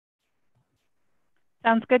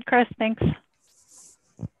Sounds good, Chris. Thanks.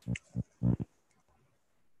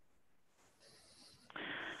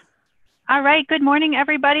 All right. Good morning,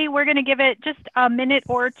 everybody. We're going to give it just a minute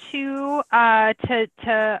or two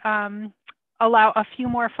to allow a few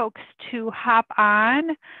more folks to hop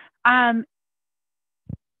on.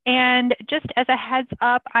 And just as a heads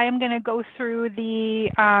up, I am going to go through the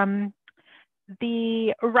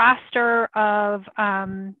roster of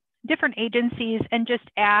different agencies and just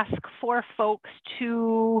ask for folks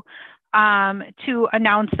to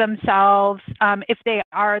announce themselves if they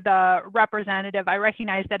are the representative. I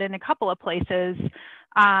recognize that in a couple of places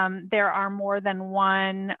there are more than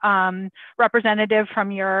one representative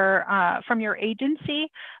from your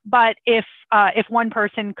agency, but if one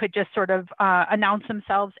person could just sort of announce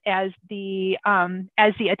themselves as the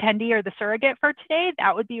attendee or the surrogate for today,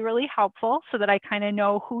 that would be really helpful so that I kind of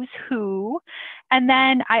know who's who. And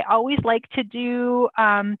then I always like to do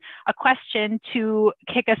a question to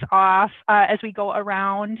kick us off as we go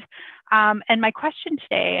around. And my question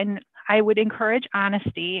today, and I would encourage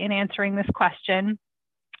honesty in answering this question.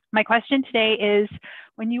 My question today is,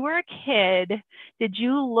 when you were a kid, did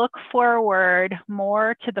you look forward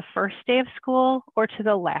more to the first day of school or to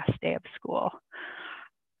the last day of school?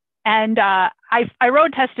 And I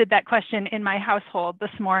road tested that question in my household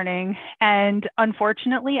this morning, and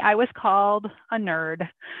unfortunately I was called a nerd.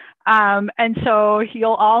 And so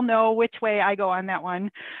you'll all know which way I go on that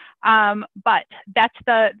one. But that's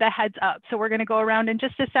the heads up. So we're going to go around in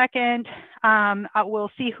just a second.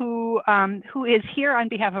 We'll see who is here on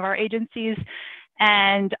behalf of our agencies,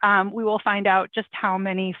 and we will find out just how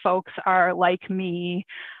many folks are like me,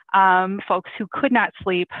 folks who could not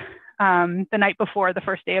sleep the night before the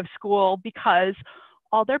first day of school because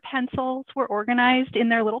all their pencils were organized in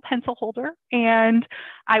their little pencil holder, and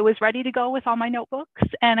I was ready to go with all my notebooks,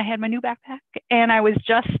 and I had my new backpack, and I was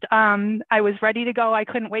ready to go. I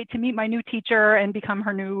couldn't wait to meet my new teacher and become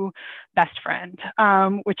her new best friend,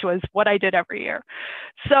 which was what I did every year.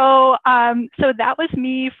 So that was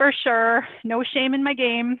me for sure. No shame in my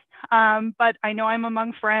game, but I know I'm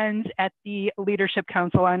among friends at the Leadership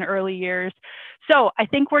Council on Early Years. So I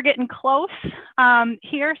think we're getting close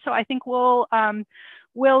here. So I think we'll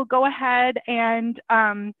go ahead and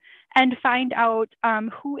find out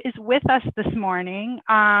who is with us this morning.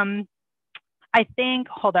 I think,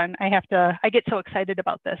 hold on, I get so excited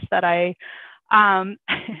about this that I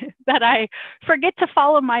forget to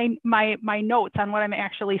follow my notes on what I'm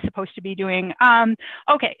actually supposed to be doing.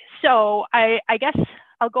 Okay, so I guess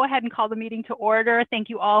I'll go ahead and call the meeting to order. Thank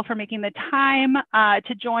you all for making the time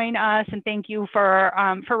to join us, and thank you for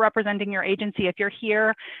representing your agency. If you're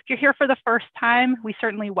here for the first time, we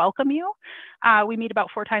certainly welcome you. We meet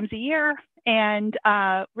about 4 times a year, and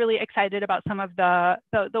really excited about some of the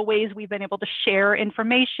ways we've been able to share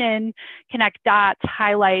information, connect dots,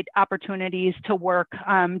 highlight opportunities to work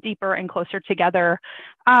deeper and closer together.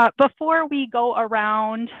 Before we go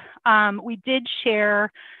around, we did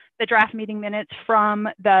share the draft meeting minutes from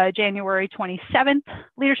the January 27th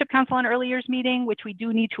Leadership Council on Early Years meeting, which we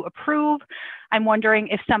do need to approve. I'm wondering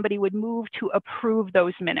if somebody would move to approve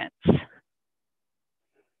those minutes.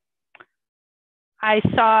 I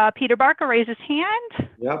saw Peter Barker raise his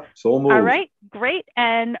hand. Yep, so moved. All right, great.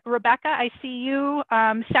 And Rebecca, I see you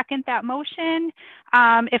second that motion.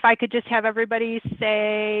 If I could just have everybody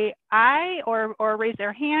say aye or raise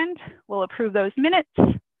their hand, we'll approve those minutes.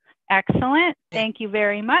 Excellent. Thank you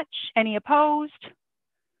very much. Any opposed?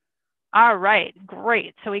 All right,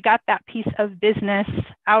 great. So we got that piece of business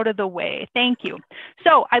out of the way. Thank you.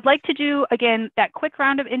 So I'd like to do, again, that quick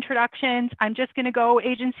round of introductions. I'm just going to go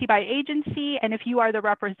agency by agency. And if you are the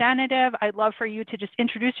representative, I'd love for you to just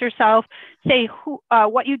introduce yourself, say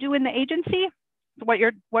what you do in the agency, what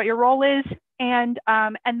your role is. And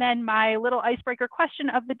then my little icebreaker question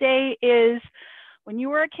of the day is, when you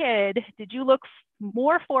were a kid, did you look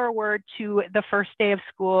more forward to the first day of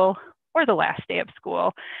school or the last day of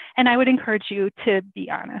school? And I would encourage you to be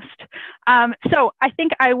honest. So I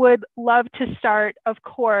think I would love to start, of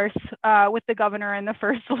course, with the governor and the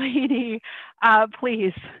first lady,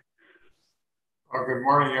 please. Good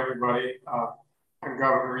morning, everybody. I'm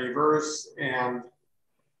Governor Evers, and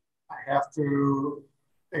I have to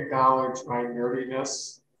acknowledge my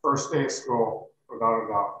nerdiness. First day of school, without a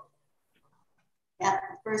doubt. Yeah,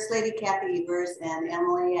 First Lady Kathy Evers, and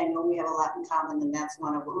Emily, I know we have a lot in common, and that's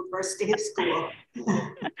one of them, first day of school.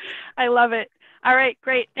 I love it. All right,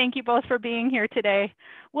 great. Thank you both for being here today.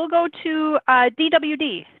 We'll go to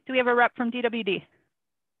DWD. Do we have a rep from DWD?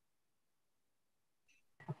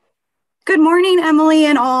 Good morning, Emily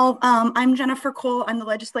and all. I'm Jennifer Cole. I'm the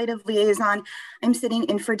legislative liaison. I'm sitting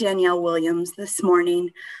in for Danielle Williams this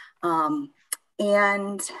morning.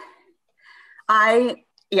 And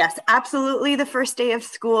yes, absolutely the first day of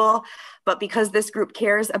school, but because this group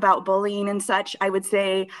cares about bullying and such, I would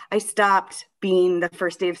say I stopped being the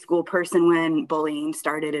first day of school person when bullying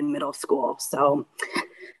started in middle school. So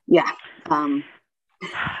yeah.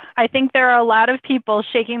 I think there are a lot of people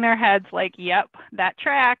shaking their heads like, yep, that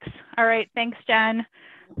tracks. All right, thanks, Jen.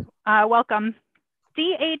 Welcome.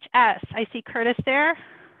 DHS, I see Curtis there.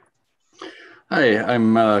 Hi,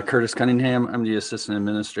 I'm Curtis Cunningham. I'm the Assistant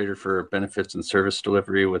Administrator for Benefits and Service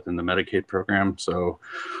Delivery within the Medicaid program. So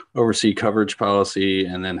oversee coverage policy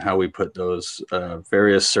and then how we put those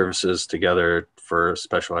various services together for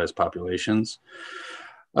specialized populations.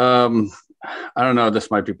 I don't know, this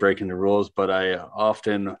might be breaking the rules, but I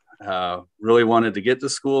often really wanted to get to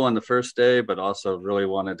school on the first day, but also really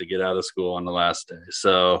wanted to get out of school on the last day.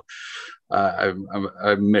 So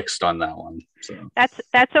I'm mixed on that one. So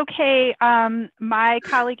that's okay. My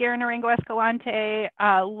colleague Erin Arango Escalante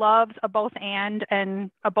loves a both and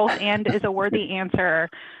a both and is a worthy answer.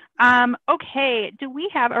 Okay, do we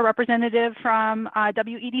have a representative from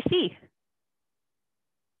WEDC?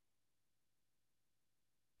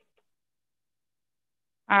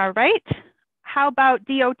 All right. How about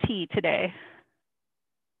DOT today?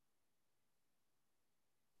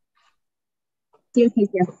 DOT's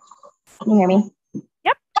here. Can you hear me?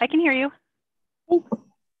 Yep, I can hear you.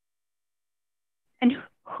 And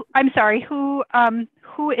I'm sorry, who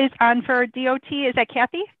is on for DOT? Is that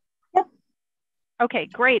Kathy? Yep. Okay,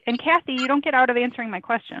 great. And Kathy, you don't get out of answering my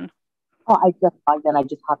question. Oh, I just logged in. I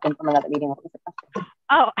just hopped in from another meeting. What was the question?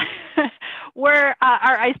 Oh,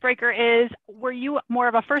 our icebreaker is, were you more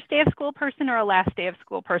of a first day of school person or a last day of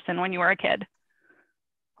school person when you were a kid?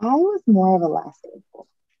 I was more of a last day of school.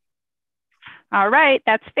 All right,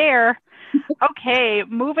 that's fair. Okay,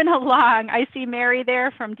 moving along. I see Mary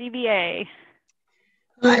there from DVA.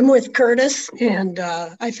 I'm with Curtis, and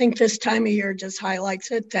I think this time of year just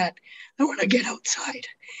highlights it that I want to get outside.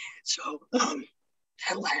 So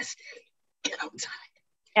that last day, get outside.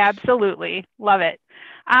 Absolutely, love it.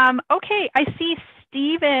 Okay, I see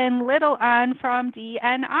Stephen Little on from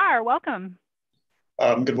DNR. Welcome.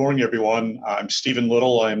 Good morning, everyone. I'm Stephen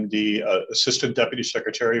Little. I'm the Assistant Deputy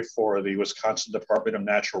Secretary for the Wisconsin Department of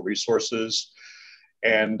Natural Resources.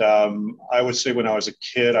 And I would say when I was a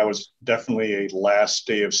kid, I was definitely a last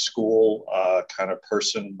day of school kind of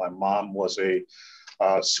person. My mom was a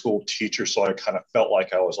school teacher, so I kind of felt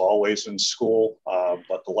like I was always in school.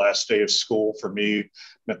 But the last day of school for me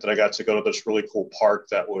meant that I got to go to this really cool park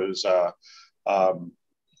that was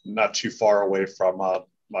not too far away from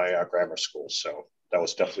my grammar school. So that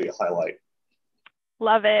was definitely a highlight.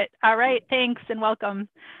 Love it. All right, thanks and welcome.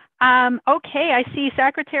 Okay, I see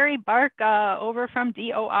Secretary Barca over from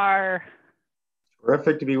DOR.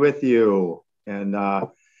 Terrific to be with you. And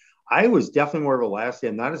I was definitely more of a last day.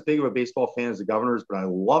 I'm not as big of a baseball fan as the Governors, but I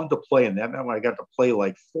love to play. And that meant I got to play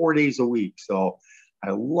like 4 days a week. So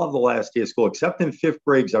I love the last day of school, except in fifth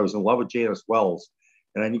grade, because I was in love with Janice Wells.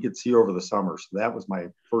 And I didn't get to see her over the summer. So that was my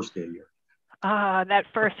first day here. That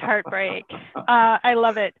first heartbreak. I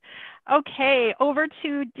love it. Okay, over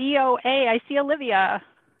to DOA. I see Olivia.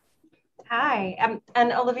 Hi,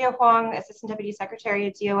 I'm Olivia Huang, Assistant Deputy Secretary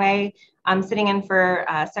at DOA. I'm sitting in for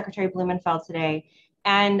Secretary Blumenfeld today.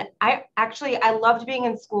 And I loved being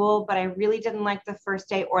in school, but I really didn't like the first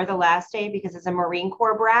day or the last day because as a Marine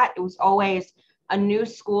Corps brat, it was always a new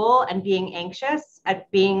school and being anxious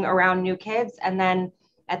at being around new kids. And then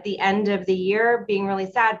at the end of the year, being really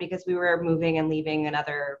sad because we were moving and leaving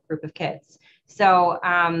another group of kids. So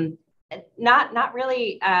not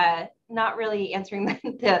really answering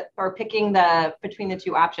or picking between the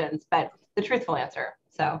two options, but the truthful answer.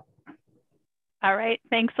 So. All right,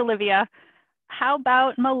 thanks, Olivia. How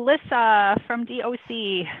about Melissa from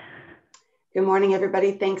DOC? Good morning,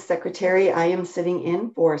 everybody. Thanks, Secretary. I am sitting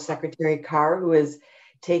in for Secretary Carr, who is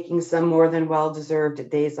taking some more than well-deserved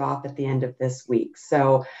days off at the end of this week.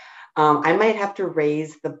 So I might have to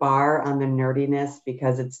raise the bar on the nerdiness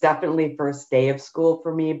because it's definitely first day of school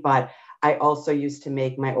for me, but I also used to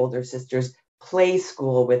make my older sisters play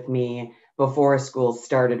school with me before school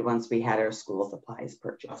started once we had our school supplies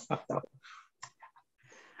purchased. So.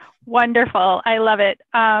 Wonderful. I love it.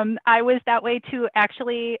 I was that way too.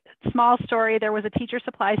 Actually, small story, there was a teacher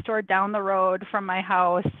supply store down the road from my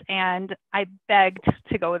house and I begged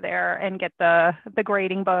to go there and get the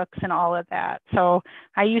grading books and all of that. So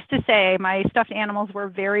I used to say my stuffed animals were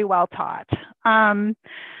very well taught.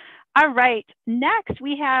 All right, next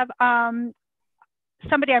we have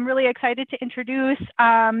somebody I'm really excited to introduce.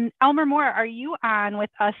 Elmer Moore, are you on with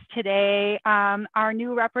us today? Our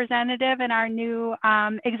new representative and our new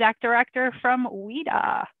exec director from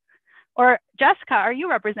WEDA. Or Jessica, are you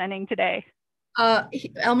representing today?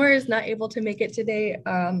 Elmer is not able to make it today,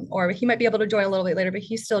 or he might be able to join a little bit later, but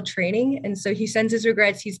he's still training. And so he sends his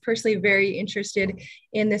regrets. He's personally very interested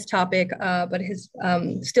in this topic, but is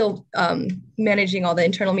still managing all the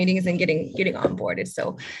internal meetings and getting onboarded.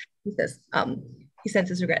 So he says, he sends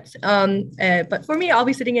his regrets. But for me, I'll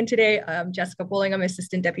be sitting in today. Jessica Bowling, I'm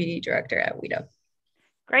Assistant Deputy Director at WIDA.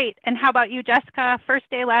 Great. And how about you, Jessica? First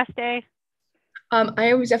day, last day?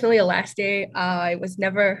 I was definitely a last day. I've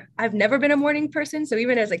never been a morning person. So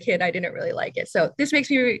even as a kid, I didn't really like it. So this makes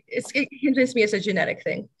me, it convinced me it's a genetic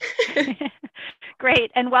thing.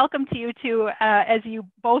 Great. And welcome to you too, as you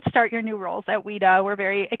both start your new roles at WIDA. We're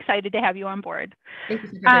very excited to have you on board. Thank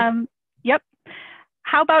you. Yep.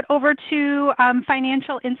 How about over to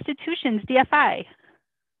financial institutions, DFI?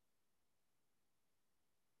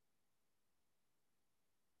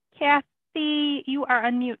 Kathy, you are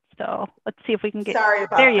on mute, so let's see if we can get. Sorry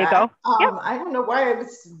about there you that. go. Yep. I don't know why I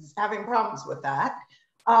was having problems with that.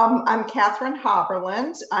 I'm Catherine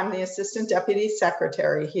Haberland. I'm the Assistant Deputy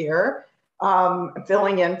Secretary here,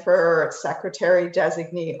 filling in for Secretary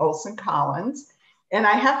Designee Olson Collins. And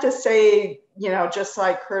I have to say, you know, just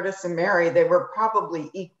like Curtis and Mary, they were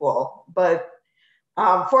probably equal, but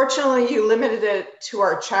fortunately you limited it to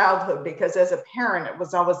our childhood because as a parent, it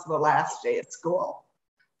was always the last day at school.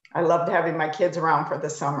 I loved having my kids around for the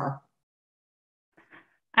summer.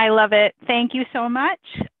 I love it. Thank you so much.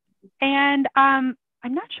 And I'm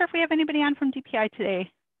not sure if we have anybody on from DPI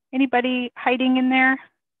today. Anybody hiding in there?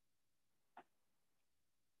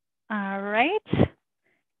 All right.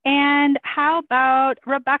 And how about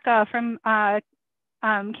Rebecca from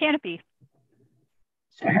Canopy?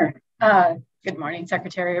 Sure. Good morning,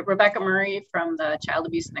 Secretary. Rebecca Murray from the Child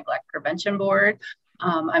Abuse and Neglect Prevention Board.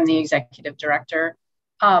 I'm the Executive Director.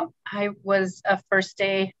 I was a first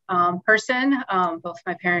day person. Both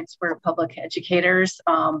my parents were public educators,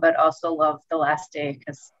 but also loved the last day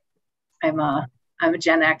because I'm a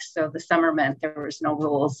Gen X, so the summer meant there was no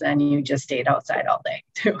rules and you just stayed outside all day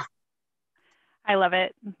too. I love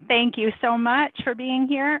it. Thank you so much for being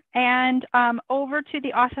here. And over to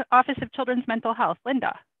the Office of Children's Mental Health,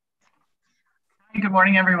 Linda. Good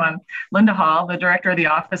morning, everyone. Linda Hall, the Director of the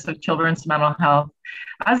Office of Children's Mental Health.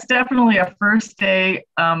 I was definitely a first day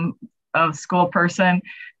of school person,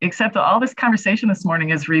 except that all this conversation this morning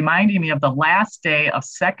is reminding me of the last day of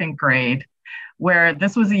second grade, where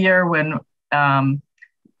this was a year when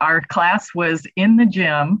our class was in the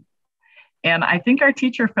gym. And I think our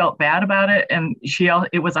teacher felt bad about it, and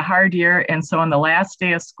it was a hard year. And so on the last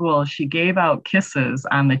day of school, she gave out kisses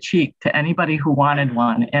on the cheek to anybody who wanted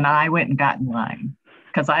one. And I went and got in line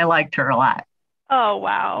because I liked her a lot. Oh,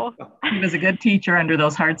 wow. She was a good teacher under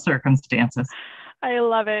those hard circumstances. I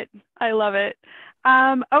love it. I love it.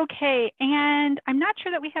 Okay. And I'm not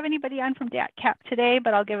sure that we have anybody on from DATCAP today,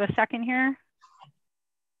 but I'll give a second here.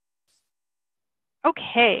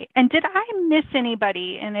 Okay, and did I miss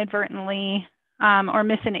anybody inadvertently or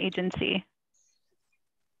miss an agency?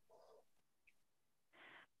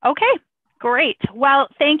 Okay, great. Well,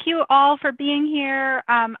 thank you all for being here.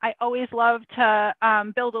 I always love to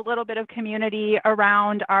build a little bit of community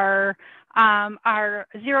around our 0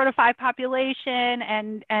 to 5 population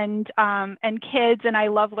and kids, and I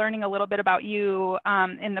love learning a little bit about you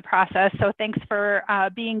in the process. So thanks for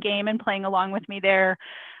being game and playing along with me there.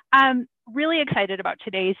 Really excited about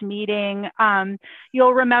today's meeting.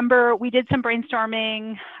 You'll remember we did some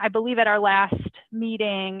brainstorming, I believe, at our last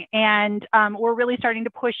meeting, and we're really starting to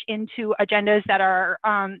push into agendas that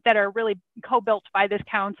are really co-built by this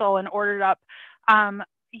council and ordered up,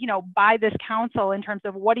 by this council in terms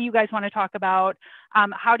of what do you guys want to talk about,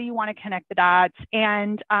 how do you want to connect the dots,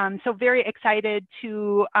 and so very excited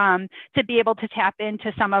to be able to tap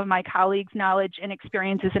into some of my colleagues' knowledge and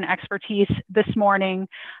experiences and expertise this morning.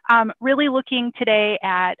 Really looking today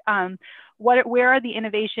at where are the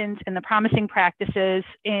innovations and the promising practices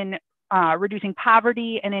in reducing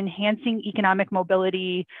poverty and enhancing economic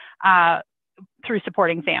mobility through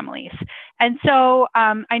supporting families. And so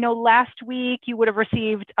I know last week you would have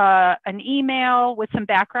received an email with some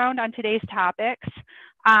background on today's topics,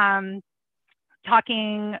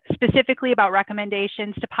 talking specifically about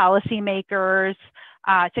recommendations to policymakers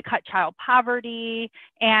to cut child poverty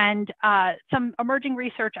and some emerging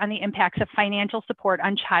research on the impacts of financial support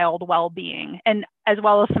on child well-being, and as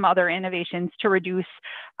well as some other innovations to reduce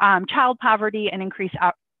child poverty and increase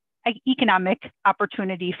economic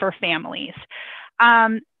opportunity for families.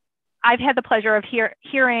 I've had the pleasure of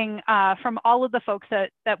hearing from all of the folks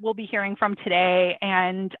that we'll be hearing from today,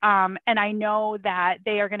 and I know that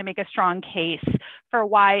they are going to make a strong case for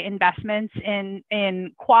why investments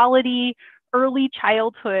in quality, early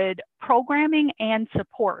childhood programming and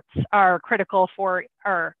supports are critical for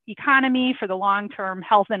our economy, for the long-term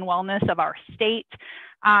health and wellness of our state,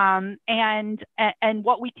 and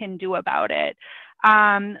what we can do about it.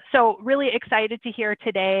 So really excited to hear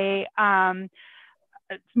today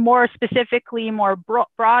more specifically, more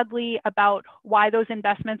broadly about why those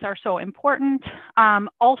investments are so important.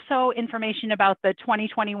 Also information about the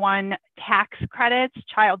 2021 tax credits,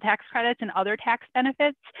 child tax credits, and other tax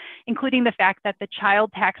benefits, including the fact that the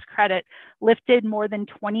child tax credit lifted more than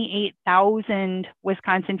 28,000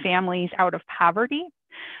 Wisconsin families out of poverty.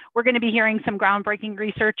 We're going to be hearing some groundbreaking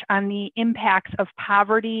research on the impacts of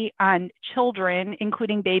poverty on children,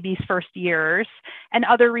 including babies' first years, and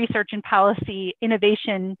other research and policy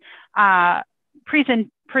innovation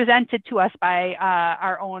presented to us by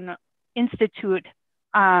our own Institute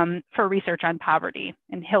for Research on Poverty,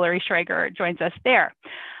 and Hillary Schrager joins us there.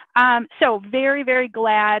 So very, very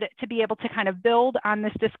glad to be able to kind of build on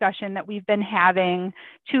this discussion that we've been having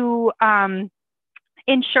to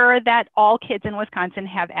ensure that all kids in Wisconsin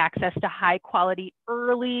have access to high quality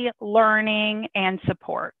early learning and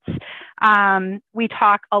supports. We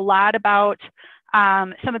talk a lot about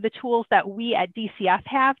some of the tools that we at DCF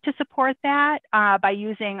have to support that by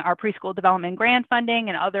using our preschool development grant funding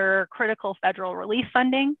and other critical federal relief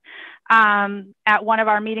funding. At one of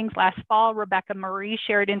our meetings last fall, Rebecca Murray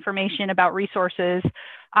shared information about resources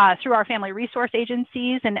through our family resource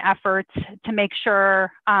agencies and efforts to make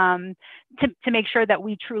sure that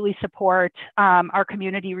we truly support our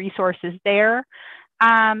community resources there.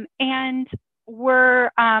 And we're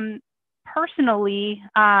personally,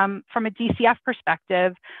 from a DCF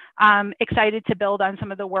perspective, excited to build on some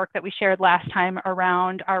of the work that we shared last time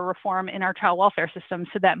around our reform in our child welfare system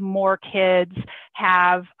so that more kids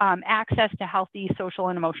have access to healthy social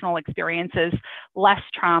and emotional experiences, less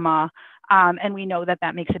trauma, and we know that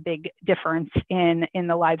that makes a big difference in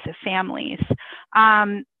the lives of families.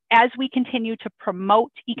 As we continue to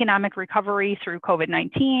promote economic recovery through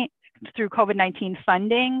COVID-19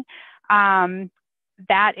 funding,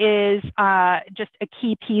 that is just a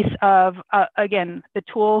key piece of, again, the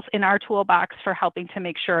tools in our toolbox for helping to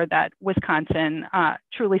make sure that Wisconsin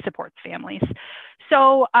truly supports families.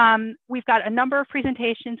 So we've got a number of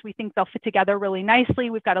presentations. We think they'll fit together really nicely.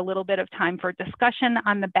 We've got a little bit of time for discussion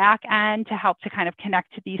on the back end to help to kind of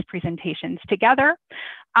connect to these presentations together.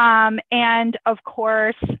 And of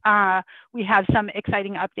course, we have some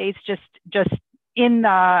exciting updates just in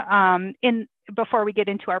the, before we get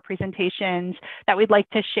into our presentations that we'd like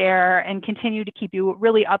to share and continue to keep you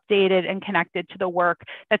really updated and connected to the work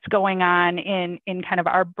that's going on in kind of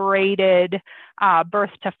our braided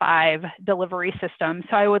birth to 5 delivery system.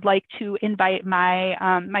 So I would like to invite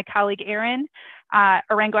my, my colleague, Erin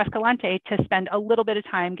Arango Escalante, to spend a little bit of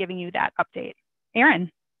time giving you that update. Erin.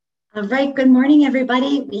 All right, good morning,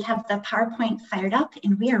 everybody. We have the PowerPoint fired up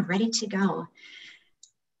and we are ready to go.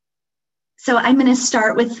 So I'm going to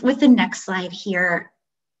start with the next slide here.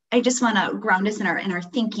 I just want to ground us in our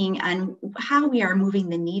thinking on how we are moving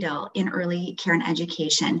the needle in early care and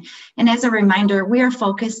education. And as a reminder, we are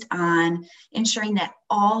focused on ensuring that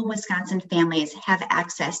all Wisconsin families have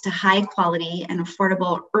access to high quality and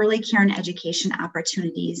affordable early care and education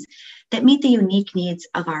opportunities that meet the unique needs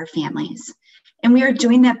of our families. And we are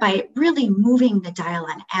doing that by really moving the dial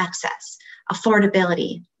on access,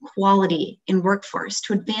 affordability, quality, and workforce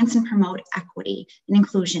to advance and promote equity and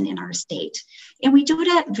inclusion in our state. And we do it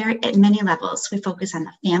at many levels. We focus on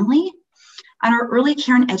the family, on our early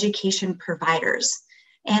care and education providers,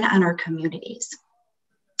 and on our communities.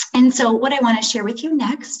 And so what I want to share with you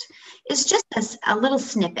next is just a little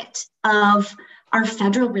snippet of our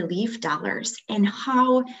federal relief dollars and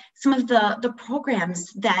how some of the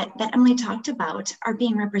programs that Emily talked about are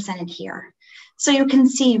being represented here. So you can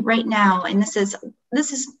see right now, and this is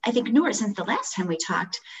I think newer since the last time we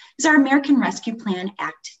talked, is our American Rescue Plan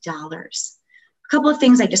Act dollars. A couple of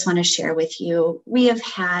things I just want to share with you. We have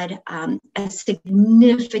had a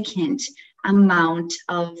significant amount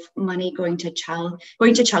of money going to child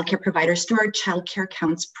care providers through our Child Care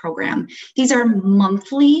Counts program. These are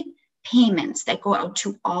monthly payments that go out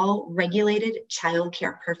to all regulated child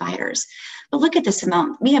care providers. But look at this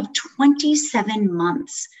amount. We have 27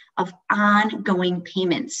 months of ongoing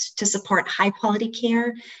payments to support high quality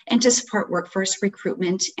care and to support workforce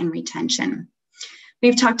recruitment and retention.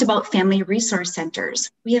 We've talked about family resource centers.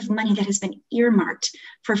 We have money that has been earmarked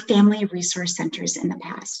for family resource centers in the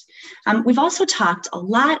past. We've also talked a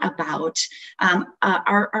lot about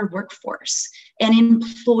our workforce and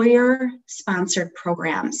employer-sponsored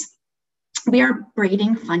programs. We are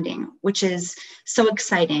braiding funding, which is so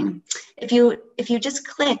exciting. If you just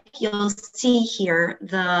click, you'll see here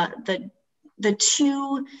the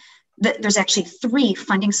there's actually 3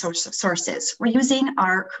 funding sources. We're using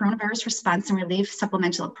our Coronavirus Response and Relief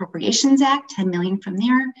Supplemental Appropriations Act, 10 million from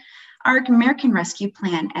there, our American Rescue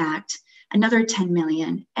Plan Act, another 10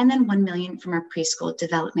 million, and then 1 million from our preschool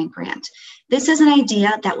development grant. This is an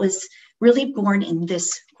idea that was really born in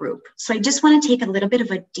this group. So I just want to take a little bit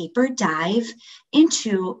of a deeper dive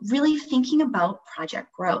into really thinking about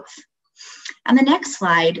project growth. On the next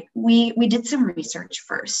slide, we did some research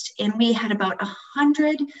first, and we had about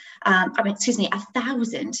 1,000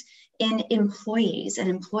 employees and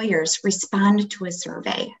employers respond to a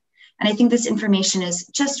survey. And I think this information is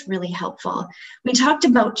just really helpful. We talked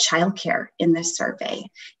about childcare in this survey,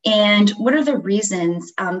 and what are the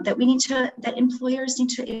reasons that employers need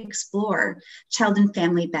to explore child and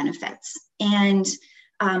family benefits. And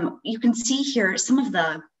you can see here some of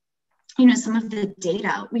the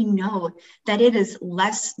data. We know that it is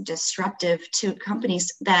less disruptive to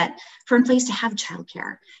companies for employees to have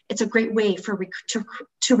childcare. It's a great way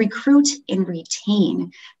to recruit and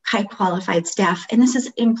retain high qualified staff. And this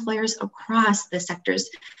is employers across the sectors,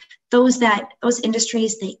 those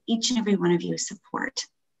industries that each and every one of you support.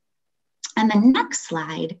 On the next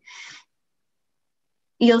slide,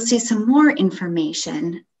 you'll see some more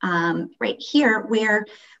information right here, where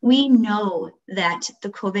we know that the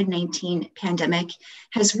COVID-19 pandemic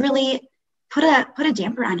has really put a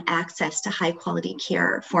damper on access to high quality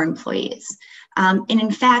care for employees. And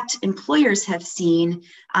in fact, employers have seen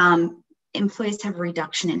employees have a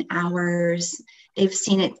reduction in hours. They've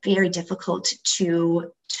seen it very difficult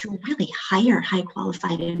to really hire high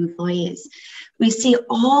qualified employees. We see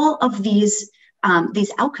all of these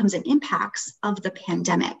outcomes and impacts of the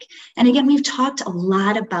pandemic. And again, we've talked a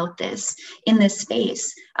lot about this in this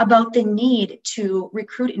space, about the need to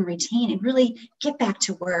recruit and retain and really get back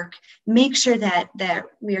to work, make sure that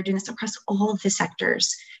we are doing this across all of the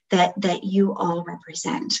sectors that you all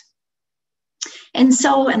represent. And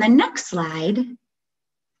so in the next slide,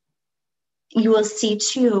 you will see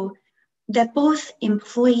too that both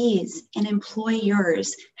employees and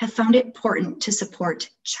employers have found it important to support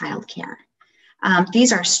childcare.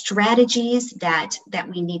 These are strategies that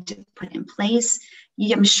we need to put in place.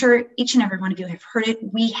 I'm sure each and every one of you have heard it.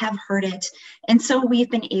 We have heard it. And so we've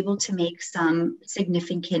been able to make some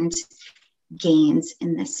significant gains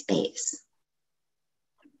in this space.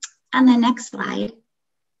 On the next slide,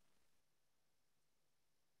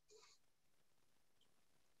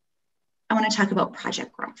 I want to talk about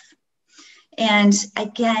project growth. And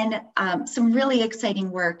again, some really exciting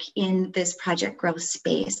work in this project growth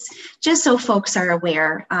space. Just so folks are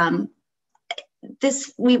aware,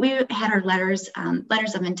 we had our letters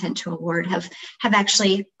of intent to award have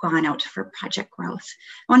actually gone out for project growth.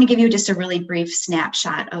 I want to give you just a really brief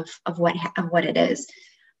snapshot of what it is.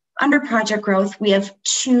 Under project growth, we have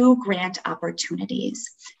 2 grant opportunities.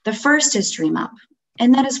 The first is Dream Up.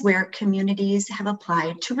 And that is where communities have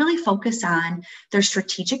applied to really focus on their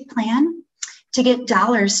strategic plan, to get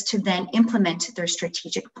dollars to then implement their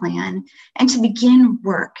strategic plan and to begin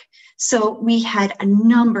work. So we had a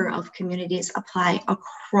number of communities apply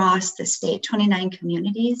across the state, 39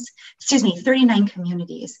 communities.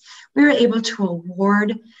 We were able to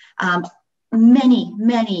award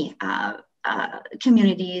many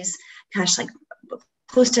communities, like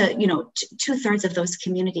close to 2/3 of those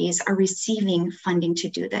communities are receiving funding to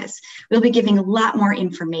do this. We'll be giving a lot more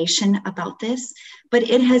information about this, but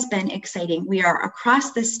it has been exciting. We are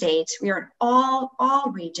across the state. We are in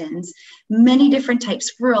all regions, many different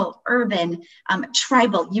types, rural, urban,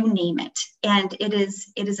 tribal, you name it. And it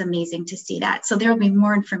is amazing to see that. So there will be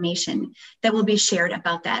more information that will be shared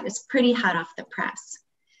about that. It's pretty hot off the press.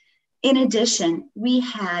 In addition, we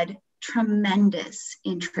had tremendous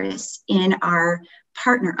interest in our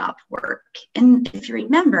Partner Up work. And if you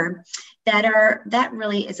remember, that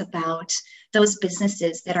really is about those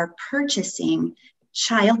businesses that are purchasing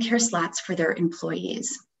childcare slots for their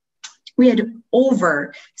employees. We had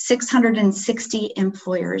over 660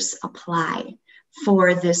 employers apply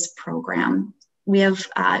for this program. We have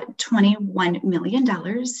 $21 million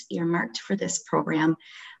earmarked for this program.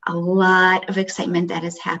 A lot of excitement that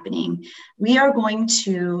is happening. We are going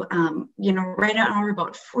to, right now we're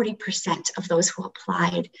about 40% of those who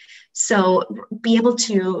applied. So be able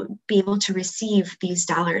to receive these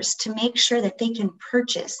dollars to make sure that they can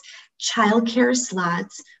purchase childcare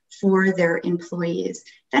slots for their employees.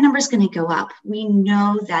 That number is going to go up. We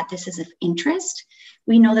know that this is of interest.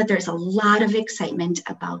 We know that there's a lot of excitement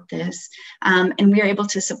about this, and we are able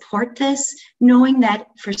to support this, knowing that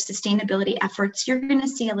for sustainability efforts, you're going to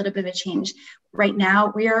see a little bit of a change. Right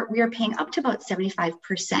now, we are paying up to about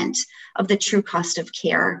 75% of the true cost of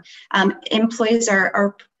care. Employees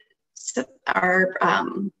are are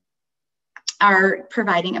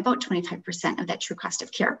providing about 25% of that true cost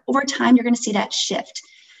of care. Over time, you're going to see that shift.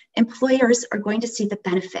 Employers are going to see the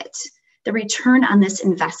benefit, the return on this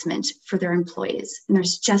investment for their employees. And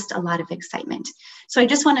there's just a lot of excitement. So I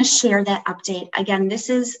just want to share that update. Again,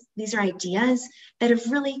 these are ideas that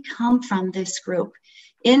have really come from this group.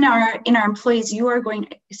 In our employees, you are going,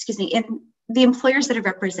 in the employers that are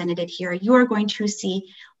represented here, you are going to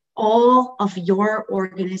see all of your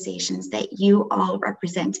organizations that you all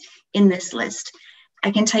represent in this list.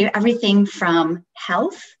 I can tell you everything from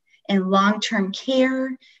health and long-term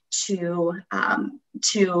care to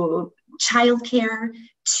childcare,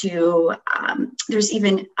 to there's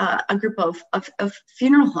even a group of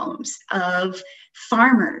funeral homes, of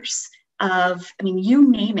farmers,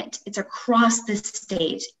 you name it. It's across the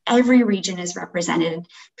state. Every region is represented.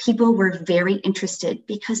 People were very interested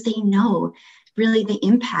because they know really the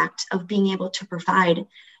impact of being able to provide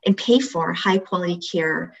and pay for high quality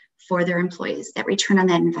care for their employees. That return on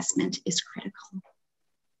that investment is critical.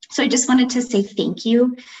 So I just wanted to say thank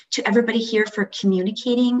you to everybody here for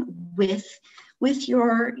communicating with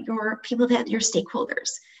your people, your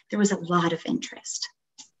stakeholders. There was a lot of interest.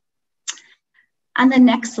 On the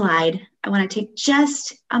next slide, I want to take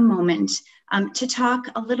just a moment to talk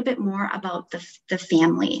a little bit more about the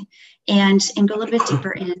family and go a little bit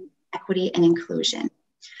deeper in equity and inclusion.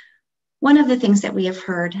 One of the things that we have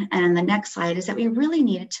heard, and on the next slide, is that we really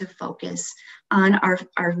needed to focus on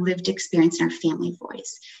our lived experience and our family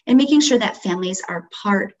voice, and making sure that families are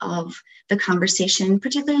part of the conversation,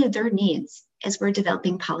 particularly their needs, as we're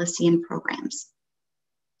developing policy and programs.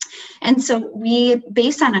 And so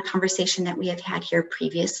based on a conversation that we have had here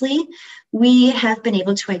previously, we have been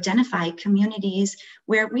able to identify communities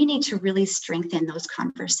where we need to really strengthen those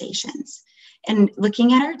conversations. And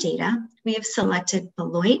looking at our data, we have selected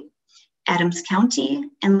Beloit, Adams County,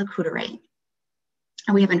 and Lac-Courte.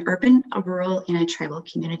 And we have an urban, a rural, and a tribal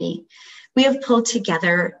community. We have pulled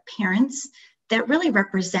together parents that really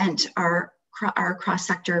represent our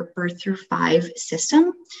cross-sector birth through 5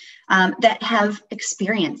 system that have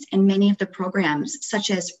experience in many of the programs,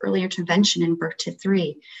 such as early intervention in birth to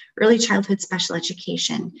 3, early childhood special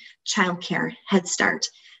education, childcare, Head Start,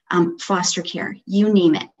 foster care, you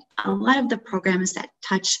name it. A lot of the programs that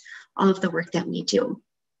touch all of the work that we do.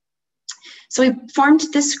 So we formed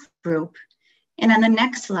this group, and on the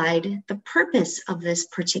next slide, the purpose of this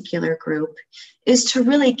particular group is to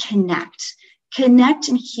really connect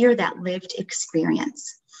and hear that lived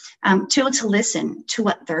experience, to listen to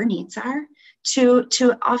what their needs are, to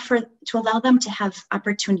allow them to have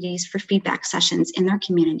opportunities for feedback sessions in their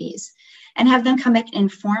communities, and have them come back and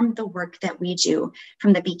inform the work that we do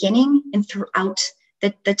from the beginning and throughout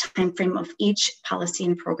the time frame of each policy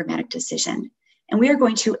and programmatic decision. And we are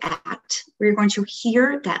going to act. We're going to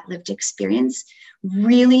hear that lived experience,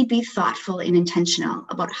 really be thoughtful and intentional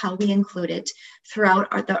about how we include it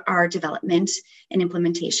throughout our development and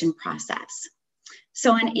implementation process.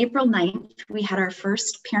 So on April 9th, we had our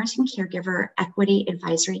first Parent and Caregiver Equity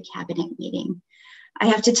Advisory Cabinet meeting. I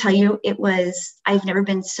have to tell you, I've never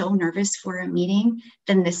been so nervous for a meeting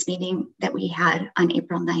than this meeting that we had on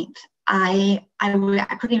April 9th. I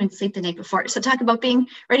couldn't even sleep the night before. So talk about being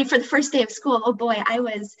ready for the first day of school. Oh boy, I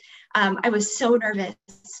was so nervous.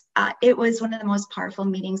 It was one of the most powerful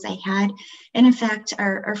meetings I had. And in fact,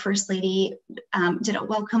 our First Lady did a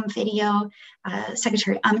welcome video.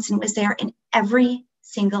 Secretary Amundsen was there, and every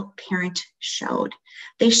single parent showed.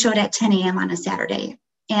 They showed at 10 a.m. on a Saturday.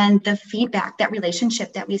 And the feedback, that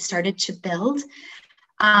relationship that we started to build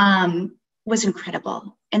was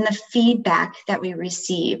incredible. And the feedback that we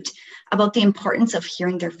received about the importance of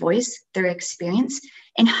hearing their voice, their experience,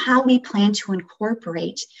 and how we plan to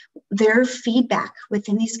incorporate their feedback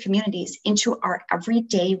within these communities into our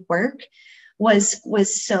everyday work was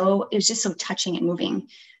just so touching and moving.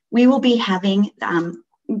 We will be having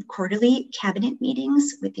quarterly cabinet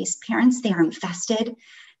meetings with these parents. They are invested.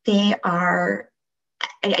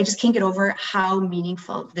 I just can't get over how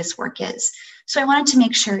meaningful this work is. So I wanted to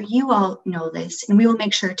make sure you all know this, and we will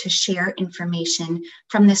make sure to share information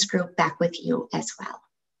from this group back with you as well.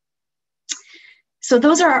 So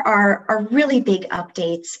those are our really big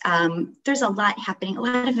updates. There's a lot happening, a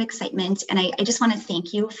lot of excitement, and I just want to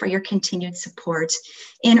thank you for your continued support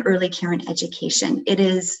in early care and education. It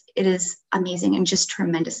is amazing and just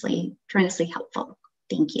tremendously helpful.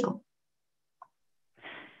 Thank you.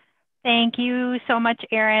 Thank you so much,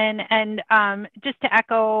 Erin. And just to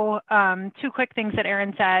echo 2 quick things that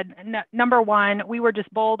Erin said. Number one, we were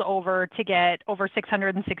just bowled over to get over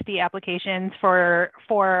 660 applications for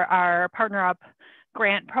our Partner Up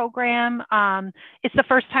grant program. It's the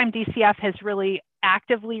first time DCF has really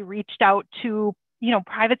actively reached out to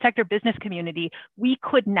private sector business community. We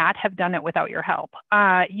could not have done it without your help.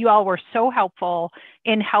 You all were so helpful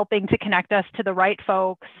in helping to connect us to the right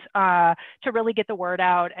folks, to really get the word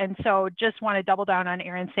out. And so just want to double down on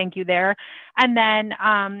Erin's thank you there. And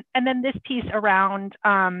then this piece around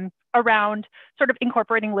sort of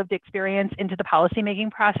incorporating lived experience into the policymaking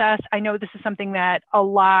process. I know this is something that a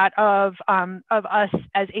lot of us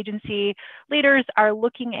as agency leaders are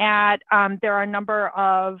looking at. There are a number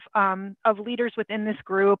of leaders within this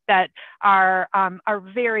group that are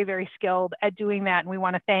very, very skilled at doing that. And we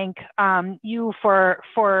want to thank you for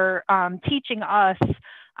teaching us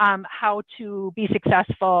how to be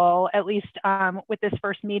successful, at least with this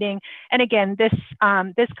first meeting. And again, this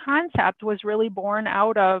concept was really born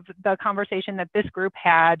out of the conversation that this group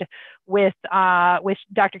had with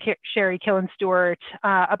Dr. Sherry Killen-Stewart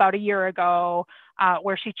about a year ago,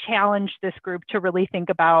 where she challenged this group to really think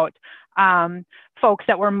about folks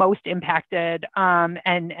that were most impacted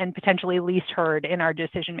and potentially least heard in our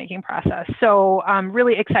decision-making process. So I'm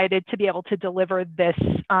really excited to be able to deliver this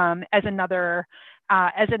as another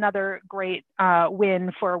great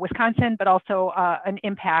win for Wisconsin, but also an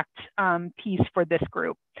impact piece for this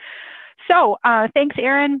group. So thanks,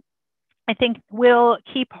 Erin. I think we'll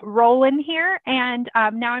keep rolling here. And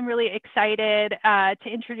now I'm really excited to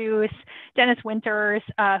introduce Dennis Winters,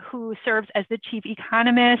 who serves as the Chief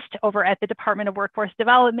Economist over at the Department of Workforce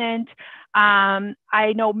Development.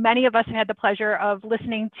 I know many of us have had the pleasure of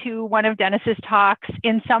listening to one of Dennis's talks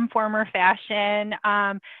in some form or fashion.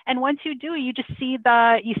 And once you do, you just see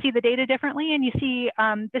the data differently, and you see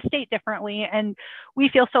the state differently. And we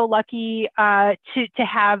feel so lucky to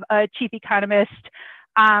have a Chief Economist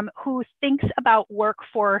who thinks about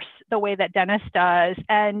workforce the way that Dennis does.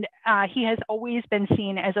 And he has always been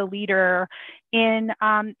seen as a leader in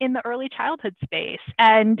the early childhood space.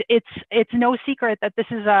 And it's no secret that this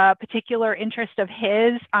is a particular interest of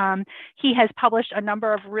his. He has published a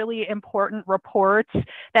number of really important reports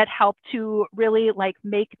that help to really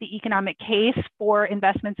make the economic case for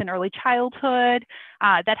investments in early childhood,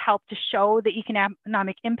 that help to show the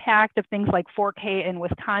economic impact of things like 4K in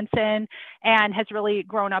Wisconsin, and has really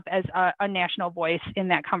grown up as a national voice in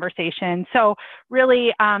that conversation. So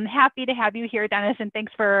really happy to have you here, Dennis, and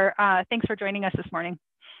thanks for joining us this morning.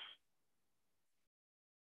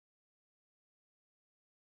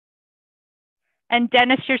 And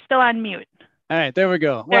Dennis, you're still on mute. All right, there we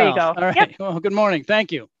go. There you go. All right. Yep. Well, good morning.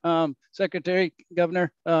 Thank you, Secretary,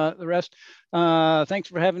 Governor, the rest. Thanks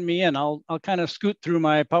for having me in. I'll kind of scoot through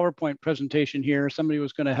my PowerPoint presentation here. Somebody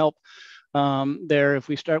was going to help there if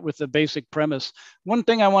we start with the basic premise. One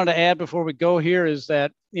thing I wanted to add before we go here is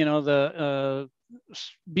that, the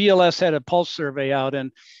BLS had a pulse survey out,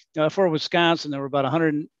 and for Wisconsin, there were about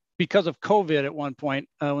 100, because of COVID at one point,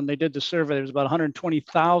 when they did the survey, there was about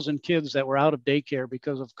 120,000 kids that were out of daycare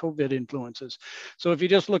because of COVID influences. So if you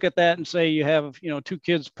just look at that and say you have, 2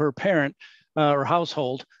 kids per parent or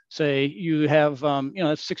household, say you have,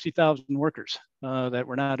 that's 60,000 workers that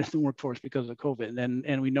were not in the workforce because of COVID.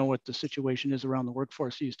 And we know what the situation is around the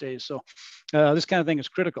workforce these days. So this kind of thing is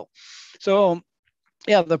critical. So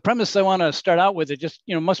yeah, the premise I want to start out with, it just,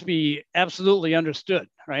 must be absolutely understood,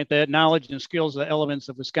 right? That knowledge and skills are elements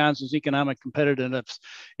of Wisconsin's economic competitiveness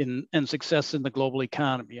and success in the global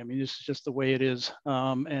economy. I mean, this is just the way it is,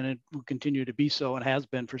 and it will continue to be so, and has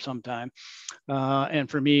been for some time. And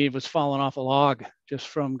for me, it was falling off a log just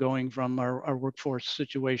from going from our workforce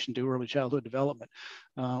situation to early childhood development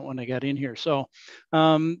when I got in here. So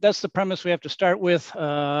that's the premise we have to start with.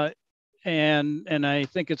 And I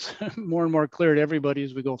think it's more and more clear to everybody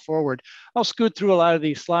as we go forward. I'll scoot through a lot of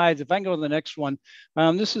these slides. If I can go to the next one,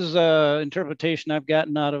 this is an interpretation I've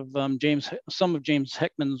gotten out of some of James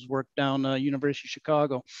Heckman's work down University of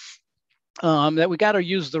Chicago, that we got to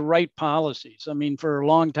use the right policies. I mean, for a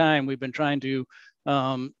long time, we've been trying to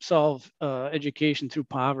solve education through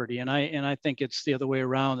poverty. And I think it's the other way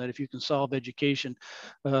around, that if you can solve education,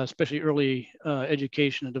 especially early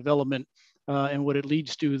education and development, and what it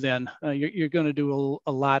leads to, then you're going to do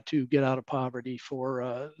a lot to get out of poverty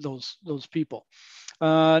for those people.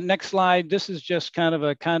 Next slide. This is just kind of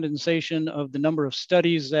a condensation of the number of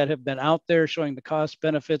studies that have been out there showing the cost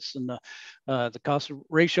benefits and the cost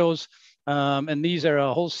ratios. And these are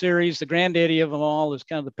a whole series. The granddaddy of them all is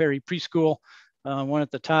kind of the Perry Preschool one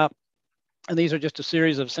at the top. And these are just a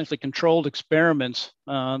series of essentially controlled experiments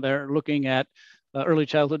that are looking at early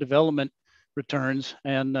childhood development returns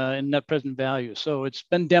and net present value. So it's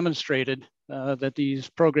been demonstrated that these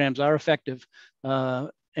programs are effective.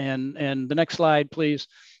 And the next slide, please.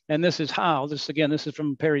 And this is how. This is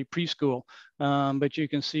from Perry Preschool, but you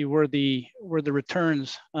can see where the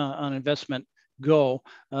returns on investment go,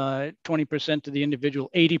 20% to the individual,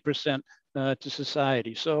 80% to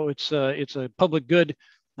society. So it's a public good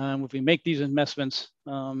if we make these investments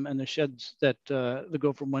and the sheds that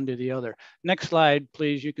go from one to the other. Next slide,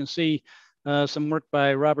 please. You can see some work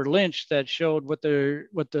by Robert Lynch that showed where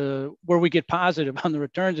we get positive on the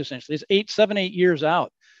returns. Essentially, it's 7, 8 years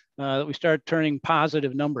out that we start turning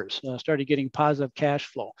positive numbers, started getting positive cash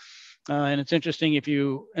flow. And it's interesting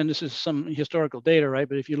and this is some historical data, right?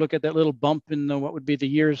 But if you look at that little bump in what would be the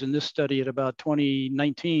years in this study at about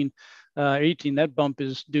 2019, 18, that bump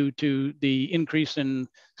is due to the increase in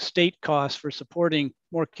state costs for supporting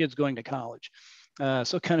more kids going to college.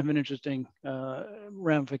 So kind of an interesting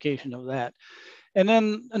ramification of that. And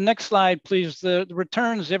then the next slide, please. The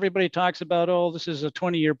returns, everybody talks about, oh, this is a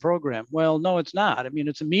 20-year program. Well, no, it's not. I mean,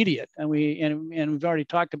 it's immediate. And we've already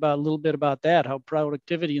talked about a little bit about that, how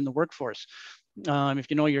productivity in the workforce. If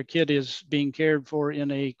you know your kid is being cared for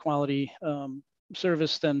in a quality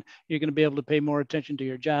service, then you're going to be able to pay more attention to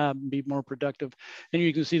your job and be more productive. And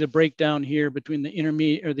you can see the breakdown here between the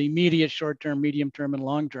intermediate or the immediate, short-term, medium-term, and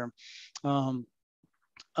long-term.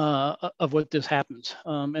 Of what this happens.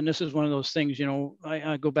 And this is one of those things, you know,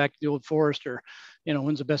 I go back to the old forester, you know,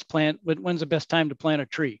 when's the best time to plant a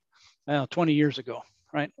tree? 20 years ago,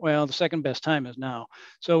 right? Well, the second best time is now.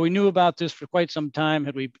 So we knew about this for quite some time.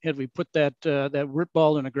 Had we put that root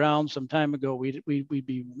ball in the ground some time ago, we'd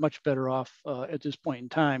be much better off at this point in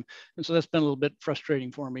time. And so that's been a little bit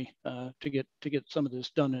frustrating for me to get some of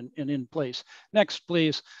this done and in place. Next,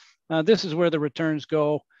 please. This is where the returns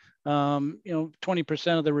go. You know,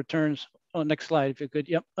 20% of the returns, next slide, if you could.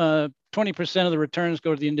 Yep. 20% of the returns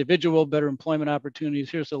go to the individual, better employment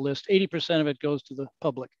opportunities. Here's the list. 80% of it goes to the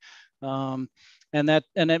public. And that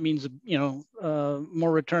means, you know,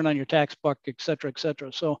 more return on your tax buck, et cetera, et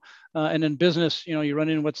cetera. So, and in business, you know, you run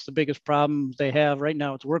into what's the biggest problem they have right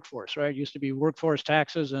now? It's workforce, right? It used to be workforce,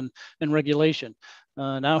 taxes, and regulation.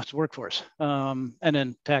 Now it's workforce, and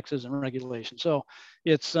then taxes and regulation. So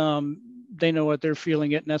it's, they know what they're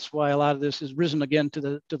feeling it. And that's why a lot of this has risen again to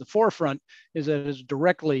the forefront, is that it's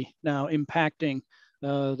directly now impacting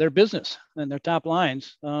their business and their top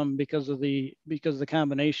lines because of the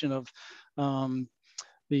combination of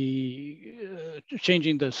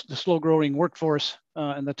changing the slow growing workforce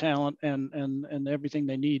and the talent and everything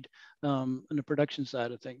they need in the production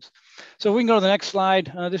side of things. So we can go to the next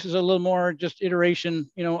slide. This is a little more just iteration,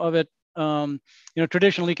 you know, of it. You know,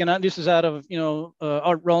 traditional economic, this is out of, you know,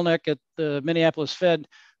 Art Rolnick at the Minneapolis Fed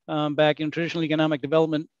back in traditional economic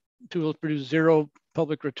development tools produce zero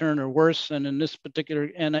public return or worse. And in this particular,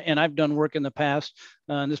 and I've done work in the past,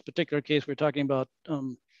 in this particular case, we're talking about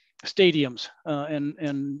stadiums and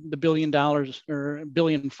the $1 billion or $1.5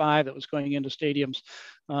 billion that was going into stadiums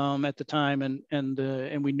at the time.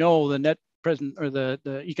 And we know the net present or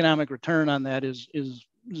the economic return on that is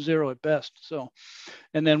zero at best. So,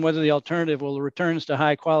 and then whether the alternative, well, the returns to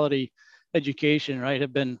high quality education, right,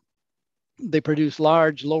 have been, they produce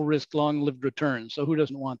large, low risk, long lived returns. So who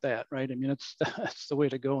doesn't want that, right? I mean, that's the way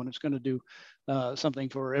to go, and it's going to do something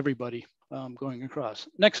for everybody going across.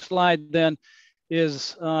 Next slide then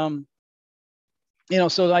is, you know,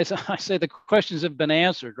 so I say the questions have been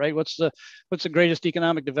answered, right? What's the greatest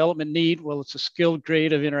economic development need? Well, it's a skilled,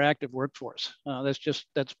 creative, interactive workforce.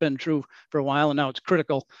 That's been true for a while, and now it's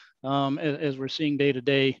critical as we're seeing day to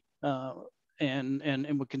day,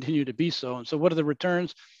 and will continue to be so. And so, what are the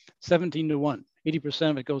returns? 17-1.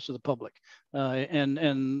 80% of it goes to the public, and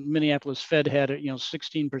Minneapolis Fed had it, you know,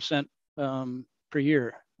 16% per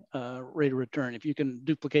year rate of return. If you can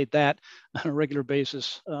duplicate that on a regular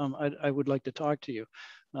basis, I would like to talk to you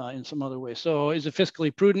in some other way. So, is it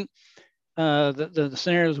fiscally prudent? The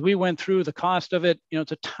scenarios we went through, the cost of it, you know,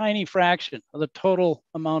 it's a tiny fraction of the total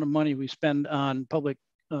amount of money we spend on public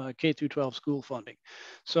K through 12 school funding.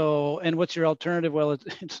 So, and what's your alternative? Well,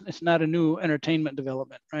 it's not a new entertainment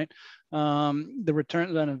development, right? The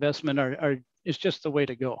returns on investment is just the way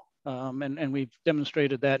to go. And we've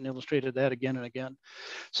demonstrated that and illustrated that again and again.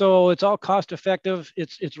 So it's all cost effective.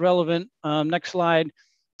 It's relevant. Next slide.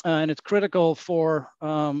 And it's critical for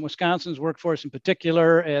Wisconsin's workforce in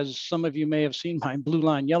particular. As some of you may have seen my blue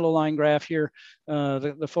line, yellow line graph here,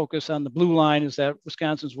 the focus on the blue line is that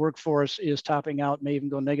Wisconsin's workforce is topping out, may even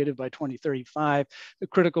go negative by 2035. The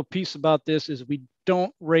critical piece about this is we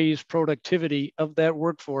don't raise productivity of that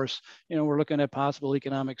workforce. You know, we're looking at possible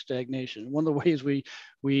economic stagnation. One of the ways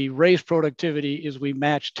we raise productivity is we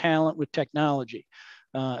match talent with technology.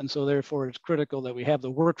 And so therefore it's critical that we have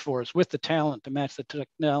the workforce with the talent to match the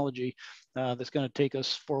technology that's going to take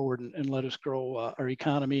us forward and let us grow our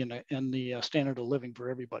economy and the standard of living for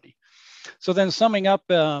everybody. So then summing up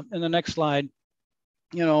in the next slide,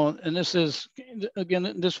 you know, and this is,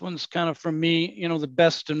 again, this one's kind of from me, you know, the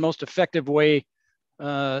best and most effective way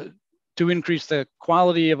to increase the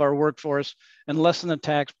quality of our workforce and lessen the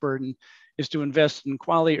tax burden is to invest in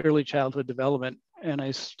quality early childhood development. And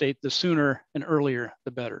I state the sooner and earlier,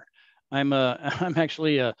 the better. I'm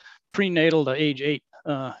actually a prenatal to age 8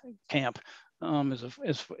 camp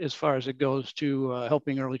as far as it goes to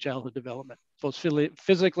helping early childhood development, both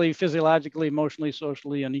physically, physiologically, emotionally,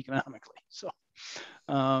 socially, and economically. So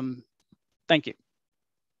thank you.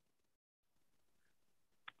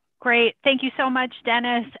 Great. Thank you so much,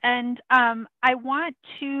 Dennis. And I want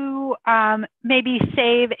to maybe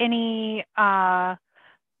save any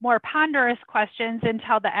more ponderous questions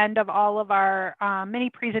until the end of all of our mini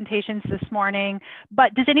presentations this morning.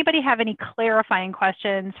 But does anybody have any clarifying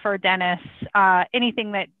questions for Dennis?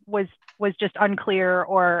 Anything that was just unclear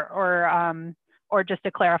or just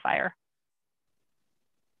a clarifier?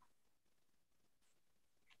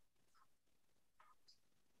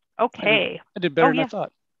 Okay. I did better than I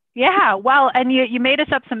thought. Yeah, well, and you made us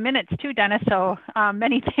up some minutes too, Dennis, so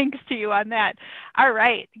many thanks to you on that. All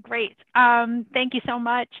right, great. Thank you so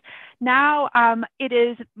much. Now, it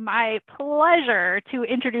is my pleasure to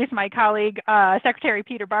introduce my colleague, Secretary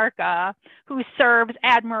Peter Barca, who serves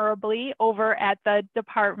admirably over at the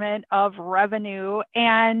Department of Revenue.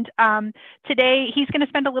 And today, he's going to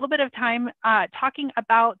spend a little bit of time talking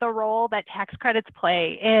about the role that tax credits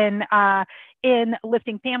play in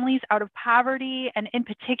lifting families out of poverty. And in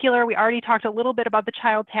particular, we already talked a little bit about the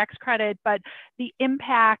child tax credit, but the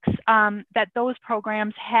impacts that those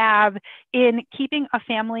programs have in keeping a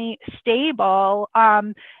family stable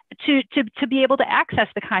to be able to access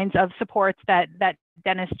the kinds of supports that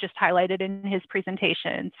Dennis just highlighted in his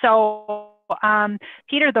presentation. So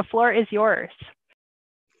Peter, the floor is yours.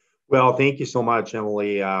 Well, thank you so much,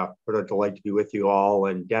 Emily. What a delight to be with you all.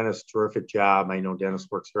 And Dennis, terrific job. I know Dennis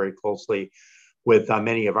works very closely with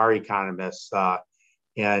many of our economists.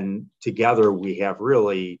 And together we have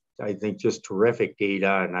really, I think, just terrific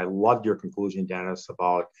data. And I loved your conclusion, Dennis,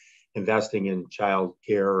 about investing in child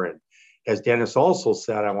care. And as Dennis also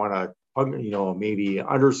said, I want to, maybe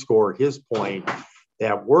underscore his point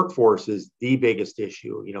that workforce is the biggest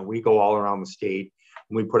issue. You know, we go all around the state.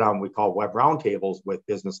 We put on what we call web roundtables with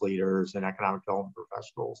business leaders and economic development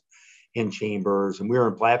professionals in chambers. And we were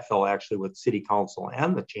in Platteville actually with City Council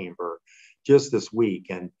and the Chamber just this week.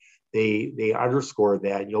 And they underscored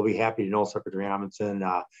that. You'll be happy to know, Secretary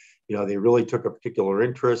Amundson, they really took a particular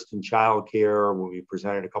interest in childcare when we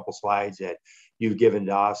presented a couple slides that you've given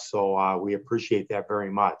to us. So we appreciate that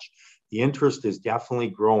very much. The interest is definitely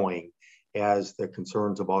growing as the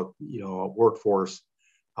concerns about, workforce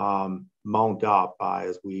mount up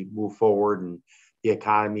as we move forward, and the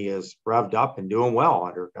economy is revved up and doing well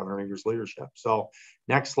under Governor Evers' leadership. So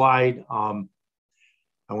next slide. I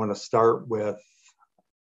want to start with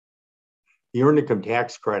the earned income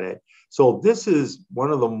tax credit. So this is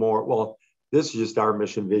one of the more, well, this is just our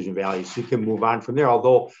mission, vision, values. So you can move on from there.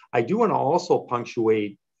 Although I do want to also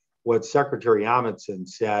punctuate what Secretary Amundson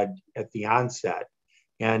said at the onset.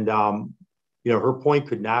 And, her point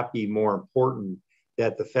could not be more important,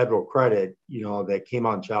 that the federal credit, that came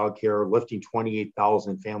on child care, lifting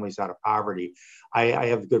 28,000 families out of poverty. I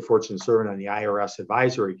have the good fortune of serving on the IRS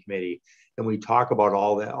advisory committee, and we talk about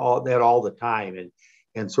all that all the time,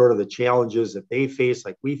 and sort of the challenges that they face,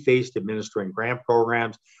 like we faced administering grant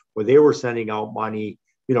programs where they were sending out money,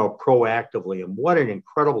 proactively, and what an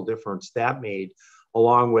incredible difference that made,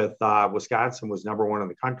 along with Wisconsin was #1 in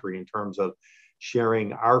the country in terms of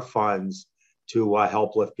sharing our funds to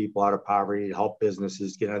help lift people out of poverty, to help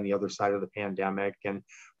businesses get on the other side of the pandemic, and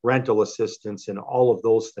rental assistance, and all of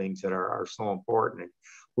those things that are so important. And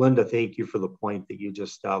Linda, thank you for the point that you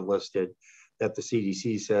just listed, that the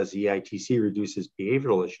CDC says the EITC reduces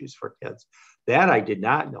behavioral issues for kids. That I did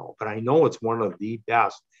not know, but I know it's one of the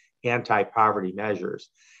best anti-poverty measures.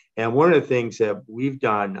 And one of the things that we've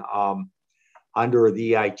done under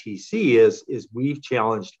the EITC is we've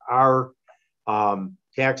challenged our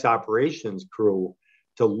tax operations crew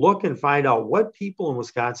to look and find out what people in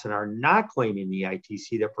Wisconsin are not claiming the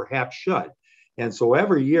EITC that perhaps should. And so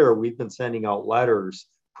every year we've been sending out letters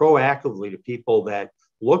proactively to people that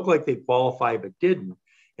look like they qualify but didn't.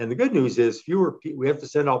 And the good news is we have to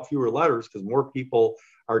send out fewer letters because more people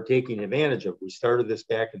are taking advantage of it. We started this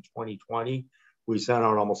back in 2020. We sent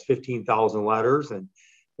out almost 15,000 letters, and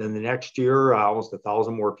then the next year, almost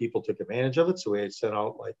 1,000 more people took advantage of it. So we had sent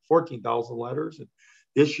out like 14,000 letters. And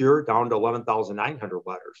this year, down to 11,900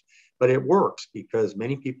 letters. But it works because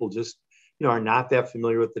many people just, are not that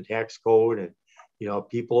familiar with the tax code. And,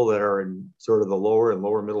 people that are in sort of the lower and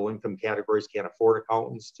lower middle income categories can't afford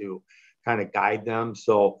accountants to kind of guide them.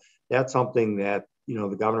 So that's something that, you know,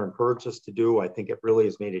 the governor encouraged us to do. I think it really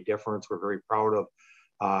has made a difference. We're very proud of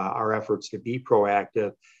our efforts to be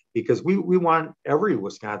proactive, because we want every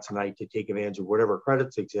Wisconsinite to take advantage of whatever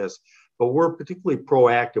credits exist, but we're particularly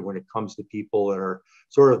proactive when it comes to people that are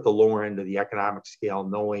sort of at the lower end of the economic scale,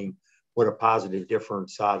 knowing what a positive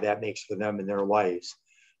difference that makes for them in their lives.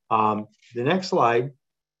 The next slide,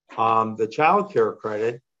 the child care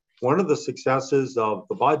credit. One of the successes of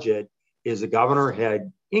the budget is the governor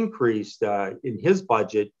had increased in his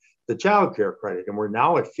budget the child care credit, and we're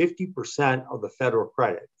now at 50% of the federal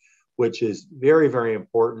credit, which is very, very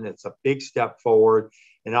important. It's a big step forward.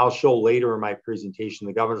 And I'll show later in my presentation,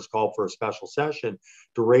 the governor's called for a special session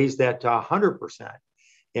to raise that to 100%.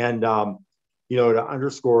 And, you know, to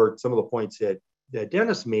underscore some of the points that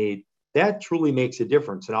Dennis made, that truly makes a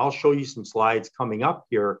difference. And I'll show you some slides coming up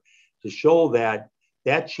here to show that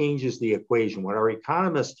that changes the equation. What our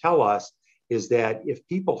economists tell us is that if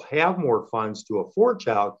people have more funds to afford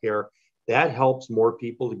childcare, that helps more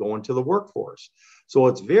people to go into the workforce. So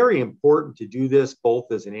it's very important to do this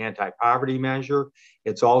both as an anti-poverty measure.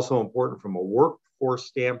 It's also important from a workforce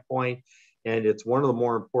standpoint, and it's one of the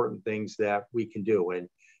more important things that we can do. And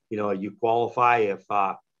you know, you qualify if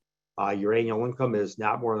your annual income is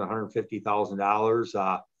not more than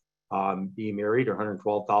 $150,000 being married, or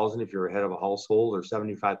 $112,000 if you're a head of a household, or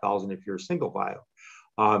 $75,000 if you're a single file.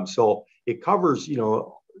 So it covers, you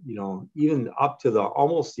know, even up to the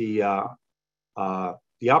almost the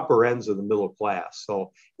upper ends of the middle class.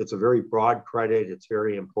 So it's a very broad credit. It's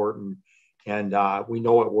very important, and we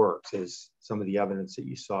know it works, as some of the evidence that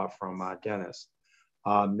you saw from Dennis.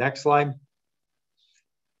 Next slide.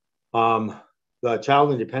 The child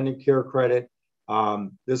and dependent care credit.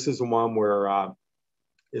 This is the one where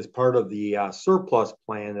is part of the surplus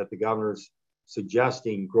plan that the governor's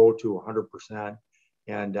suggesting grow to 100%.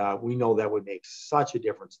 And we know that would make such a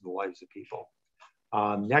difference in the lives of people.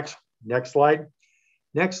 Next slide.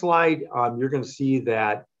 Next slide, you're going to see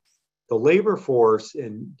that the labor force,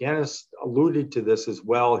 and Dennis alluded to this as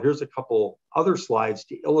well. Here's a couple other slides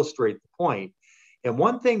to illustrate the point. And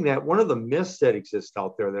one of the myths that exist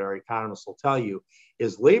out there that our economists will tell you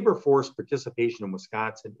is labor force participation in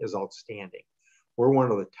Wisconsin is outstanding. We're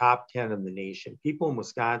one of the top 10 in the nation. People in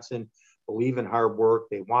Wisconsin believe in hard work.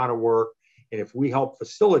 They want to work. And if we help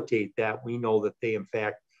facilitate that, we know that they, in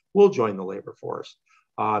fact, will join the labor force.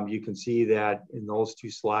 You can see that in those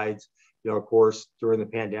two slides, you know, of course, during the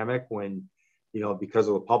pandemic, when, you know, because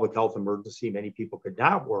of a public health emergency, many people could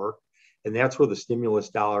not work. And that's where the stimulus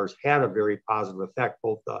dollars had a very positive effect,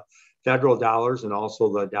 both the federal dollars and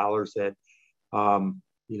also the dollars that,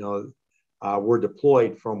 were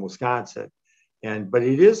deployed from Wisconsin. But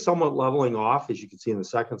it is somewhat leveling off, as you can see in the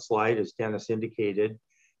second slide, as Dennis indicated.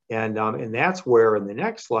 And that's where in the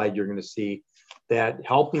next slide, you're going to see that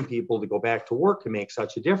helping people to go back to work can make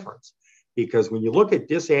such a difference. Because when you look at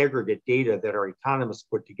disaggregate data that our economists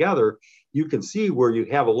put together, you can see where you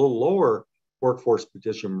have a little lower workforce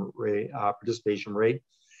participation rate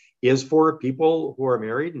is for people who are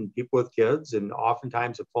married and people with kids. And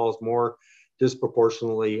oftentimes it falls more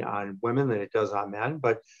disproportionately on women than it does on men,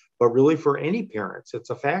 but really for any parents,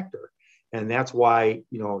 it's a factor. And that's why,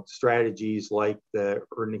 you know, strategies like the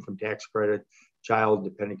earned income tax credit, child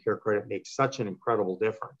dependent care credit makes such an incredible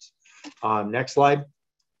difference. Next slide.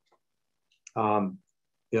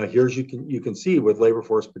 Here's you can see with labor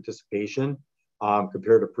force participation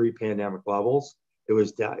compared to pre-pandemic levels,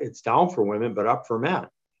 it's down for women, but up for men.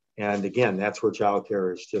 And again, that's where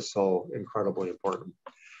childcare is just so incredibly important.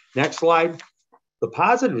 Next slide. The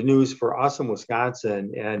positive news for us in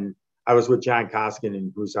Wisconsin, and I was with John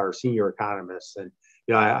Koskinen, who's our senior economist, and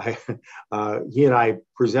you know, he and I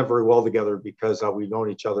present very well together because we've known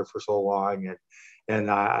each other for so long.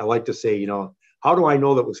 And I like to say, you know, how do I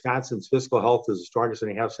know that Wisconsin's fiscal health is the strongest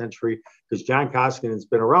in a half century? Because John Koskinen's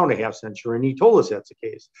been around a half century, and he told us that's the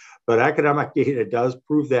case. But economic data does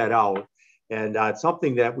prove that out, and it's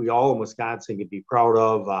something that we all in Wisconsin can be proud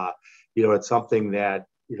of. You know, it's something that,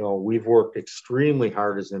 you know, we've worked extremely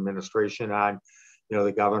hard as an administration on. You know,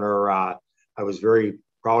 the governor, I was very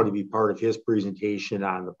proud to be part of his presentation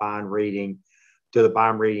on the bond rating to the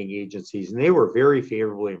bond rating agencies. And they were very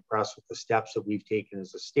favorably impressed with the steps that we've taken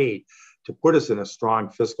as a state to put us in a strong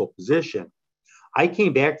fiscal position. I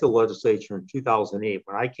came back to the legislature in 2008.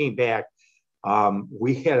 When I came back,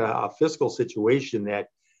 we had a fiscal situation that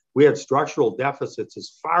we had structural deficits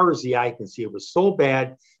as far as the eye can see. It was so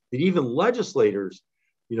bad that even legislators,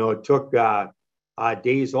 you know, took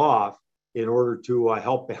days off in order to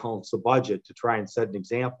help balance the budget to try and set an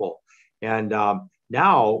example. And,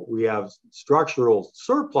 Now we have structural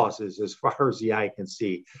surpluses as far as the eye can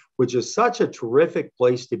see, which is such a terrific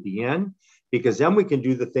place to be in, because then we can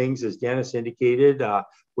do the things as Dennis indicated,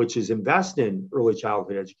 which is invest in early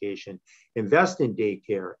childhood education, invest in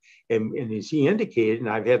daycare. And as he indicated, and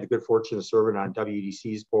I've had the good fortune of serving on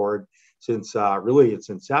WDC's board since really its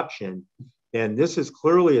inception. And this is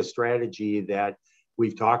clearly a strategy that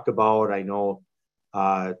we've talked about. I know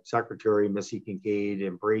Secretary Missy Kincaid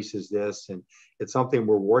embraces this, and it's something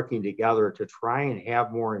we're working together to try and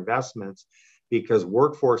have more investments, because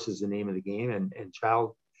workforce is the name of the game, and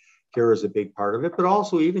child care is a big part of it, but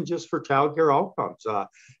also even just for child care outcomes.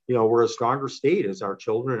 You know, we're a stronger state as our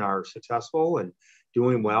children are successful and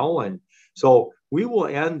doing well. And so we will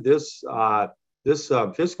end this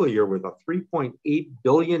fiscal year with a $3.8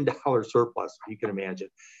 billion surplus, if you can imagine.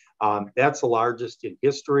 That's the largest in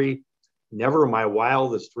history. Never in my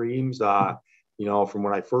wildest dreams, you know, from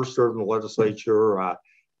when I first served in the legislature,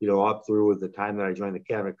 you know, up through the time that I joined the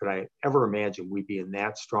cabinet, could I ever imagine we'd be in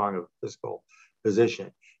that strong of a fiscal position.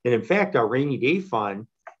 And in fact, our rainy day fund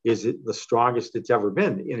is the strongest it's ever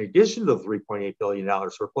been. In addition to the $3.8 billion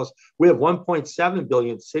surplus, we have $1.7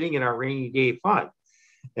 billion sitting in our rainy day fund.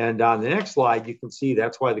 And on the next slide, you can see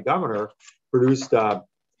that's why the governor produced a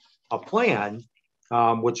plan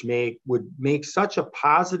which would make such a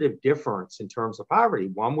positive difference in terms of poverty.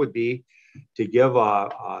 One would be to give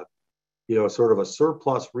you know, sort of a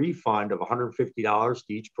surplus refund of $150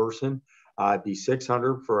 to each person. It'd be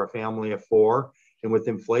 $600 for a family of 4. And with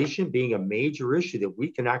inflation being a major issue that we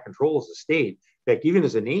cannot control as a state, in fact, even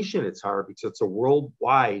as a nation, it's hard because it's a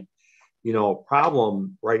worldwide, you know,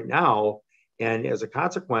 problem right now. And as a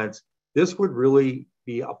consequence, this would really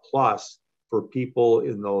be a plus for people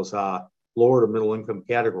in those lower to middle income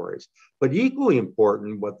categories. But equally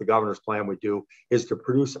important, what the governor's plan would do is to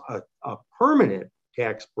produce a permanent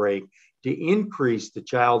tax break to increase the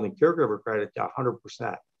child and caregiver credit to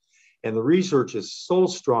 100%. And the research is so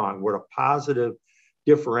strong, what a positive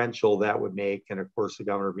differential that would make. And of course, the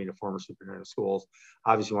governor, being a former superintendent of schools,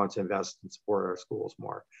 obviously wants to invest and support our schools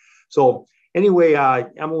more. So anyway,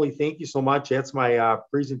 Emily, thank you so much. That's my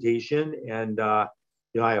presentation. And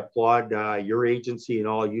you know, I applaud your agency and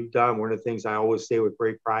all you've done. One of the things I always say with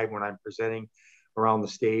great pride when I'm presenting around the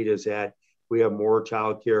state is that we have more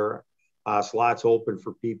childcare slots open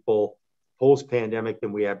for people post-pandemic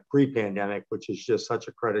than we had pre-pandemic, which is just such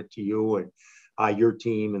a credit to you and your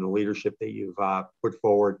team and the leadership that you've put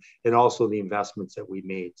forward, and also the investments that we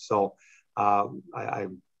made. So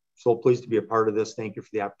I'm so pleased to be a part of this. Thank you for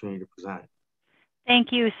the opportunity to present.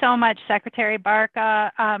 Thank you so much, Secretary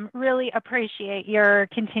Barca. Really appreciate your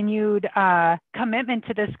continued commitment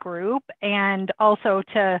to this group, and also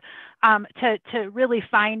to really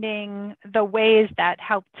finding the ways that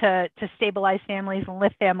help to stabilize families and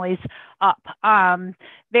lift families up.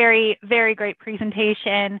 Very, very great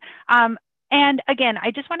presentation. And again,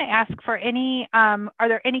 I just want to ask for any, are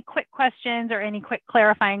there any quick questions or any quick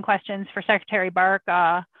clarifying questions for Secretary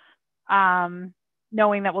Barca?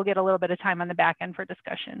 Knowing that we'll get a little bit of time on the back end for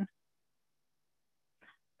discussion.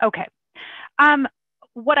 Okay.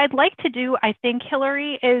 What I'd like to do, I think,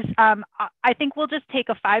 Hillary, is I think we'll just take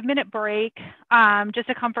a 5-minute break, just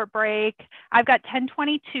a comfort break. I've got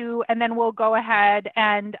 10:22, and then we'll go ahead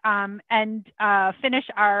and finish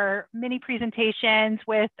our mini presentations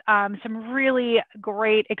with some really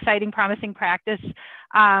great, exciting, promising practice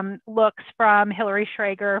looks from Hillary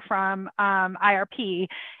Schrager from IRP.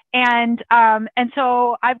 And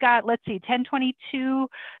so I've got, let's see, 10:22.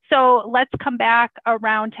 So let's come back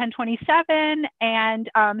around 10:27, and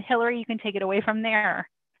Hillary, you can take it away from there.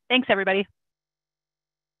 Thanks, everybody.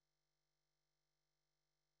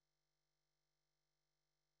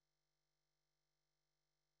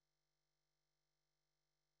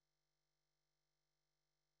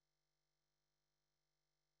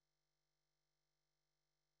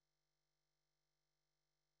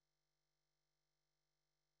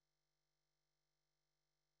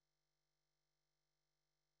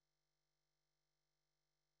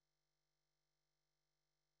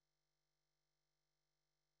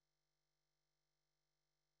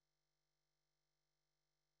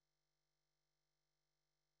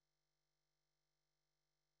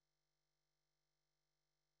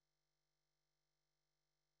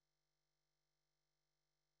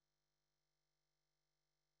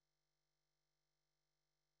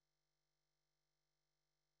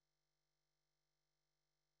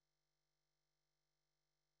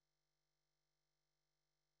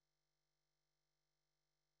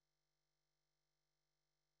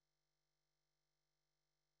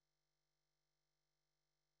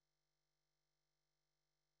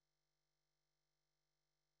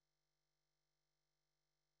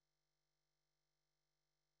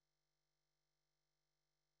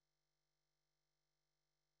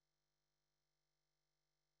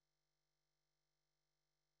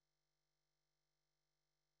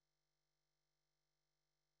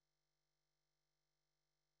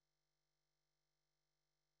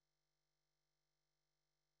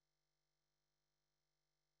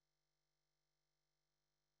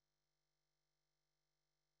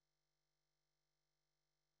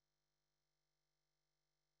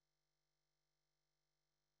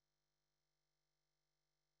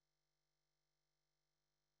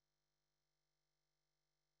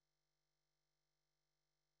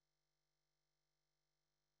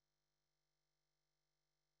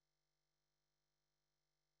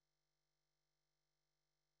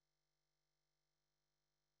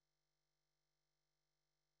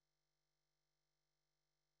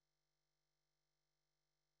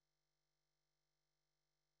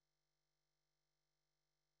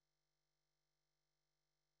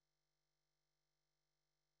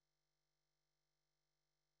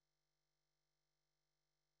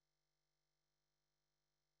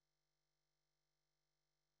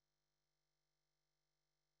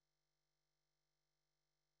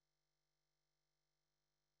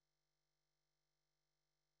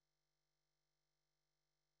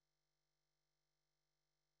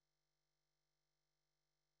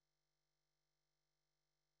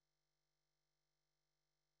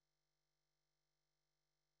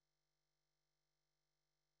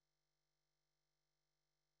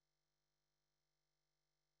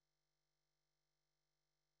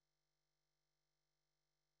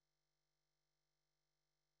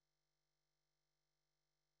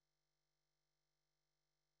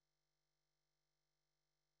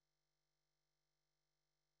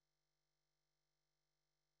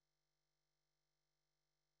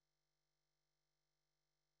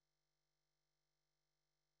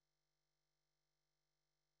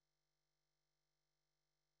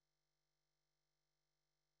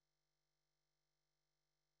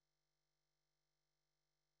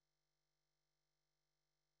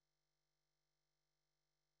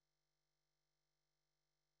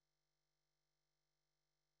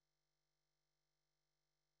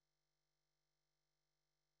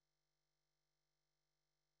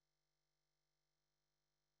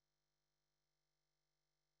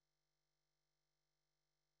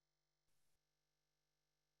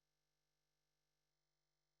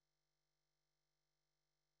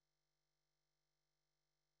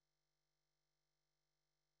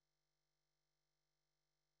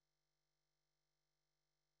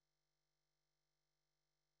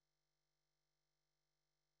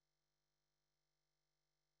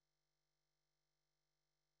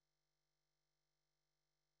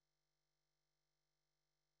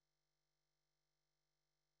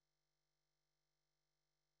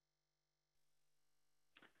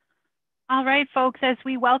 All right, folks, as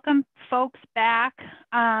we welcome folks back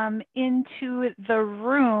into the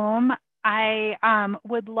room, I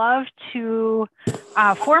would love to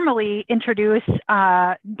formally introduce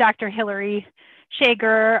Dr. Hillary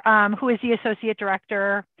Shager, who is the Associate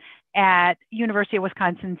Director at University of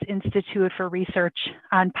Wisconsin's Institute for Research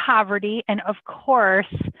on Poverty. And of course,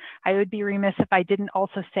 I would be remiss if I didn't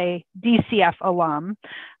also say DCF alum.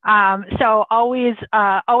 So always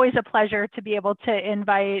a pleasure to be able to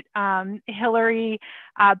invite Hillary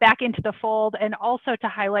back into the fold, and also to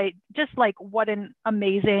highlight just like what an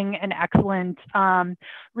amazing and excellent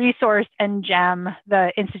resource and gem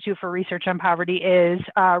the Institute for Research on Poverty is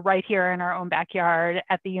right here in our own backyard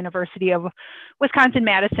at the University of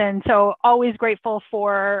Wisconsin-Madison. So always grateful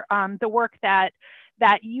for the work that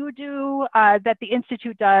you do, that the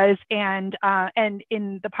Institute does, and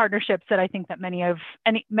in the partnerships that I think that many of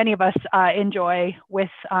us enjoy with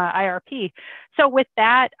IRP. So with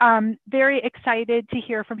that, very excited to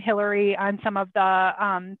hear from Hillary on some of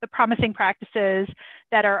the promising practices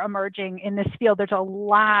that are emerging in this field. There's a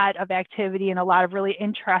lot of activity and a lot of really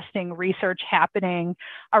interesting research happening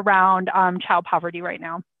around child poverty right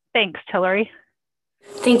now. Thanks, Hillary.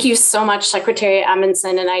 Thank you so much, Secretary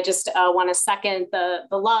Amundson. And I just want to second the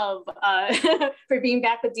love for being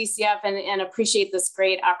back with DCF and appreciate this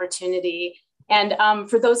great opportunity. And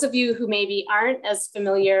for those of you who maybe aren't as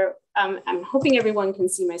familiar, I'm hoping everyone can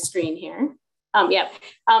see my screen here.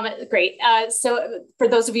 Great. So for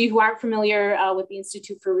those of you who aren't familiar with the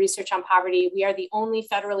Institute for Research on Poverty, we are the only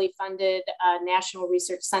federally funded national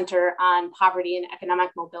research center on poverty and economic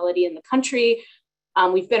mobility in the country.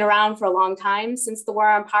 We've been around for a long time, since the War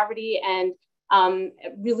on Poverty, and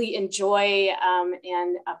really enjoy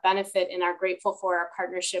and benefit and are grateful for our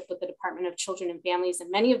partnership with the Department of Children and Families and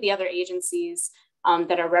many of the other agencies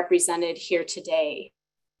that are represented here today.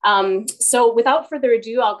 So without further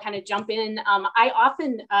ado, I'll kind of jump in. I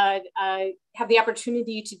often have the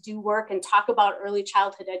opportunity to do work and talk about early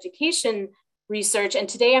childhood education research, and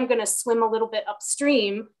today I'm going to swim a little bit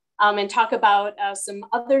upstream and talk about some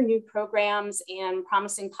other new programs and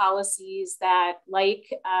promising policies that, like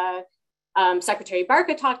Secretary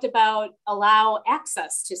Barca talked about, allow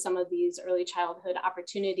access to some of these early childhood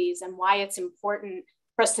opportunities, and why it's important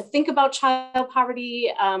for us to think about child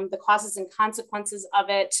poverty, the causes and consequences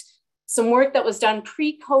of it. Some work that was done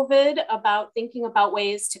pre-COVID about thinking about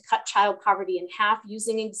ways to cut child poverty in half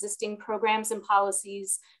using existing programs and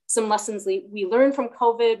policies. Some lessons we learned from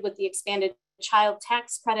COVID with the expanded child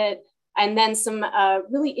tax credit, and then some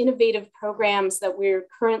really innovative programs that we're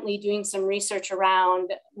currently doing some research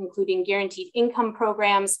around, including guaranteed income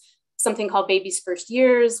programs, something called Baby's First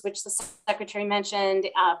Years, which the Secretary mentioned,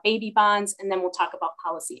 baby bonds, and then we'll talk about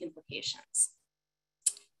policy implications.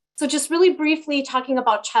 So just really briefly talking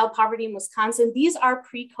about child poverty in Wisconsin, these are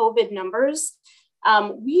pre-COVID numbers.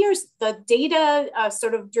 The data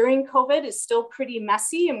sort of during COVID is still pretty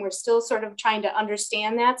messy, and we're still sort of trying to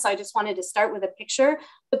understand that. So I just wanted to start with a picture,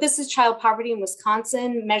 but this is child poverty in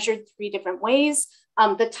Wisconsin measured 3 different ways.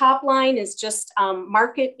 The top line is just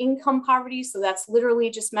market income poverty. So that's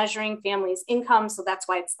literally just measuring families' income. So that's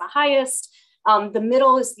why it's the highest. The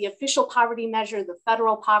middle is the official poverty measure, the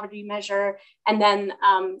federal poverty measure. And then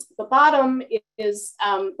the bottom is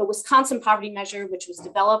the Wisconsin poverty measure, which was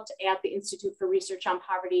developed at the Institute for Research on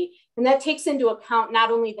Poverty. And that takes into account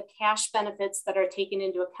not only the cash benefits that are taken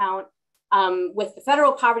into account with the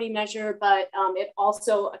federal poverty measure, but it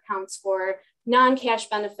also accounts for non-cash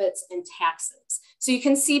benefits and taxes. So you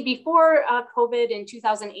can see before COVID in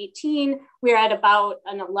 2018, we're at about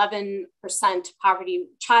an 11%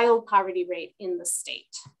 child poverty rate in the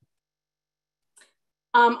state.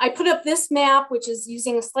 I put up this map, which is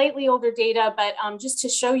using a slightly older data, but just to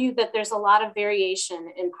show you that there's a lot of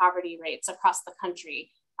variation in poverty rates across the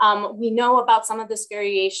country. We know about some of this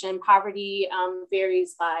variation. Poverty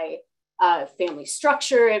varies by family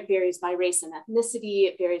structure, it varies by race and ethnicity,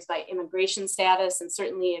 it varies by immigration status, and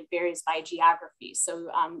certainly it varies by geography.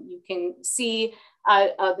 So you can see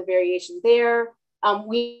the variation there.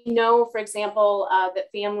 We know, for example,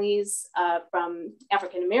 that families from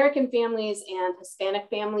African-American families and Hispanic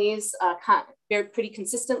families pretty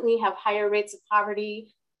consistently have higher rates of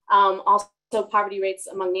poverty. Also, poverty rates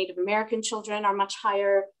among Native American children are much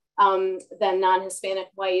higher than non-Hispanic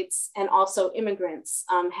whites, and also immigrants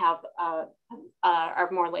are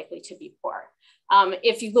more likely to be poor.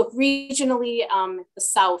 If you look regionally, the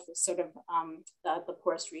South is sort of the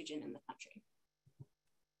poorest region in the country.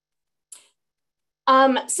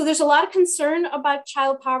 So there's a lot of concern about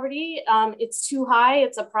child poverty. It's too high,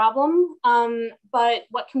 it's a problem, but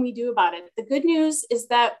what can we do about it? The good news is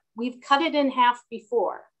that we've cut it in half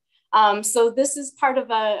before. So this is part of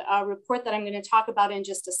a report that I'm going to talk about in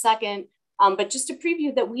just a second, but just to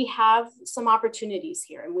preview that we have some opportunities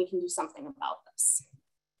here and we can do something about this.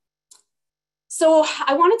 So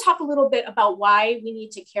I want to talk a little bit about why we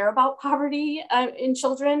need to care about poverty in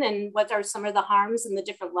children and what are some of the harms and the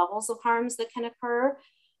different levels of harms that can occur.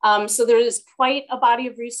 So there is quite a body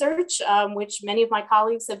of research, which many of my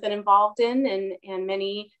colleagues have been involved in and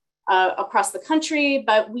many across the country,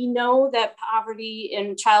 but we know that poverty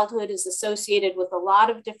in childhood is associated with a lot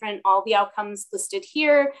of different, all the outcomes listed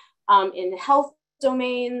here in health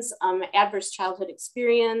domains, adverse childhood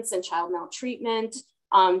experience and child maltreatment,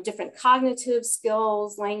 different cognitive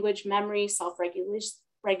skills, language, memory,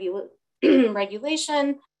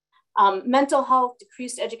 self-regulation, mental health,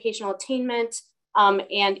 decreased educational attainment,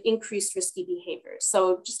 and increased risky behaviors.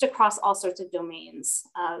 So just across all sorts of domains,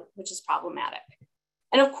 which is problematic.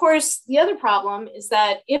 And of course, the other problem is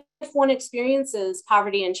that if one experiences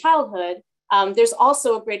poverty in childhood, there's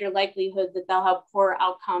also a greater likelihood that they'll have poor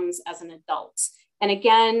outcomes as an adult. And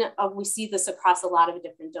again, we see this across a lot of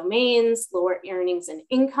different domains: lower earnings and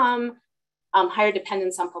income, higher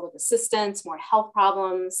dependence on public assistance, more health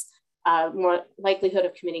problems, more likelihood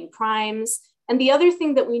of committing crimes. And the other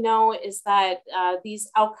thing that we know is that these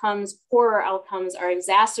outcomes, poorer outcomes, are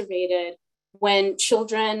exacerbated when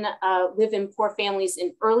children live in poor families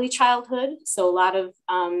in early childhood. So a lot of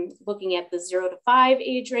looking at the 0 to 5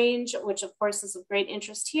 age range, which of course is of great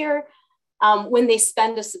interest here, when they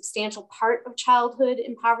spend a substantial part of childhood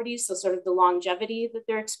in poverty, so sort of the longevity that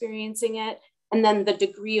they're experiencing it, and then the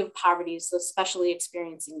degree of poverty, so especially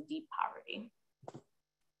experiencing deep poverty.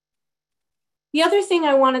 The other thing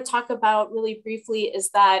I want to talk about really briefly is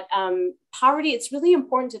that poverty, it's really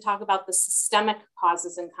important to talk about the systemic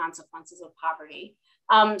causes and consequences of poverty.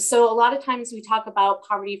 So a lot of times we talk about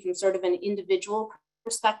poverty from sort of an individual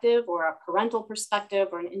perspective or a parental perspective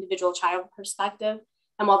or an individual child perspective.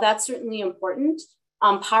 And while that's certainly important,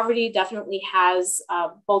 poverty definitely has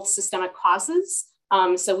both systemic causes.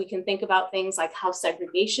 So we can think about things like how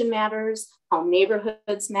segregation matters, how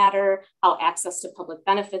neighborhoods matter, how access to public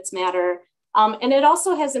benefits matter. And it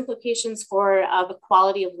also has implications for the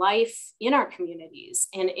quality of life in our communities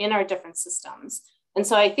and in our different systems. And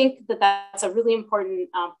so I think that that's a really important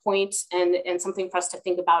point and something for us to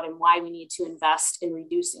think about and why we need to invest in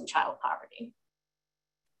reducing child poverty.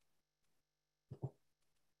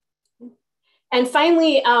 And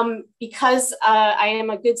finally, because I am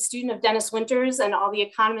a good student of Dennis Winters and all the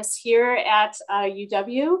economists here at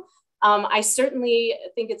UW, I certainly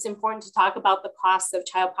think it's important to talk about the costs that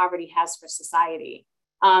child poverty has for society.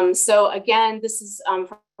 So again, this is from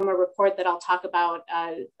a report that I'll talk about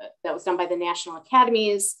that was done by the National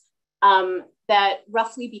Academies, that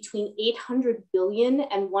roughly between $800 billion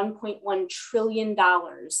and $1.1 trillion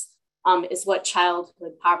is what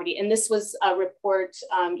childhood poverty. And this was a report,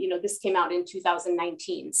 this came out in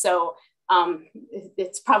 2019. So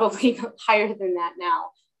it's probably higher than that now.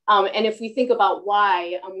 And if we think about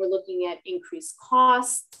why, we're looking at increased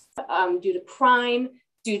costs due to crime,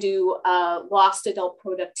 due to lost adult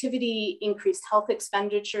productivity, increased health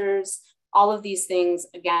expenditures. All of these things,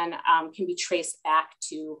 again, can be traced back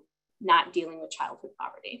to not dealing with childhood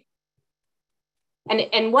poverty.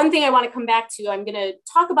 And one thing I want to come back to, I'm going to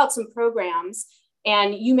talk about some programs,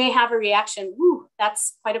 and you may have a reaction, whoo,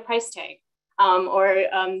 that's quite a price tag, or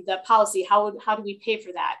the policy, how do we pay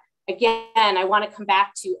for that? Again, I want to come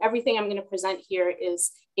back to everything I'm going to present here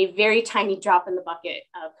is a very tiny drop in the bucket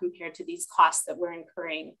compared to these costs that we're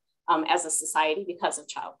incurring as a society because of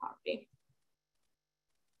child poverty.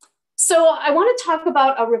 So I want to talk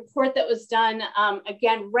about a report that was done,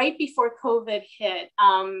 again, right before COVID hit,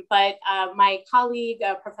 but my colleague,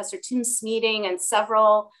 Professor Tim Smeeding, and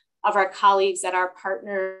several of our colleagues at our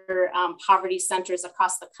partner poverty centers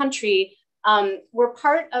across the country were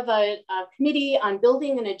part of a committee on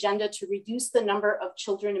building an agenda to reduce the number of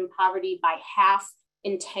children in poverty by half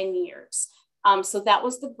in 10 years. So that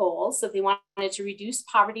was the goal. So they wanted to reduce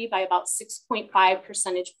poverty by about 6.5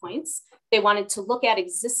 percentage points. They wanted to look at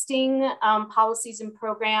existing policies and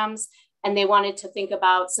programs, and they wanted to think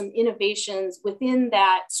about some innovations within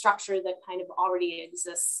that structure that kind of already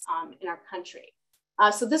exists in our country.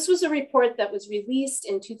 So this was a report that was released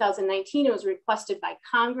in 2019. It was requested by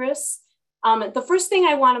Congress. The first thing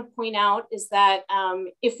I want to point out is that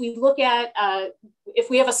if we look at, if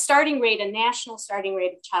we have a starting rate, a national starting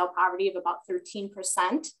rate of child poverty of about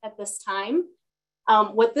 13% at this time,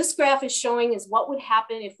 what this graph is showing is what would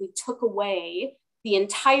happen if we took away the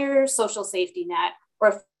entire social safety net, or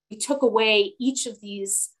if we took away each of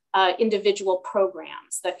these individual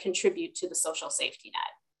programs that contribute to the social safety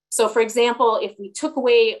net. So for example, if we took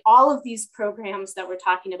away all of these programs that we're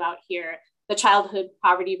talking about here, the childhood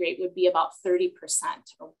poverty rate would be about 30%,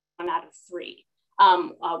 or 1 out of 3,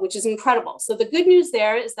 which is incredible. So the good news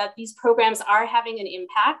there is that these programs are having an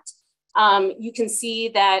impact. You can see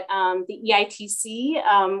that the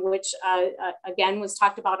EITC, which again was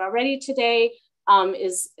talked about already today,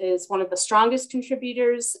 is one of the strongest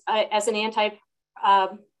contributors as an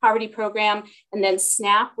anti-poverty program. And then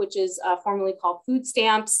SNAP, which is formerly called food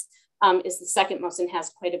stamps, is the second most and has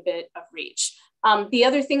quite a bit of reach. The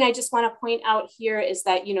other thing I just want to point out here is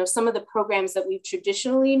that, you know, some of the programs that we've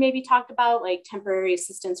traditionally maybe talked about, like temporary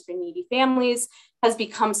assistance for needy families, has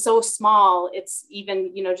become so small, it's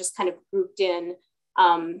even, you know, just kind of grouped in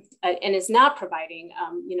and is not providing,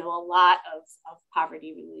 you know, a lot of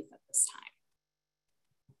poverty relief at this time.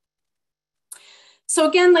 So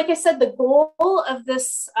again, like I said, the goal of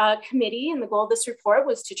this committee and the goal of this report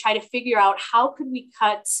was to try to figure out how could we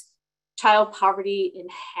cut child poverty in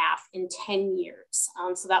half in 10 years.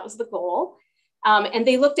 So that was the goal. And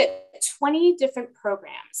they looked at 20 different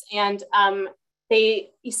programs. And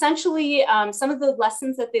they essentially, some of the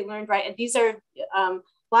lessons that they learned, right, and these are a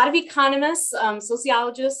lot of economists,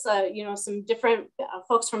 sociologists, you know, some different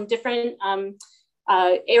folks from different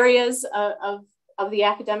areas of the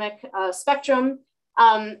academic spectrum.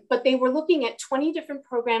 But they were looking at 20 different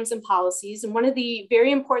programs and policies. And one of the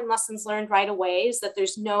very important lessons learned right away is that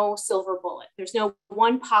there's no silver bullet. There's no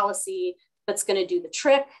one policy that's going to do the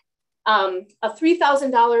trick. A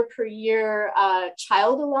 $3,000 per year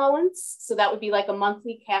child allowance, so that would be like a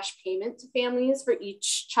monthly cash payment to families for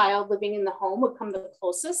each child living in the home, would come the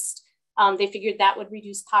closest. They figured that would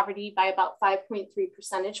reduce poverty by about 5.3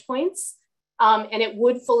 percentage points. And it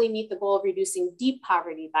would fully meet the goal of reducing deep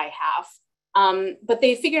poverty by half. But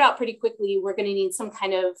they figured out pretty quickly we're going to need some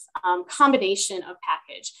kind of combination of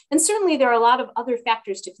package. And certainly there are a lot of other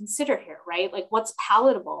factors to consider here, right? Like what's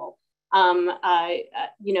palatable,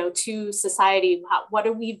 you know, to society, what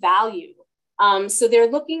do we value? So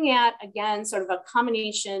they're looking at, again, sort of a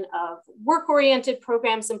combination of work-oriented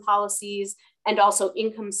programs and policies and also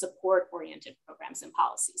income support-oriented programs and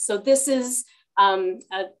policies. So this is a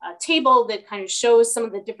table that kind of shows some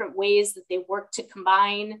of the different ways that they work to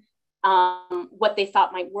combine what they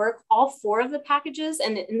thought might work, all 4 of the packages.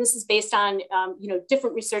 And this is based on, you know,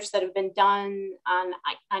 different research that have been done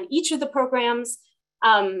on each of the programs.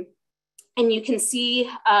 And you can see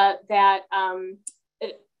that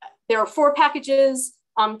there are 4 packages.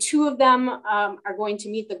 2 of them are going to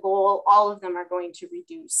meet the goal. All of them are going to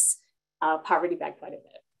reduce poverty by quite a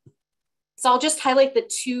bit. So I'll just highlight the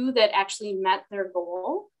 2 that actually met their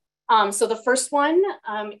goal. So the first one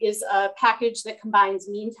is a package that combines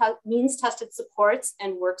means-tested supports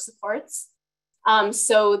and work supports.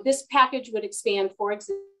 So this package would expand 4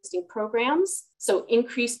 existing programs. So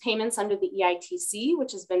increase payments under the EITC,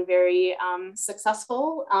 which has been very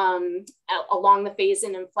successful along the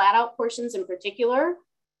phase-in and flat-out portions in particular.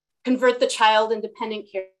 Convert the child and dependent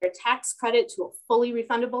care tax credit to a fully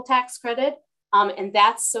refundable tax credit. And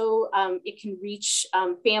that's so it can reach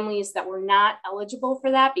families that were not eligible for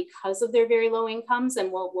that because of their very low incomes. And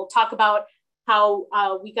we'll talk about how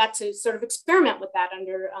we got to sort of experiment with that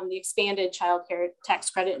under the expanded child care tax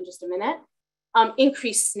credit in just a minute.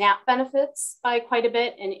 Increase SNAP benefits by quite a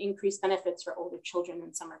bit and increase benefits for older children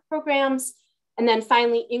in summer programs. And then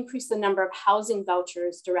finally, increase the number of housing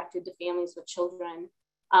vouchers directed to families with children.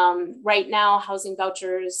 Right now, housing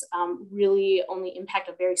vouchers really only impact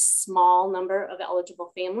a very small number of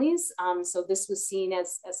eligible families. So this was seen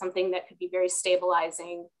as something that could be very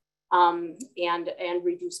stabilizing and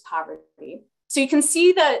reduce poverty. So you can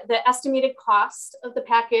see the estimated cost of the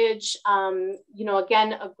package. You know,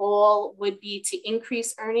 again, a goal would be to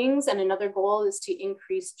increase earnings, and another goal is to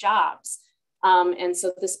increase jobs. And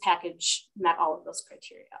so this package met all of those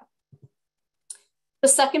criteria. The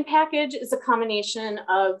second package is a combination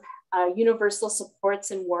of universal supports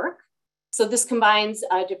and work. So this combines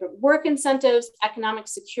different work incentives, economic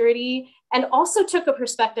security, and also took a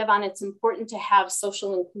perspective on it's important to have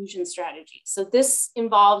social inclusion strategies. So this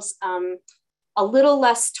involves a little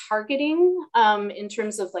less targeting in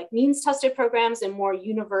terms of like means-tested programs and more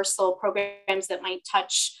universal programs that might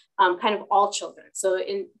touch kind of all children. So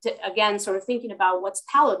again, sort of thinking about what's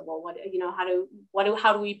palatable, what, you know,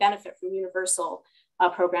 how do we benefit from universal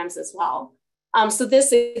programs as well. So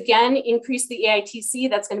this again increased the EITC.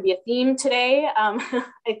 That's going to be a theme today,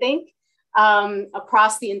 I think,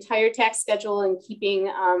 across the entire tax schedule and keeping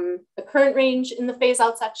the current range in the phase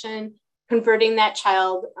out section, converting that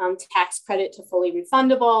child tax credit to fully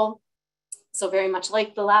refundable. So very much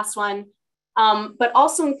like the last one. but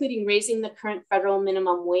also including raising the current federal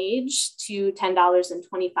minimum wage to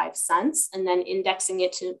 $10.25 and then indexing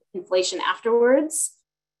it to inflation afterwards.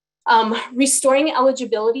 Restoring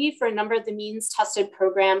eligibility for a number of the means tested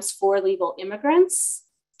programs for legal immigrants.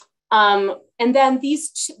 And then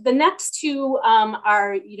the next two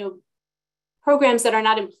are, programs that are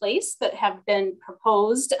not in place that have been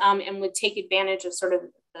proposed and would take advantage of sort of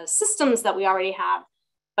the systems that we already have,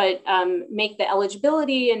 but make the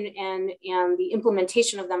eligibility and the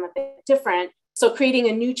implementation of them a bit different. So creating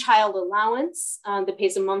a new child allowance that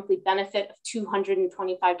pays a monthly benefit of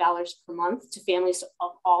 $225 per month to families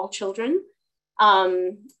of all children,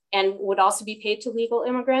 and would also be paid to legal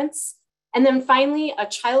immigrants. And then finally, a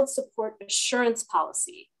child support assurance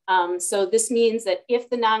policy. So this means that if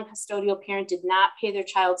the non-custodial parent did not pay their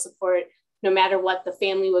child support, no matter what, the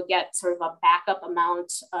family would get sort of a backup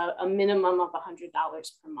amount, a minimum of $100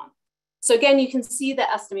 per month. So again, you can see the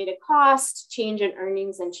estimated cost, change in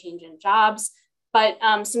earnings and change in jobs, but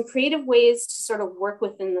some creative ways to sort of work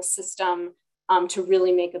within the system to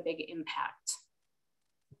really make a big impact.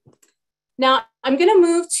 Now, I'm going to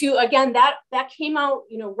move to, again, that came out,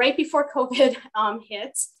 right before COVID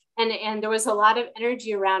hit, and there was a lot of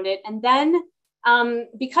energy around it. And then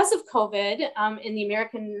because of COVID in the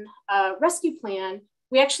American Rescue Plan,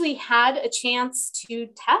 we actually had a chance to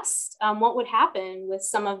test what would happen with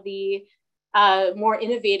some of the more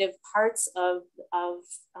innovative parts of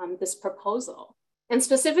this proposal. And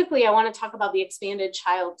specifically, I want to talk about the expanded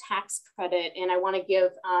child tax credit. And I want to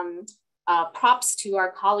give props to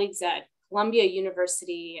our colleagues at Columbia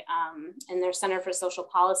University and their Center for Social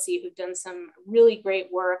Policy, who've done some really great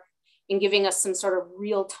work in giving us some sort of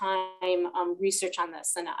real-time research on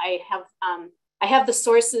this. And I have the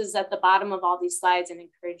sources at the bottom of all these slides and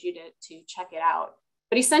encourage you to check it out.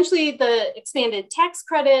 But essentially, the expanded tax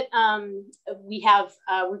credit,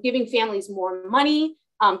 we're giving families more money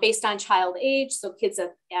based on child age. So kids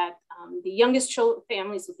at the youngest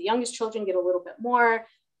families with the youngest children get a little bit more.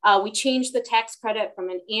 We changed the tax credit from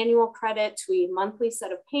an annual credit to a monthly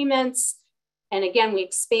set of payments. And again, we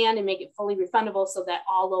expand and make it fully refundable so that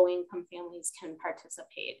all low-income families can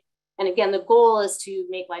participate. And again, the goal is to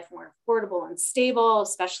make life more affordable and stable,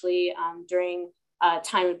 especially during a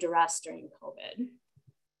time of duress during COVID.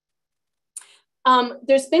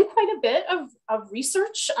 There's been quite a bit of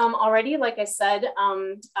research already, like I said,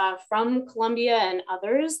 from Columbia and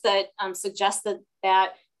others that suggest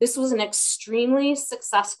that this was an extremely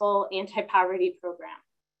successful anti-poverty program.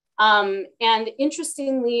 And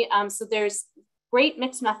interestingly, so there's great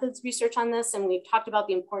mixed methods research on this, and we've talked about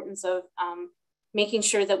the importance of making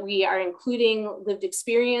sure that we are including lived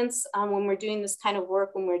experience when we're doing this kind of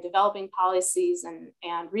work, when we're developing policies and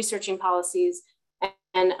researching policies.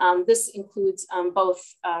 And this includes both,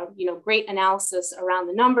 great analysis around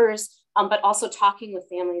the numbers, but also talking with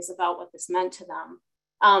families about what this meant to them.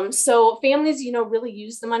 So families, really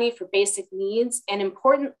use the money for basic needs, and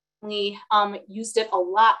importantly, used it a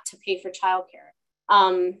lot to pay for childcare.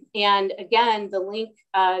 And again, the link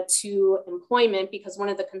to employment, because one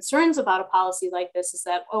of the concerns about a policy like this is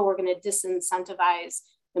that, we're going to disincentivize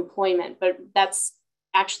employment, but that's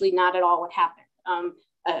actually not at all what happened.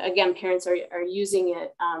 Again, parents are using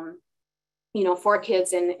it, for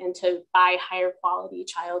kids and to buy higher quality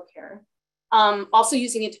childcare. Also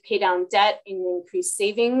using it to pay down debt and increase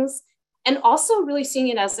savings, and also really seeing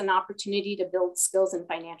it as an opportunity to build skills in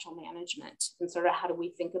financial management and sort of how do we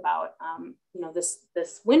think about,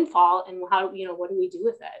 this windfall and how, what do we do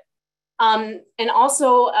with it? And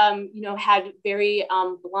also, had very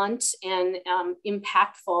blunt and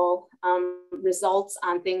impactful results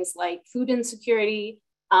on things like food insecurity,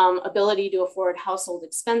 ability to afford household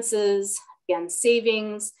expenses, again,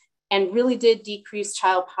 savings, and really did decrease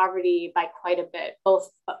child poverty by quite a bit, both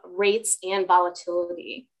rates and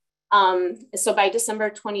volatility. So by December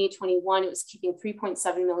 2021, it was keeping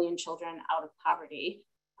 3.7 million children out of poverty,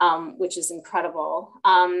 which is incredible.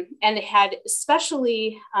 And it had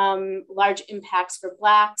especially large impacts for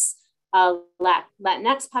Blacks,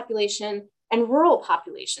 Latinx population, and rural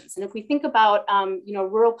populations. And if we think about,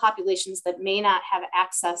 rural populations that may not have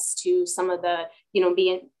access to some of the,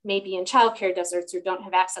 maybe in childcare deserts or don't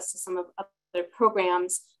have access to some of other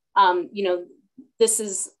programs, this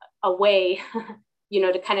is a way,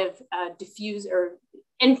 to kind of diffuse or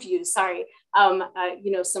infuse, some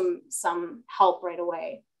help right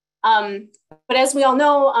away. But as we all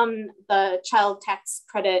know, the child tax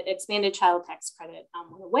credit, expanded child tax credit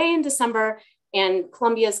went away in December, and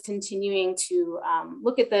Columbia is continuing to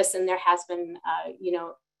look at this, and there has been,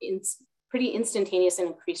 pretty instantaneous and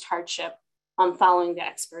increased hardship following the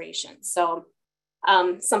expiration. So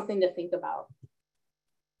something to think about.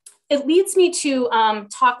 it leads me to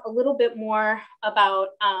talk a little bit more about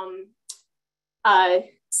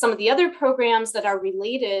some of the other programs that are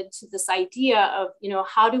related to this idea of,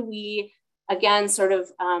 how do we, again, sort of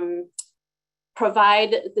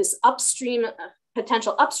provide this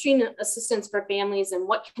potential upstream assistance for families, and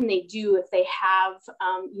what can they do if they have,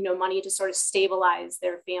 money to sort of stabilize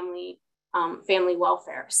their family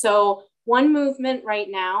welfare. So one movement right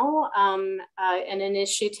now, an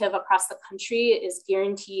initiative across the country, is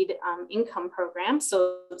guaranteed income programs.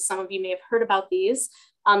 So some of you may have heard about these.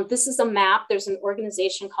 This is a map. There's an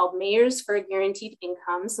organization called Mayors for Guaranteed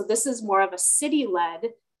Income. So this is more of a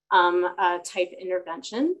city-led type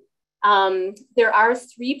intervention. There are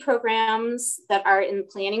 3 programs that are in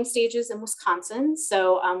planning stages in Wisconsin.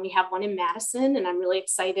 So we have one in Madison, and I'm really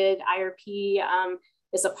excited. IRP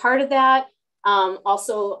is a part of that.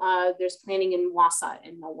 Also, there's planning in Wausau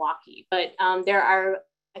and Milwaukee. But there are,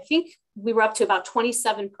 I think we were up to about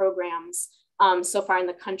 27 programs so far in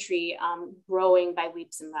the country, growing by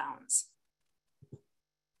leaps and bounds.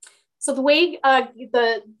 So the way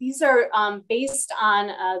these are based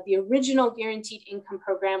on the original guaranteed income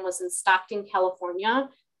program was in Stockton, California,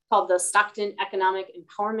 called the Stockton Economic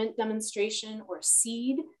Empowerment Demonstration, or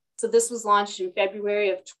SEED. So this was launched in February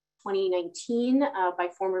of 2019 by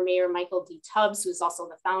former Mayor Michael D. Tubbs, who's also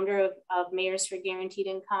the founder of Mayors for Guaranteed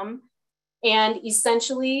Income, and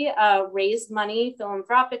essentially raised money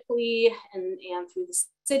philanthropically and through the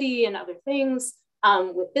city and other things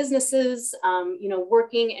with businesses,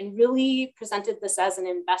 working, and really presented this as an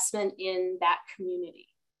investment in that community.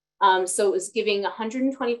 So it was giving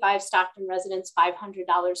 125 Stockton residents $500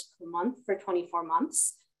 per month for 24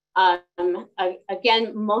 months.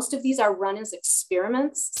 Again, most of these are run as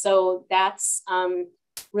experiments. So that's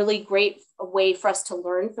really great way for us to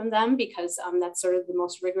learn from them, because that's sort of the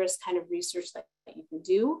most rigorous kind of research that you can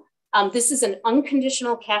do. This is an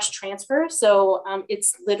unconditional cash transfer. So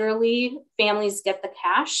it's literally families get the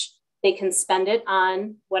cash, they can spend it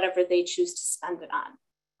on whatever they choose to spend it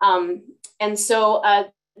on. And so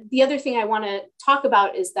the other thing I want to talk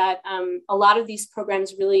about is that a lot of these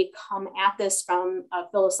programs really come at this from a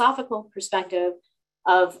philosophical perspective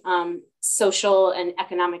of social and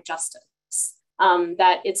economic justice.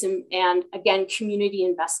 That it's, and again, community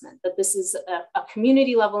investment, that this is a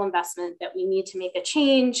community level investment, that we need to make a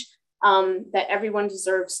change, that everyone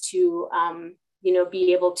deserves to,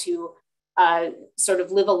 be able to sort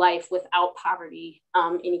of live a life without poverty,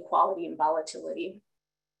 inequality, and volatility.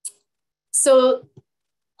 So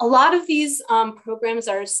a lot of these programs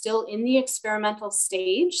are still in the experimental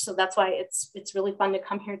stage. So that's why it's really fun to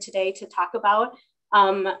come here today to talk about,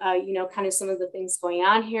 kind of some of the things going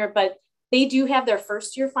on here. But they do have their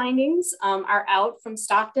first year findings are out from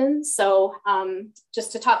Stockton. So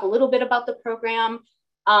just to talk a little bit about the program,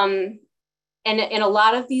 and a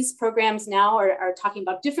lot of these programs now are talking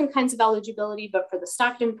about different kinds of eligibility, but for the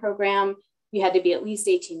Stockton program, you had to be at least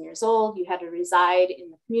 18 years old, you had to reside in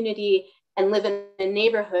the community and live in a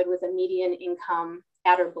neighborhood with a median income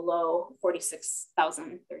at or below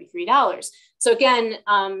 $46,033. So again,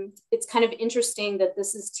 it's kind of interesting that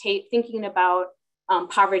this is thinking about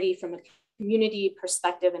poverty from a community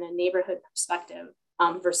perspective and a neighborhood perspective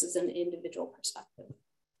versus an individual perspective.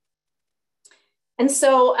 And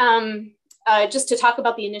so just to talk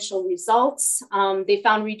about the initial results, they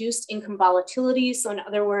found reduced income volatility. So in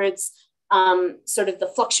other words, sort of the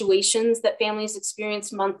fluctuations that families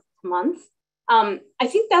experience month to month. I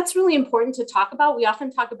think that's really important to talk about. We often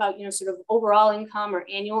talk about, sort of overall income or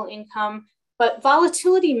annual income, but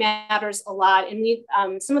volatility matters a lot. And we,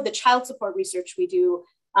 some of the child support research we do,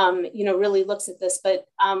 really looks at this, but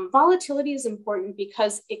volatility is important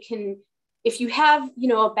because it can, if you have,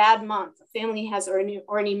 a bad month, a family has, or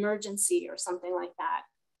an emergency or something like that,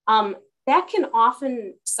 that can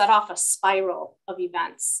often set off a spiral of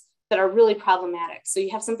events that are really problematic. So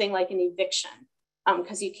you have something like an eviction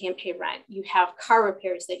because you can't pay rent. You have car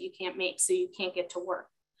repairs that you can't make, so you can't get to work.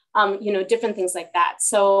 Different things like that.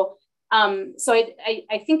 So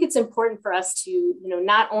I think it's important for us to,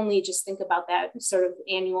 not only just think about that sort of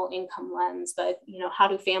annual income lens, but, how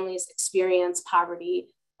do families experience poverty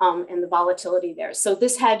and the volatility there. So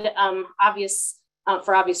this had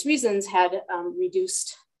for obvious reasons, had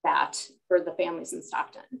reduced that for the families in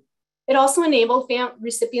Stockton. It also enabled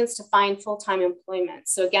recipients to find full-time employment.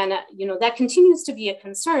 So again, that continues to be a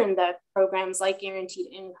concern, that programs like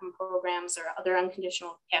guaranteed income programs or other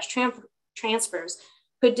unconditional cash transfers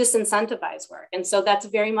could disincentivize work. And so that's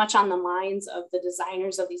very much on the minds of the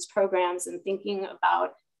designers of these programs and thinking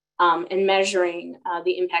about and measuring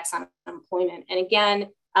the impacts on employment. And again,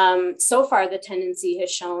 so far the tendency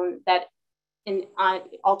has shown that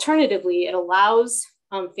alternatively, it allows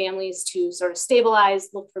families to sort of stabilize,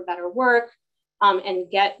 look for better work, and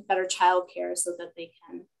get better childcare so that they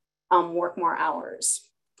can work more hours.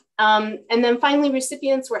 And then finally,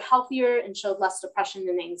 recipients were healthier and showed less depression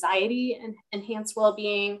and anxiety and enhanced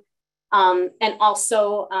well-being, and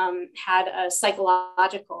also had a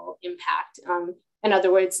psychological impact. In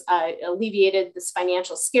other words, alleviated this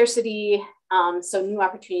financial scarcity, so new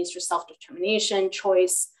opportunities for self-determination,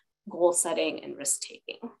 choice, goal setting, and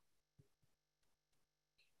risk-taking.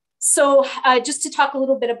 So just to talk a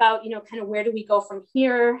little bit about, kind of where do we go from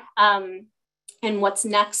here and what's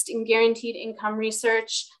next in guaranteed income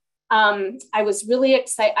research. I was really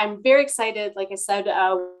excited. I'm very excited. Like I said,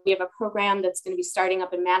 we have a program that's going to be starting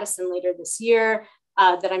up in Madison later this year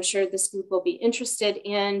that I'm sure this group will be interested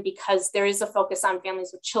in, because there is a focus on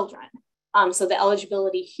families with children. So the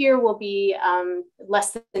eligibility here will be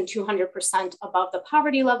less than 200% above the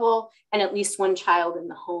poverty level and at least one child in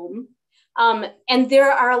the home. And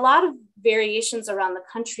there are a lot of variations around the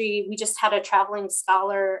country. We just had a traveling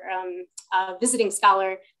scholar, visiting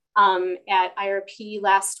scholar at IRP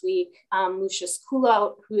last week, Lucius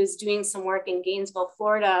Kulo, who is doing some work in Gainesville,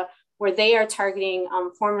 Florida, where they are targeting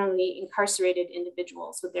formerly incarcerated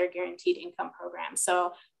individuals with their guaranteed income program.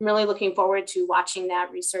 So I'm really looking forward to watching that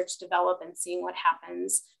research develop and seeing what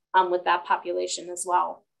happens with that population as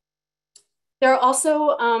well. There are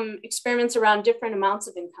also experiments around different amounts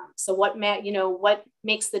of income. So what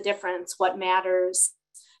makes the difference, what matters.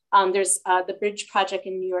 There's the Bridge Project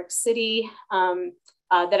in New York City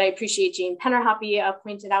that I appreciate Jane Pennerhoppe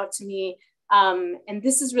pointed out to me. And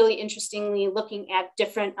this is really interestingly looking at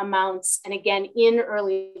different amounts, and again, in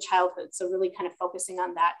early childhood. So really kind of focusing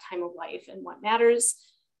on that time of life and what matters.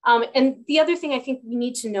 And the other thing I think we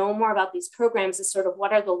need to know more about these programs is sort of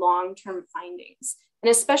what are the long-term findings, and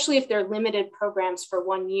especially if they're limited programs for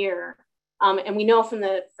 1 year. And we know from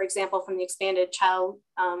for example, from the expanded child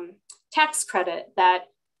tax credit that,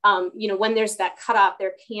 when there's that cutoff,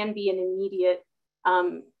 there can be an immediate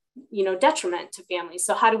detriment to families.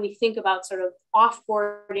 So how do we think about sort of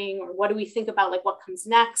offboarding, or what do we think about like what comes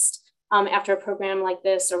next after a program like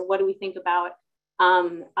this, or what do we think about,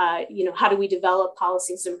 how do we develop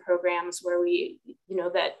policies and programs where we,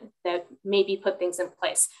 that maybe put things in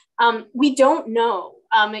place? We don't know.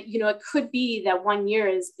 It could be that 1 year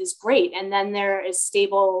is great, and then there is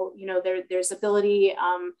stable, there's ability,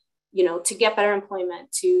 to get better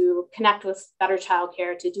employment, to connect with better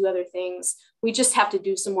childcare, to do other things. We just have to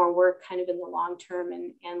do some more work kind of in the long term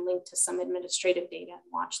and link to some administrative data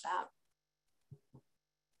and watch that.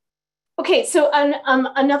 Okay, so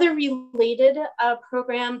another related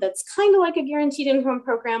program that's kind of like a guaranteed income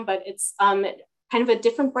program, but it's kind of a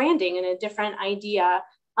different branding and a different idea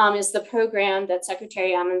is the program that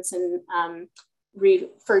Secretary Amundsen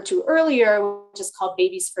referred to earlier, which is called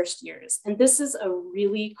Baby's First Years. And this is a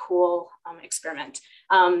really cool experiment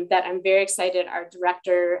that I'm very excited. Our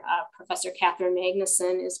director, Professor Catherine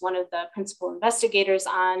Magnuson, is one of the principal investigators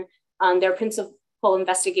on. They're principal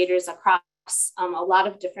investigators across a lot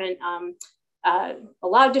of different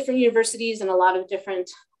universities and a lot of different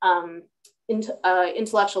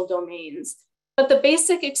intellectual domains. But the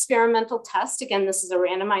basic experimental test, again, this is a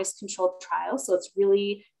randomized controlled trial, so it's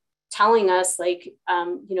really telling us like,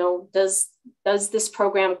 does this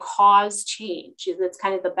program cause change? That's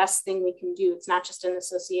kind of the best thing we can do. It's not just an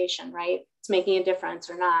association, right? It's making a difference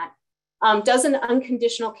or not. Does an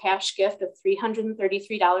unconditional cash gift of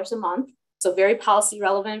 $333 a month, so very policy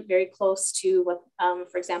relevant, very close to what,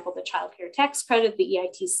 for example, the child care tax credit, the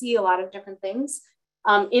EITC, a lot of different things.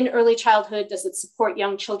 In early childhood, does it support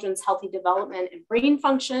young children's healthy development and brain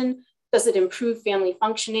function? Does it improve family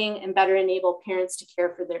functioning and better enable parents to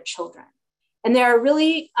care for their children? And there are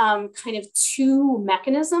really kind of two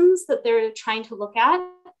mechanisms that they're trying to look at.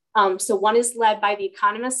 So one is led by the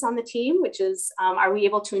economists on the team, which is, are we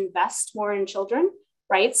able to invest more in children,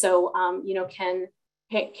 right? So,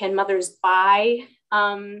 can mothers buy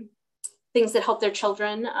things that help their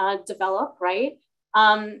children develop, right?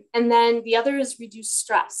 And then the other is reduce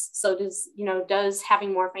stress. So does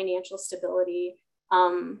having more financial stability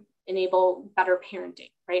enable better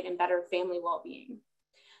parenting, right? And better family well-being.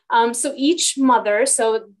 So each mother,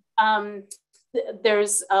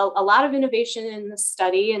 there's a lot of innovation in the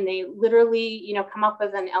study, and they literally, come up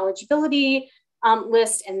with an eligibility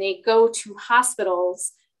list, and they go to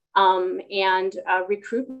hospitals and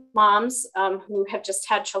recruit moms who have just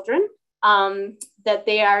had children, that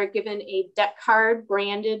they are given a debt card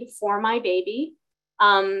branded For My Baby.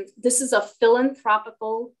 This is a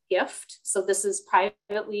philanthropical gift. So this is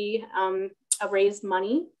privately raised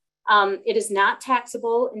money. It is not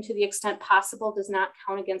taxable and to the extent possible does not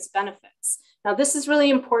count against benefits. Now, this is really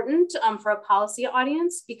important for a policy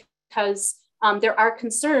audience because there are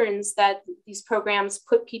concerns that these programs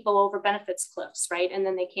put people over benefits cliffs, right? And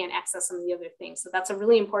then they can't access some of the other things. So that's a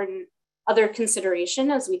really important other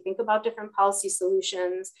consideration as we think about different policy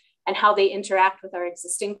solutions and how they interact with our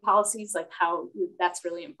existing policies, like how that's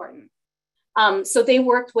really important. So they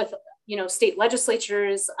worked with state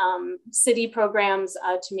legislatures, city programs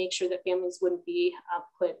to make sure that families wouldn't be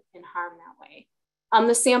put in harm that way.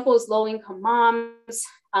 The sample is low-income moms,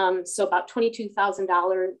 so about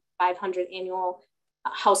 $22,500 annual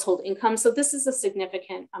household income. So this is a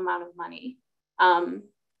significant amount of money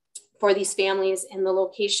for these families, and the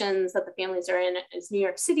locations that the families are in is New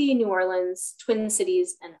York City, New Orleans, Twin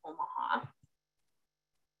Cities, and Omaha.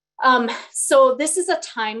 So this is a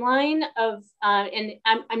timeline of, and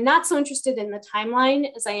I'm not so interested in the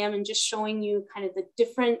timeline as I am in just showing you kind of the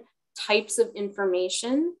different types of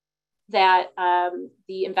information that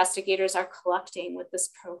the investigators are collecting with this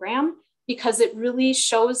program, because it really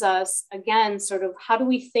shows us, again, sort of how do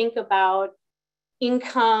we think about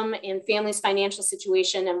income and families' financial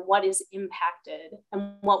situation and what is impacted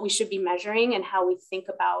and what we should be measuring and how we think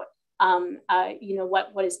about,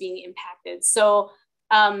 what is being impacted. So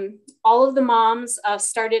all of the moms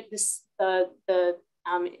started this, the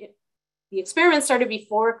experiment started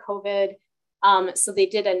before COVID. So they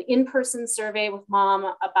did an in-person survey with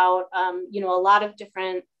mom about, a lot of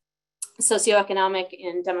different socioeconomic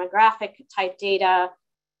and demographic type data.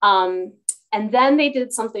 And then they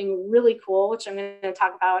did something really cool, which I'm going to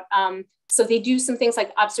talk about. So they do some things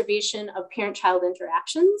like observation of parent-child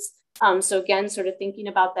interactions. So again, sort of thinking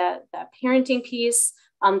about that parenting piece.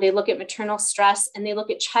 They look at maternal stress and they look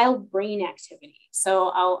at child brain activity. So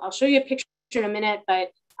I'll show you a picture in a minute,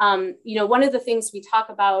 but one of the things we talk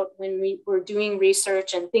about when we're doing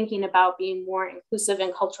research and thinking about being more inclusive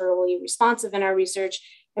and culturally responsive in our research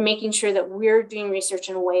and making sure that we're doing research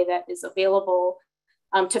in a way that is available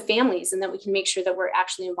to families and that we can make sure that we're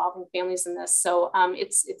actually involving families in this. So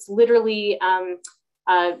it's literally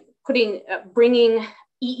bringing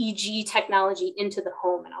EEG technology into the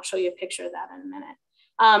home, and I'll show you a picture of that in a minute.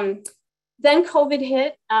 Then COVID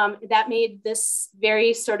hit. That made this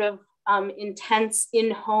very sort of intense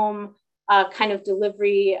in-home kind of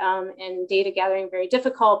delivery and data gathering very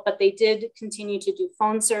difficult, but they did continue to do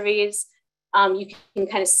phone surveys. You can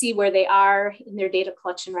kind of see where they are in their data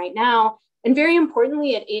collection right now. And very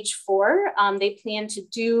importantly, at age 4, they plan to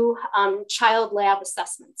do child lab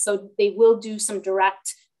assessments. So they will do some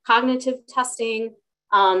direct cognitive testing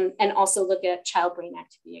and also look at child brain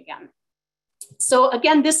activity again. So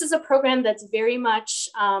again, this is a program that's very much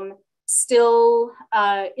still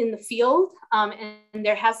in the field, and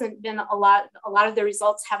there hasn't been a lot of the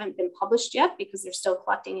results haven't been published yet because they're still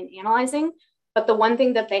collecting and analyzing. But the one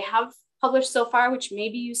thing that they have published so far, which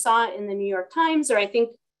maybe you saw in the New York Times, or I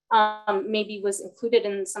think maybe was included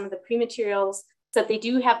in some of the pre-materials, is that they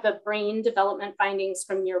do have the brain development findings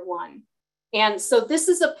from year 1. And so this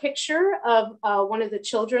is a picture of one of the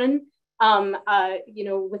children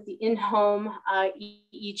with the in-home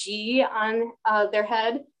EEG on their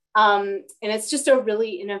head. And it's just a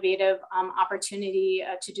really innovative opportunity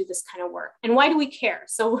to do this kind of work. And why do we care?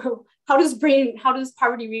 So how does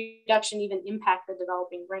poverty reduction even impact the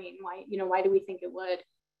developing brain? Why do we think it would?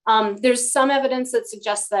 There's some evidence that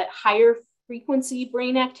suggests that higher frequency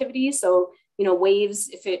brain activity, so waves,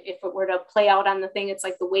 if it were to play out on the thing, it's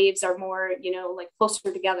like the waves are more, like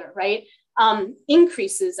closer together, right?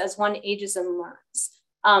 Increases as one ages and learns.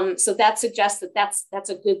 So that suggests that that's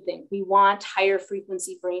a good thing. We want higher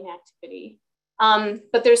frequency brain activity.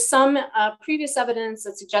 But there's some previous evidence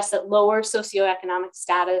that suggests that lower socioeconomic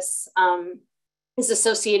status is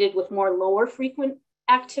associated with more lower frequency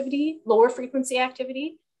activity.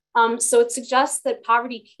 So it suggests that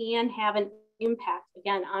poverty can have an impact,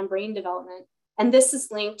 again, on brain development. And this is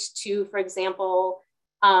linked to, for example,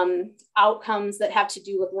 outcomes that have to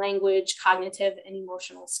do with language, cognitive, and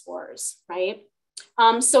emotional scores, right?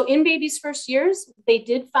 So in babies' first years, they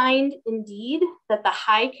did find indeed that the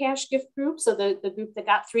high cash gift group, so the group that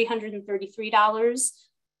got $333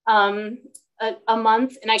 a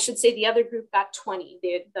month, and I should say the other group got 20,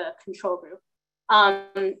 the control group,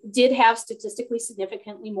 did have statistically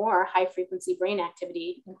significantly more high frequency brain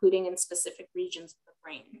activity, including in specific regions of the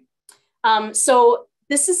brain. So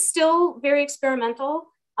this is still very experimental.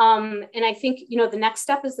 And I think, the next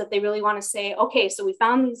step is that they really want to say, okay, so we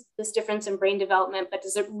found this difference in brain development, but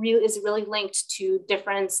is it really linked to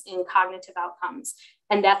difference in cognitive outcomes?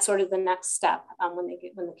 And that's sort of the next step when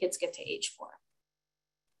the kids get to age 4.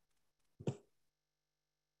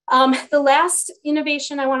 The last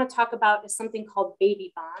innovation I want to talk about is something called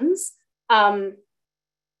baby bonds.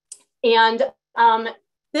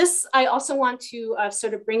 This, I also want to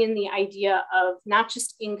sort of bring in the idea of not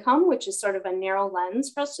just income, which is sort of a narrow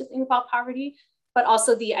lens for us to think about poverty, but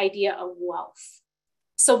also the idea of wealth.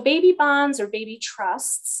 So baby bonds or baby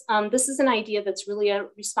trusts, this is an idea that's really a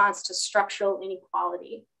response to structural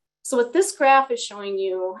inequality. So what this graph is showing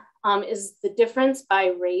you is the difference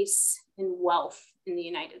by race in wealth in the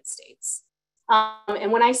United States.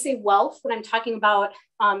 And when I say wealth, what I'm talking about,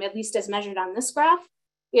 at least as measured on this graph,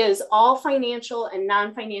 is all financial and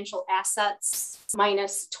non-financial assets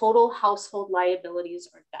minus total household liabilities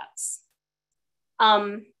or debts.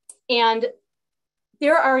 And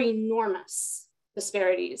there are enormous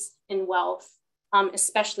disparities in wealth,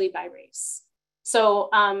 especially by race. So,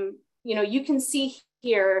 you can see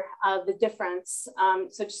here the difference.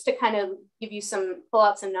 So just to kind of give you pull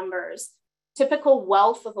out some numbers, typical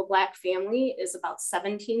wealth of a Black family is about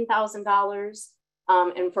 $17,000.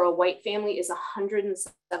 And for a white family is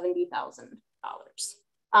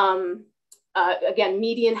 $170,000. Again,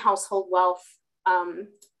 median household wealth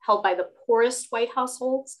held by the poorest white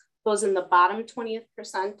households, those in the bottom 20th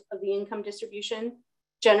percent of the income distribution,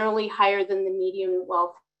 generally higher than the median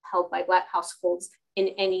wealth held by Black households in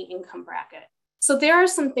any income bracket. So there are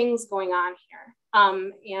some things going on here.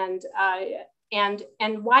 And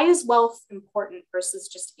why is wealth important versus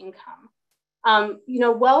just income?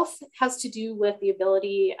 Wealth has to do with the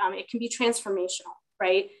ability, it can be transformational,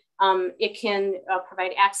 right? It can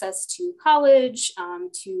provide access to college,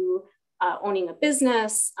 to owning a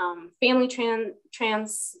business, family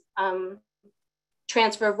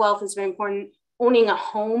transfer of wealth is very important. Owning a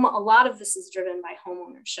home, a lot of this is driven by home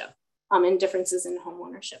ownership and differences in home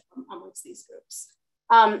ownership amongst these groups.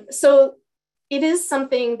 So it is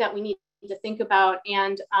something that we need to think about.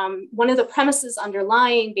 And one of the premises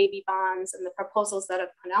underlying baby bonds and the proposals that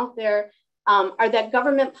have come out there are that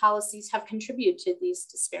government policies have contributed to these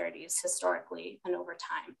disparities historically and over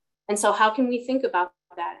time. And so how can we think about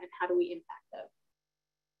that and how do we impact them?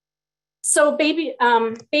 So baby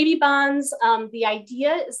bonds, the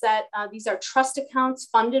idea is that these are trust accounts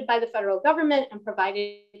funded by the federal government and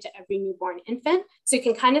provided to every newborn infant. So you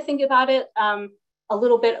can kind of think about it a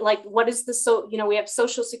little bit like what is the, we have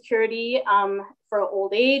Social Security for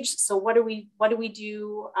old age. So what do we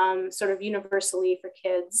do sort of universally for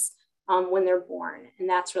kids when they're born? And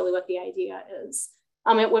that's really what the idea is.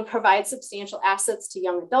 It would provide substantial assets to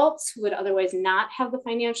young adults who would otherwise not have the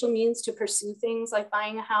financial means to pursue things like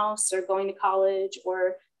buying a house or going to college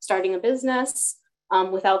or starting a business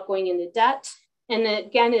without going into debt. And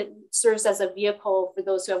again, it serves as a vehicle for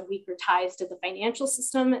those who have weaker ties to the financial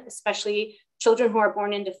system, especially children who are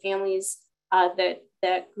born into families that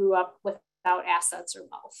grew up without assets or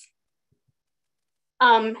wealth.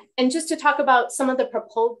 And just to talk about some of the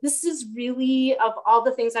proposals, this is really, of all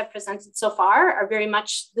the things I've presented so far,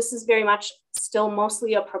 this is very much still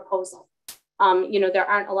mostly a proposal. There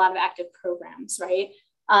aren't a lot of active programs, right?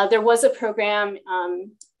 There was a program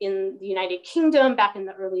in the United Kingdom back in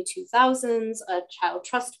the early 2000s, a child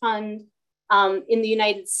trust fund. In the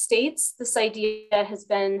United States, this idea has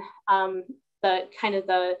been the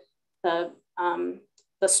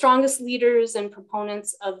strongest leaders and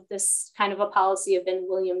proponents of this kind of a policy have been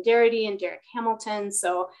William Darity and Derek Hamilton.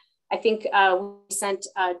 So I think we sent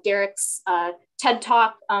Derek's TED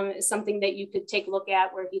Talk is something that you could take a look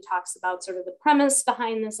at, where he talks about sort of the premise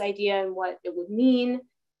behind this idea and what it would mean.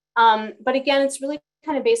 But again, it's really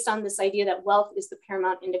kind of based on this idea that wealth is the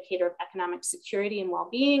paramount indicator of economic security and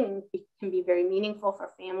well-being, and it can be very meaningful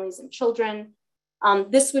for families and children.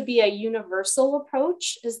 This would be a universal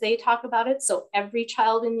approach as they talk about it. So every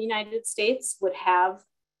child in the United States would have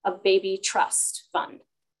a baby trust fund.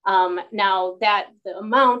 Now the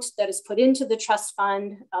amount that is put into the trust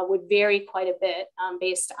fund would vary quite a bit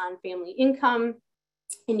based on family income.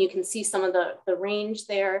 And you can see some of the range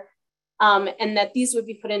there. And that these would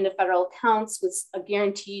be put into federal accounts with a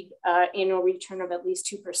guaranteed annual return of at least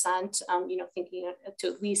 2%, thinking to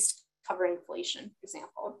at least cover inflation, for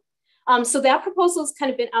example. So that proposal has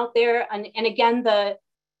kind of been out there. And again, the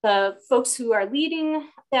folks who are leading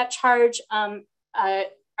that charge are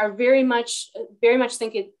very much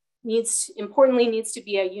think it importantly needs to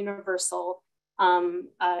be a universal,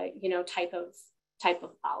 type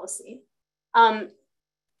of policy.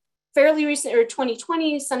 Fairly recent, or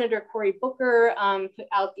 2020, Senator Cory Booker put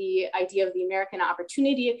out the idea of the American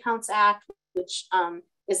Opportunity Accounts Act, which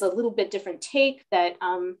is a little bit different take, that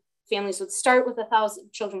families would start with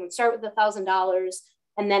children would start with $1,000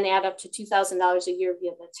 and then add up to $2,000 a year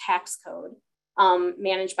via the tax code.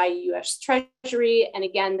 managed by U.S. Treasury. And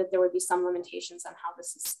again, that there would be some limitations on how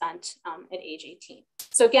this is spent at age 18.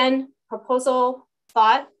 So again, proposal,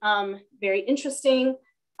 thought, very interesting.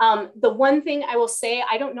 The one thing I will say,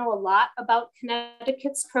 I don't know a lot about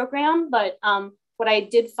Connecticut's program, but what I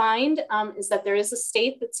did find is that there is a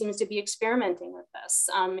state that seems to be experimenting with this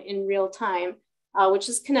in real time, which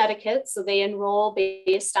is Connecticut. So they enroll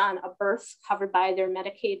based on a birth covered by their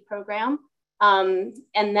Medicaid program. And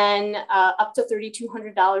then up to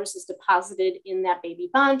 $3,200 is deposited in that baby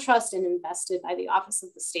bond trust and invested by the Office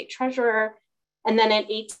of the State Treasurer. And then at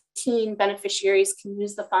 18, beneficiaries can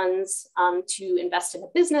use the funds to invest in a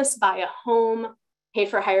business, buy a home, pay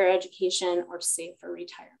for higher education, or save for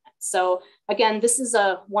retirement. So again, this is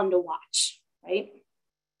a one to watch, right?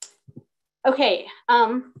 Okay.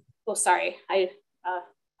 Oh, sorry. I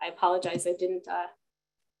apologize. I didn't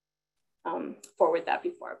forward that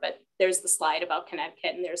before, but there's the slide about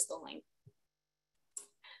Connecticut and there's the link.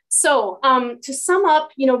 So to sum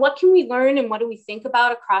up, what can we learn and what do we think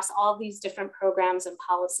about across all these different programs and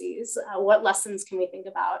policies? What lessons can we think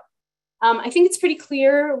about? I think it's pretty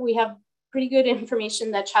clear we have pretty good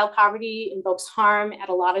information that child poverty invokes harm at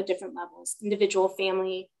a lot of different levels, individual,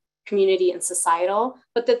 family, community, and societal,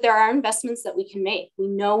 but that there are investments that we can make. We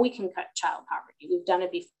know we can cut child poverty. We've done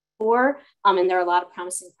it before, and there are a lot of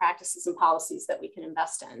promising practices and policies that we can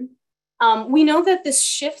invest in. We know that this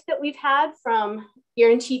shift that we've had from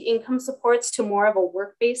guaranteed income supports to more of a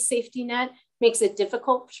work-based safety net makes it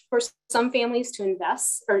difficult for some families to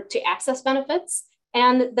invest or to access benefits,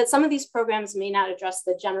 and that some of these programs may not address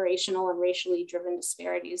the generational and racially driven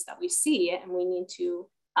disparities that we see and we need to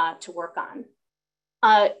work on.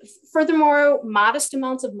 Furthermore, modest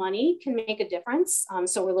amounts of money can make a difference.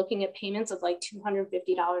 So we're looking at payments of like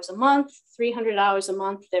 $250 a month, $300 a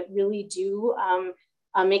month that really do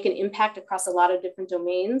make an impact across a lot of different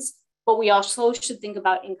domains. But we also should think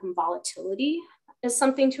about income volatility as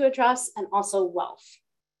something to address, and also wealth.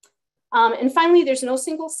 And finally, there's no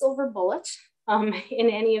single silver bullet in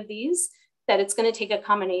any of these, that it's going to take a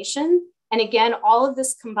combination. And again, all of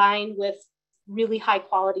this combined with really high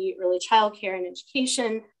quality early childcare and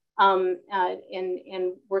education, and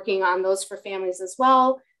working on those for families as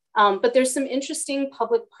well. But there's some interesting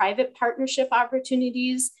public-private partnership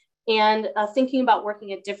opportunities, and thinking about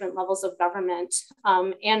working at different levels of government.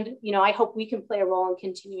 And I hope we can play a role in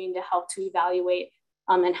continuing to help to evaluate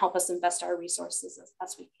and help us invest our resources as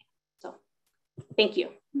best we can. So thank you.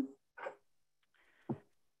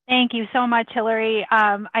 Thank you so much, Hillary.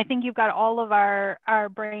 I think you've got all of our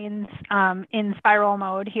brains in spiral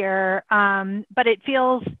mode here, but it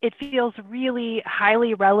feels really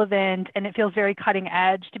highly relevant, and it feels very cutting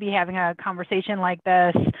edge to be having a conversation like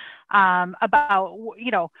this about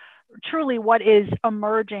truly what is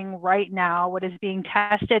emerging right now, what is being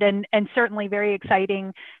tested, and certainly very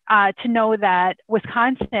exciting to know that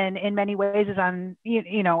Wisconsin in many ways is on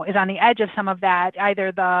the edge of some of that,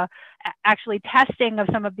 either the actually testing of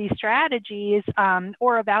some of these strategies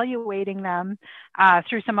or evaluating them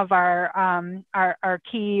through some of our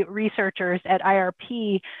key researchers at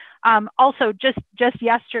IRP. Also, just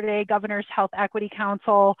yesterday, Governor's Health Equity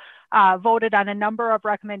Council voted on a number of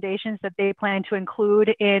recommendations that they plan to include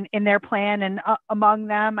in their plan, and among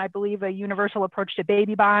them, I believe a universal approach to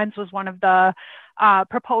baby bonds was one of the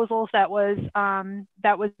proposals that was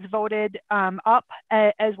voted up,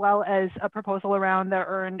 as well as a proposal around the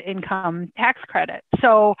earned income tax credit.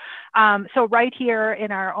 So right here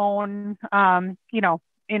in our own,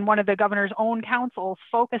 in one of the governor's own councils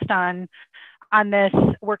focused on this,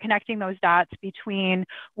 we're connecting those dots between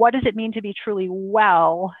what does it mean to be truly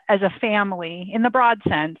well as a family in the broad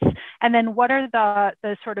sense, and then what are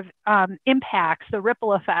the sort of impacts, the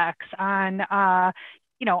ripple effects on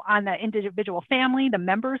on the individual family, the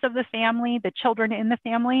members of the family, the children in the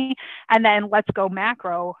family, and then let's go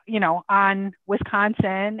macro, on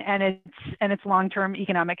Wisconsin and its long-term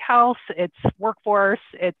economic health, its workforce,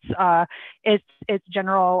 its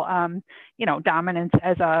general dominance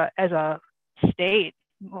as a state,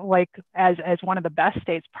 like as one of the best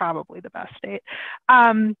states, probably the best state.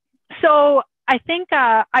 So I think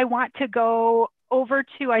I want to go over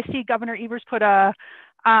to, I see Governor Evers put an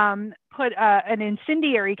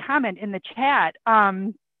incendiary comment in the chat.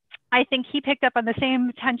 I think he picked up on the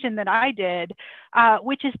same tension that I did,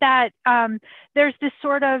 which is that there's this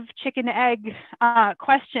sort of chicken egg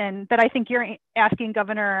question that I think you're asking,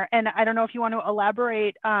 Governor, and I don't know if you want to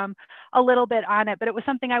elaborate a little bit on it, but it was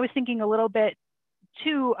something I was thinking a little bit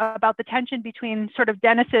too about the tension between sort of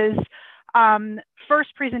Dennis's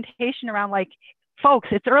first presentation around, like, folks,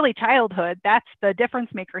 it's early childhood, that's the difference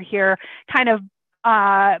maker here, kind of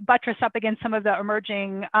buttress up against some of the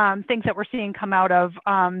emerging things that we're seeing come out of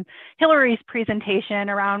Hillary's presentation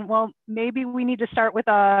around, well, maybe we need to start with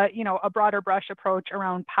a, you know, a broader brush approach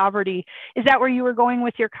around poverty. Is that where you were going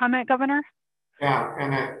with your comment, Governor? Yeah,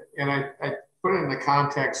 and I put it in the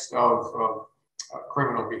context of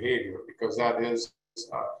criminal behavior, because that is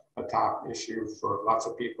a top issue for lots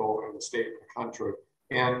of people in the state and the country.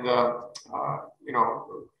 And, you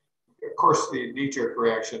know, of course, the knee-jerk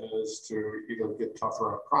reaction is to either get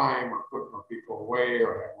tougher on crime or put more people away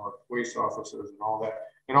or have more police officers and all that.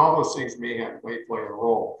 And all those things may play a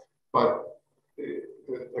role. But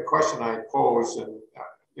the question I pose, and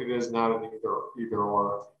it is not an either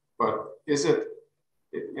or, but is it,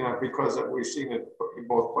 you know, because we've seen it in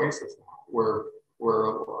both places now, where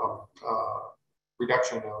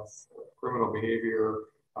reduction of criminal behavior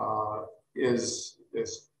is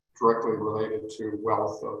directly related to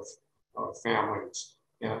wealth of families,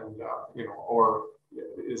 and you know, or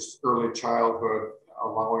is early childhood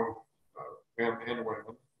allowing men and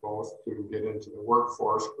women both to get into the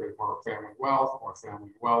workforce, create more family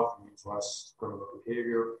wealth means less criminal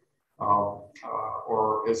behavior,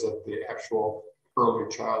 or is it the actual early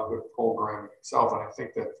childhood program itself? And I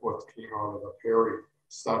think that what came out of the Perry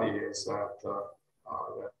study is that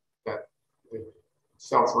that the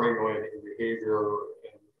self-regulating behavior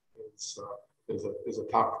is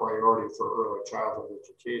a top priority for early childhood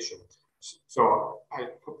education. So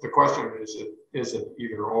the question is it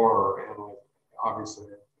either or? And obviously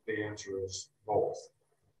the answer is both.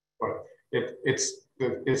 But it's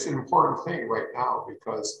an important thing right now,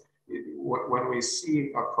 because when we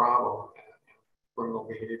see a problem, criminal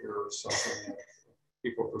behavior is something that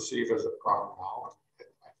people perceive as a problem now.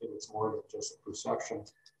 I think it's more than just a perception.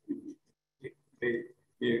 The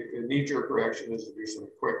knee-jerk reaction is to do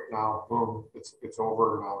something quick. Now, boom, it's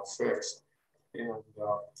over, now it's fixed. And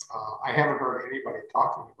I haven't heard anybody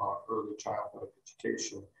talking about early childhood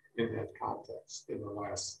education in that context in the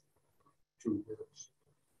last 2 years.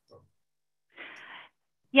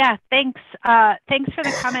 Yeah, thanks. Thanks for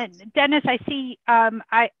the comment, Dennis. I see.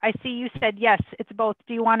 I see you said yes, it's both.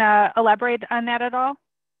 Do you want to elaborate on that at all?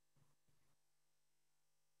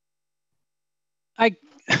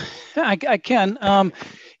 I can.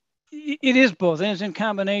 It is both, and it's in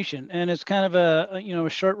combination, and it's kind of a you know, a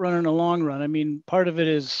short run and a long run. I mean, part of it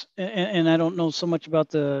is, and I don't know so much about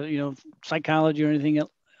the, you know, psychology or anything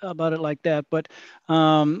about it like that, but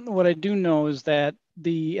what I do know is that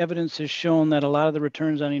the evidence has shown that a lot of the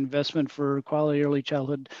returns on investment for quality early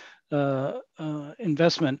childhood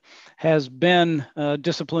investment has been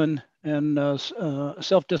discipline and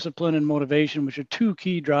self-discipline and motivation, which are 2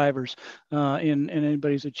 key drivers in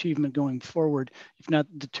anybody's achievement going forward, if not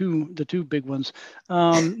the two big ones.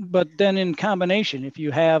 But then in combination, if you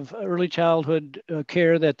have early childhood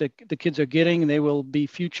care that the kids are getting, they will be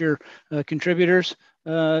future contributors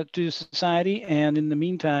to society. And in the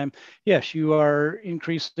meantime, yes, you are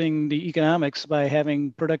increasing the economics by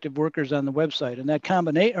having productive workers on the website, and that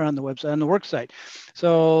combination, or on the website, on the work site.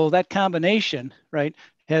 So that combination, right,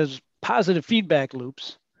 has positive feedback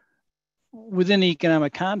loops within the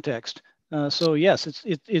economic context. So yes,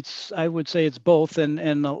 it's I would say it's both, and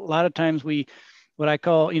a lot of times what I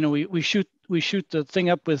call, you know, we shoot the thing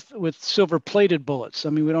up with silver-plated bullets. I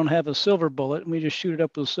mean, we don't have a silver bullet, and we just shoot it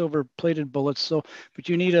up with silver-plated bullets. So, but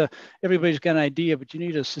you need everybody's got an idea, but you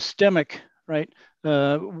need a systemic, right,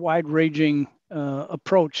 wide-ranging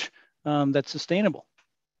approach that's sustainable.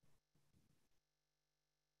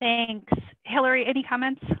 Thanks. Hillary, any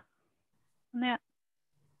comments on that?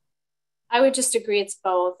 I would just agree it's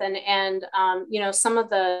both. And you know, some of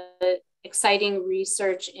the exciting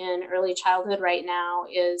research in early childhood right now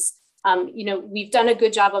is, you know, we've done a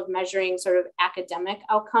good job of measuring sort of academic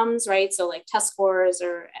outcomes, right? So like test scores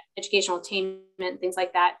or educational attainment, things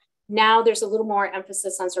like that. Now there's a little more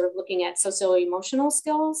emphasis on sort of looking at socio-emotional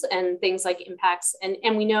skills and things like impacts.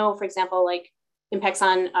 And we know, for example, like impacts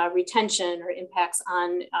on retention, or impacts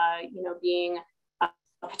on, you know, being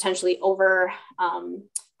potentially over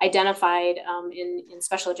identified in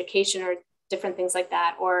special education or different things like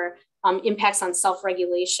that, or impacts on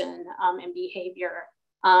self-regulation and behavior,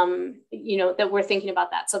 you know, that we're thinking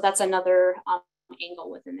about that. So that's another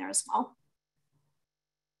angle within there as well.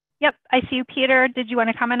 Yep, I see you, Peter. Did you want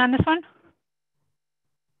to comment on this one?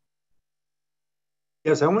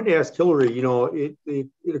 Yes, I wanted to ask Hillary, you know,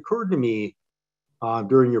 it occurred to me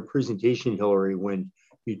during your presentation, Hillary, when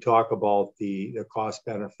you talk about the cost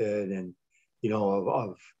benefit and, you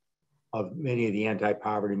know, of many of the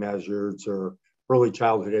anti-poverty measures or early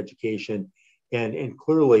childhood education, and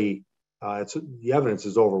clearly the evidence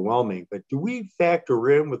is overwhelming. But do we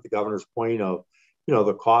factor in with the governor's point of,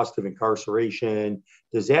 the cost of incarceration.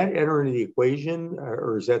 Does that enter into the equation,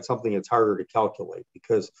 or is that something that's harder to calculate?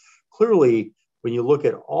 Because clearly, when you look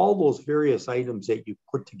at all those various items that you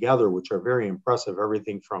put together, which are very impressive,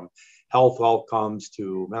 everything from health outcomes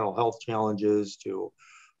to mental health challenges to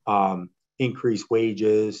increased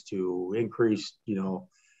wages to increased,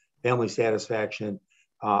 family satisfaction.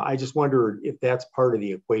 I just wonder if that's part of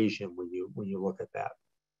the equation when you look at that.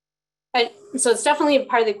 So it's definitely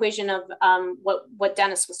part of the equation of what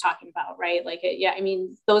Dennis was talking about, right? Like, yeah, I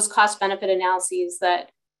mean, those cost benefit analyses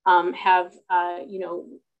that have,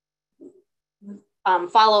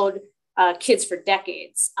 followed kids for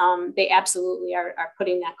decades, they absolutely are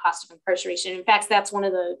putting that cost of incarceration. In fact, that's one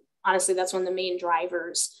of the main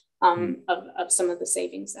drivers of some of the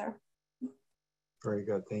savings there. Very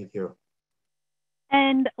good, thank you.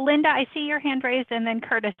 And Linda, I see your hand raised, and then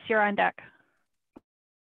Curtis, you're on deck.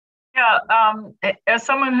 Yeah, as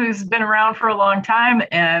someone who's been around for a long time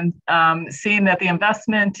and seeing that the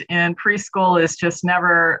investment in preschool is just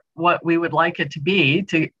never what we would like it to be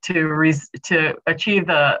to achieve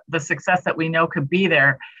the success that we know could be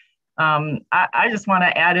there, I just want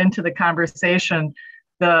to add into the conversation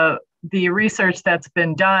the research that's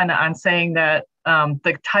been done on saying that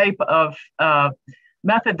the type of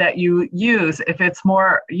method that you use, if it's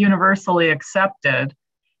more universally accepted,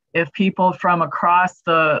 if people from across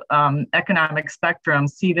the economic spectrum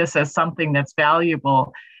see this as something that's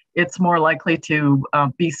valuable, it's more likely to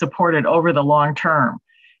be supported over the long term.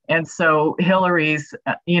 And so Hillary's,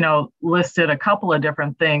 listed a couple of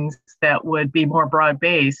different things that would be more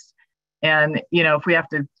broad-based. And, if we have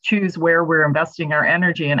to choose where we're investing our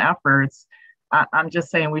energy and efforts, I'm just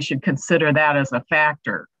saying we should consider that as a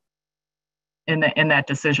factor in that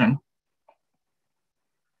decision.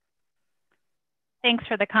 Thanks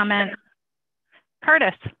for the comment.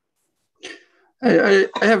 Curtis. I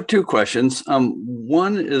have two questions.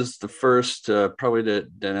 One is the first, probably to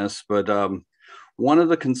Dennis, but one of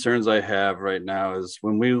the concerns I have right now is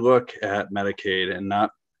when we look at Medicaid and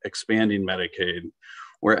not expanding Medicaid,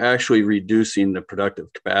 we're actually reducing the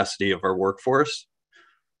productive capacity of our workforce.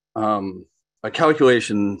 A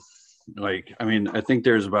calculation, I think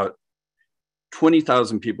there's about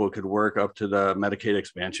 20,000 people could work up to the Medicaid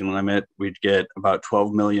expansion limit. We'd get about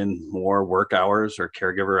 12 million more work hours or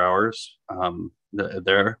caregiver hours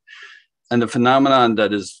there. And the phenomenon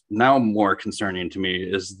that is now more concerning to me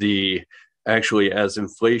is as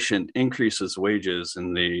inflation increases wages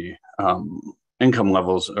and the income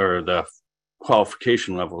levels or the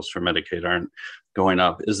qualification levels for Medicaid aren't going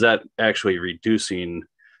up, is that actually reducing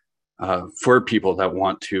for people that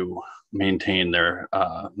want to maintain their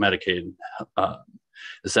Medicaid,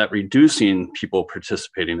 is that reducing people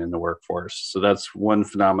participating in the workforce? So that's one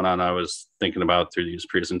phenomenon I was thinking about through these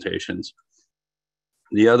presentations.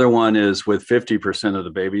 The other one is with 50% of the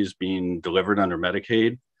babies being delivered under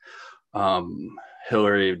Medicaid.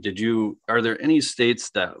 Hillary, are there any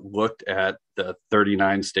states that looked at the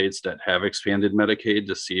 39 states that have expanded Medicaid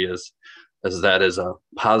to see as that as a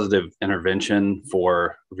positive intervention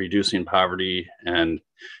for reducing poverty and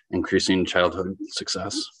increasing childhood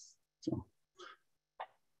success? So.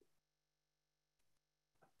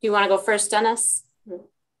 Do you want to go first, Dennis?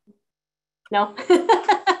 No?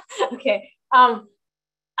 Okay.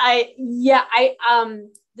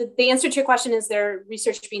 The answer to your question is there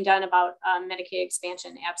research being done about Medicaid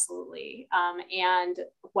expansion? Absolutely. And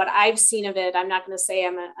what I've seen of it, I'm not going to say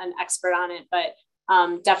I'm an expert on it, but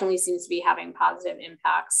definitely seems to be having positive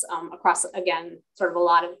impacts across, again, sort of a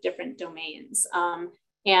lot of different domains.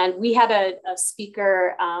 And we had a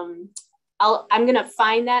speaker, I'm going to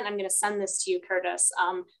find that and I'm going to send this to you, Curtis,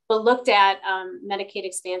 but looked at Medicaid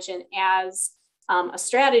expansion as a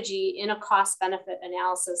strategy in a cost benefit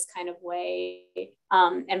analysis kind of way,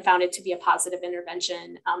 and found it to be a positive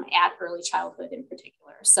intervention at early childhood in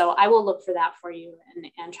particular. So I will look for that for you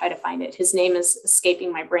and try to find it. His name is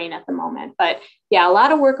escaping my brain at the moment, but yeah, a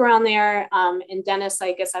lot of work around there. And Dennis,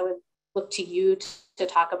 I guess I would look to you to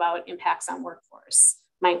talk about impacts on workforce.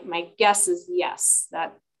 My guess is yes,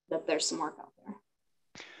 that there's some work out there.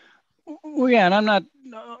 Well, yeah, and I'm not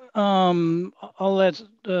all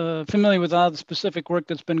that familiar with all the specific work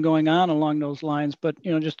that's been going on along those lines, but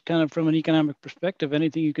just kind of from an economic perspective,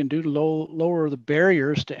 anything you can do to lower the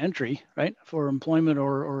barriers to entry, right, for employment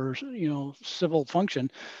or civil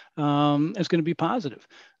function, is going to be positive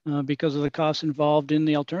because of the costs involved in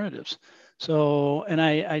the alternatives. So, and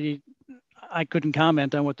I couldn't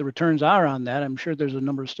comment on what the returns are on that. I'm sure there's a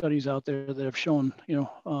number of studies out there that have shown,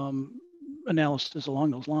 analysis along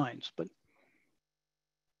those lines, but.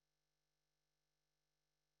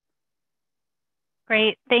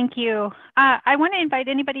 Great, thank you. I want to invite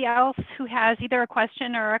anybody else who has either a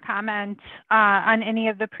question or a comment on any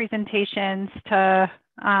of the presentations to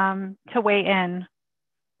weigh in.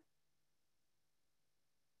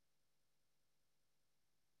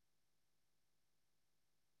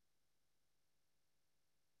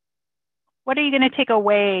 What are you going to take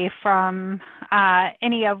away from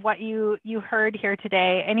any of what you heard here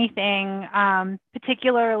today? Anything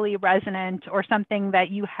particularly resonant or something that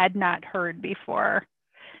you had not heard before?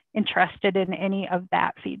 Interested in any of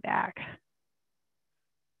that feedback?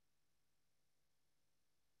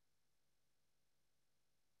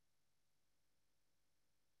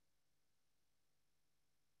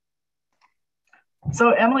 So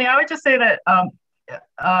Emily, I would just say that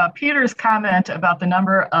Peter's comment about the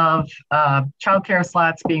number of childcare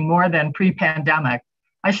slots being more than pre-pandemic,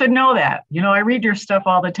 I should know that. You know, I read your stuff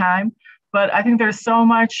all the time, but I think there's so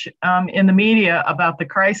much in the media about the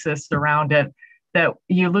crisis around it that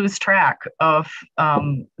you lose track of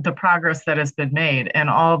the progress that has been made and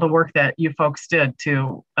all the work that you folks did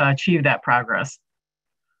to achieve that progress.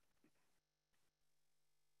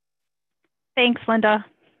 Thanks, Linda.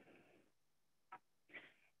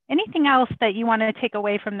 Anything else that you want to take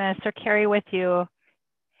away from this or carry with you?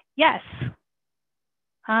 Yes.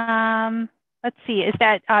 Let's see, is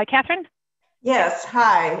that Catherine? Yes,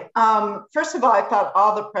 hi. First of all, I thought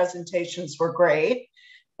all the presentations were great.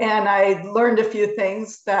 And I learned a few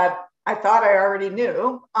things that I thought I already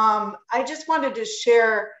knew. I just wanted to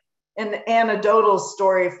share an anecdotal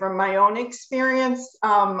story from my own experience.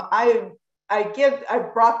 I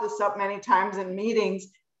brought this up many times in meetings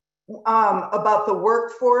about the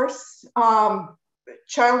workforce,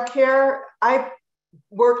 childcare. I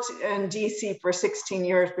worked in DC for 16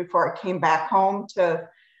 years before I came back home to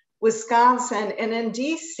Wisconsin. And in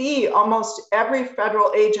DC, almost every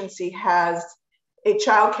federal agency has a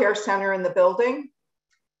child care center in the building.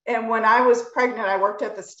 And when I was pregnant, I worked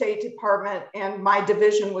at the State Department and my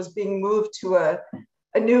division was being moved to a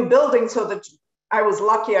new building. So that I was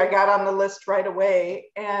lucky I got on the list right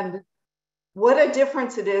away. And what a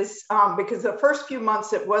difference it is, because the first few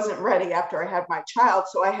months it wasn't ready after I had my child.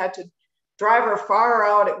 So I had to drive her far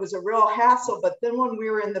out. It was a real hassle. But then when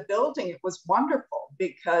we were in the building, it was wonderful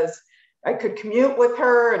because I could commute with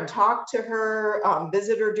her and talk to her,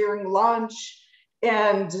 visit her during lunch.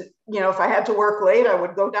 And, you know, if I had to work late, I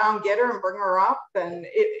would go down, get her and bring her up. And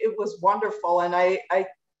it was wonderful. And I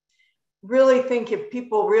really think if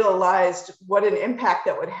people realized what an impact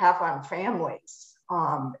that would have on families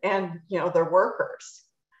and, you know, their workers.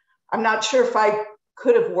 I'm not sure if I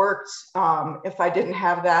could have worked if I didn't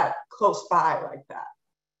have that close by like that.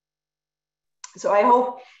 So I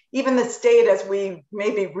hope even the state, as we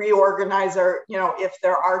maybe reorganize our, you know, if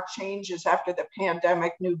there are changes after the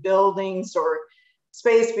pandemic, new buildings or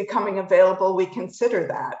space becoming available, we consider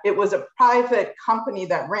that. It was a private company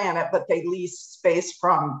that ran it, but they leased space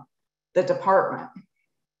from the department.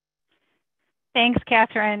 Thanks,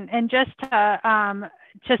 Catherine. And just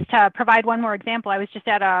to provide one more example, I was just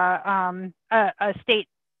at a state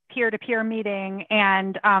peer-to-peer meeting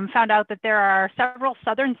and found out that there are several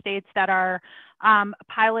southern states that are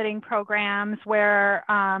piloting programs where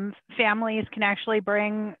families can actually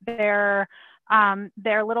bring their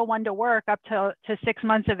little one to work up to 6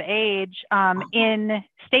 months of age in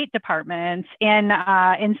state departments,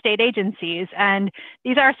 in state agencies. And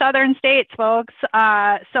these are southern states, folks.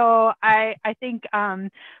 So I think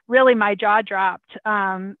really my jaw dropped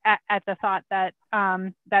at the thought that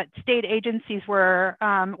that state agencies were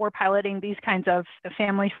piloting these kinds of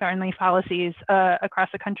family-friendly policies across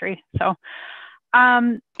the country. So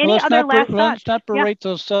any other last thoughts? Let's not berate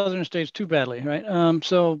those southern states too badly, right?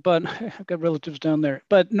 But I've got relatives down there.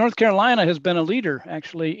 But North Carolina has been a leader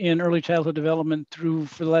actually in early childhood development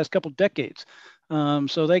for the last couple of decades.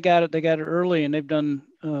 So they got it early, and they've done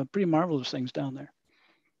pretty marvelous things down there.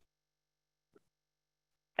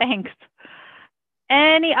 Thanks.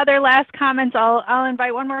 Any other last comments? I'll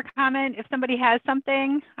invite one more comment if somebody has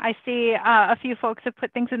something. I see a few folks have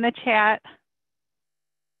put things in the chat.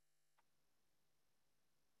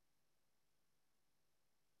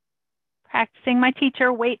 Practicing my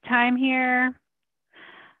teacher wait time here.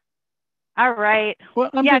 All right. Well,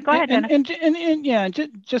 yeah, go ahead, Dennis. And yeah,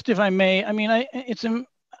 just if I may, I mean, I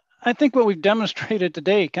think what we've demonstrated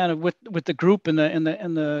today, kind of with the group and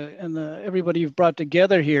the everybody you've brought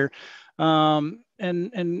together here, and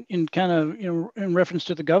in kind of, you know, in reference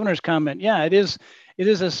to the governor's comment, yeah, it it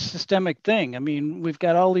is a systemic thing. I mean, we've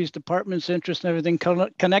got all these departments, interests, and everything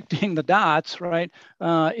connecting the dots, right?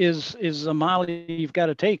 Is a model you've got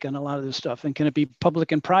to take on a lot of this stuff, and can it be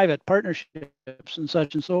public and private partnerships and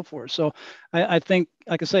such and so forth. So I think,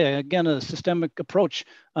 like I say, again, a systemic approach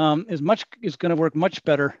is going to work much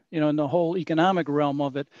better, in the whole economic realm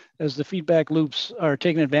of it, as the feedback loops are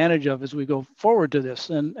taken advantage of as we go forward to this.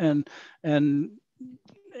 And I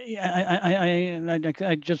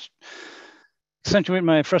just accentuate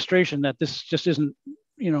my frustration that this just isn't,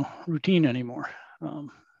 routine anymore.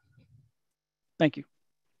 Thank you.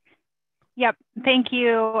 Yep, thank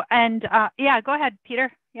you. And yeah, go ahead,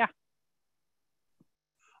 Peter. Yeah.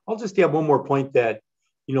 I'll just add one more point that,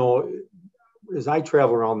 as I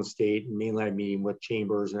travel around the state and mainly I'm meeting with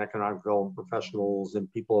chambers and economic development professionals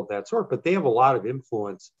and people of that sort, but they have a lot of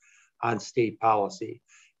influence on state policy.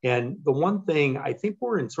 And the one thing, I think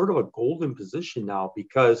we're in sort of a golden position now,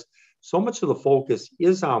 because so much of the focus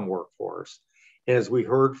is on workforce. And as we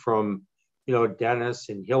heard from, Dennis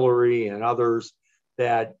and Hillary and others,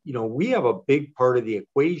 that, we have a big part of the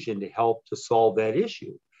equation to help to solve that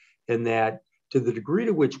issue. And that to the degree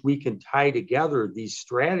to which we can tie together these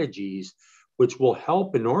strategies, which will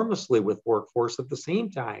help enormously with workforce at the same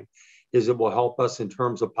time, is it will help us in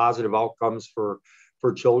terms of positive outcomes for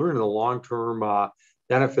children and the long-term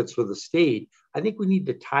benefits for the state. I think we need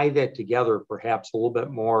to tie that together perhaps a little bit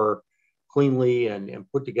more cleanly and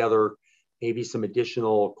put together maybe some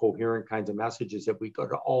additional coherent kinds of messages that we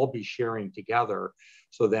could all be sharing together,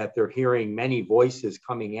 so that they're hearing many voices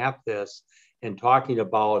coming at this and talking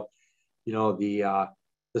about, the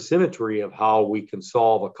symmetry of how we can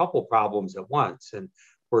solve a couple problems at once. And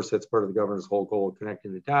of course, that's part of the governor's whole goal of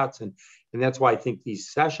connecting the dots. And that's why I think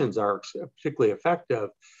these sessions are particularly effective.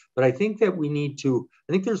 But I think that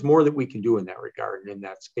I think there's more that we can do in that regard and in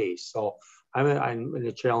that space. So I'm going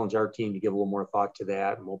to challenge our team to give a little more thought to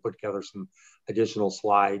that. And we'll put together some additional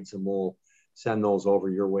slides and we'll send those over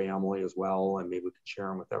your way, Emily, as well. And maybe we can share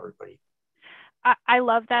them with everybody. I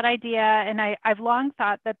love that idea, and I've long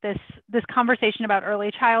thought that this conversation about early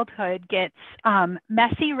childhood gets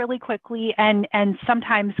messy really quickly, and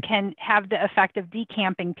sometimes can have the effect of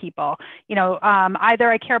decamping people.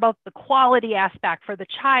 Either I care about the quality aspect for the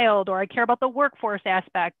child, or I care about the workforce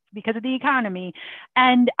aspect because of the economy,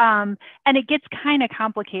 and it gets kind of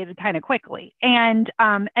complicated kind of quickly. And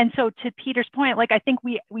so to Peter's point, I think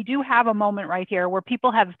we do have a moment right here where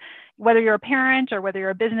people have, whether you're a parent or whether you're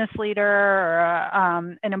a business leader or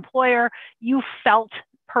an employer, you felt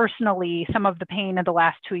personally some of the pain of the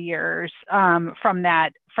last 2 years from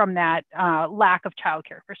that lack of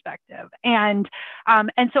childcare perspective. And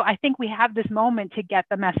so I think we have this moment to get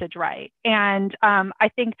the message right. And I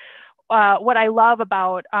think what I love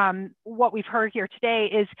about what we've heard here today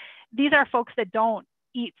is these are folks that don't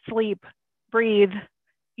eat, sleep, breathe,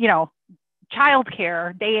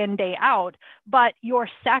 childcare day in, day out, but your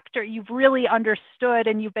sector, you've really understood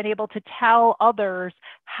and you've been able to tell others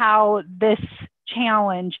how this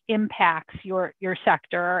challenge impacts your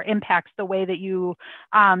sector, or impacts the way that you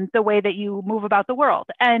move about the world.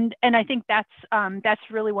 And I think that's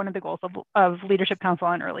really one of the goals of Leadership Council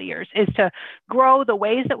on Early Years, is to grow the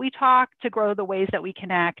ways that we talk, to grow the ways that we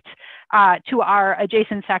connect to our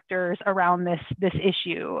adjacent sectors around this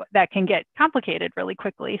issue that can get complicated really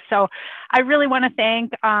quickly. So I really want to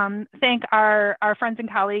thank our friends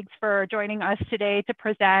and colleagues for joining us today to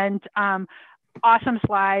present. Awesome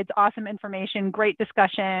slides, awesome information, great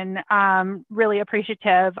discussion, really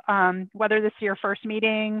appreciative. Whether this is your first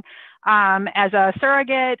meeting as a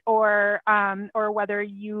surrogate or whether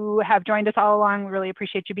you have joined us all along, really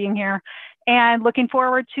appreciate you being here. And looking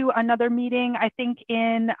forward to another meeting, I think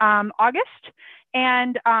in August.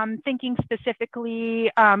 And thinking specifically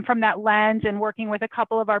from that lens and working with a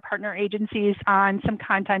couple of our partner agencies on some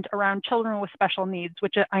content around children with special needs,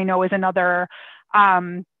 which I know is another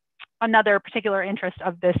particular interest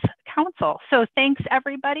of this council. So thanks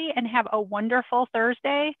everybody, and have a wonderful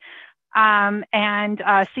Thursday, and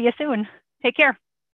see you soon. Take care.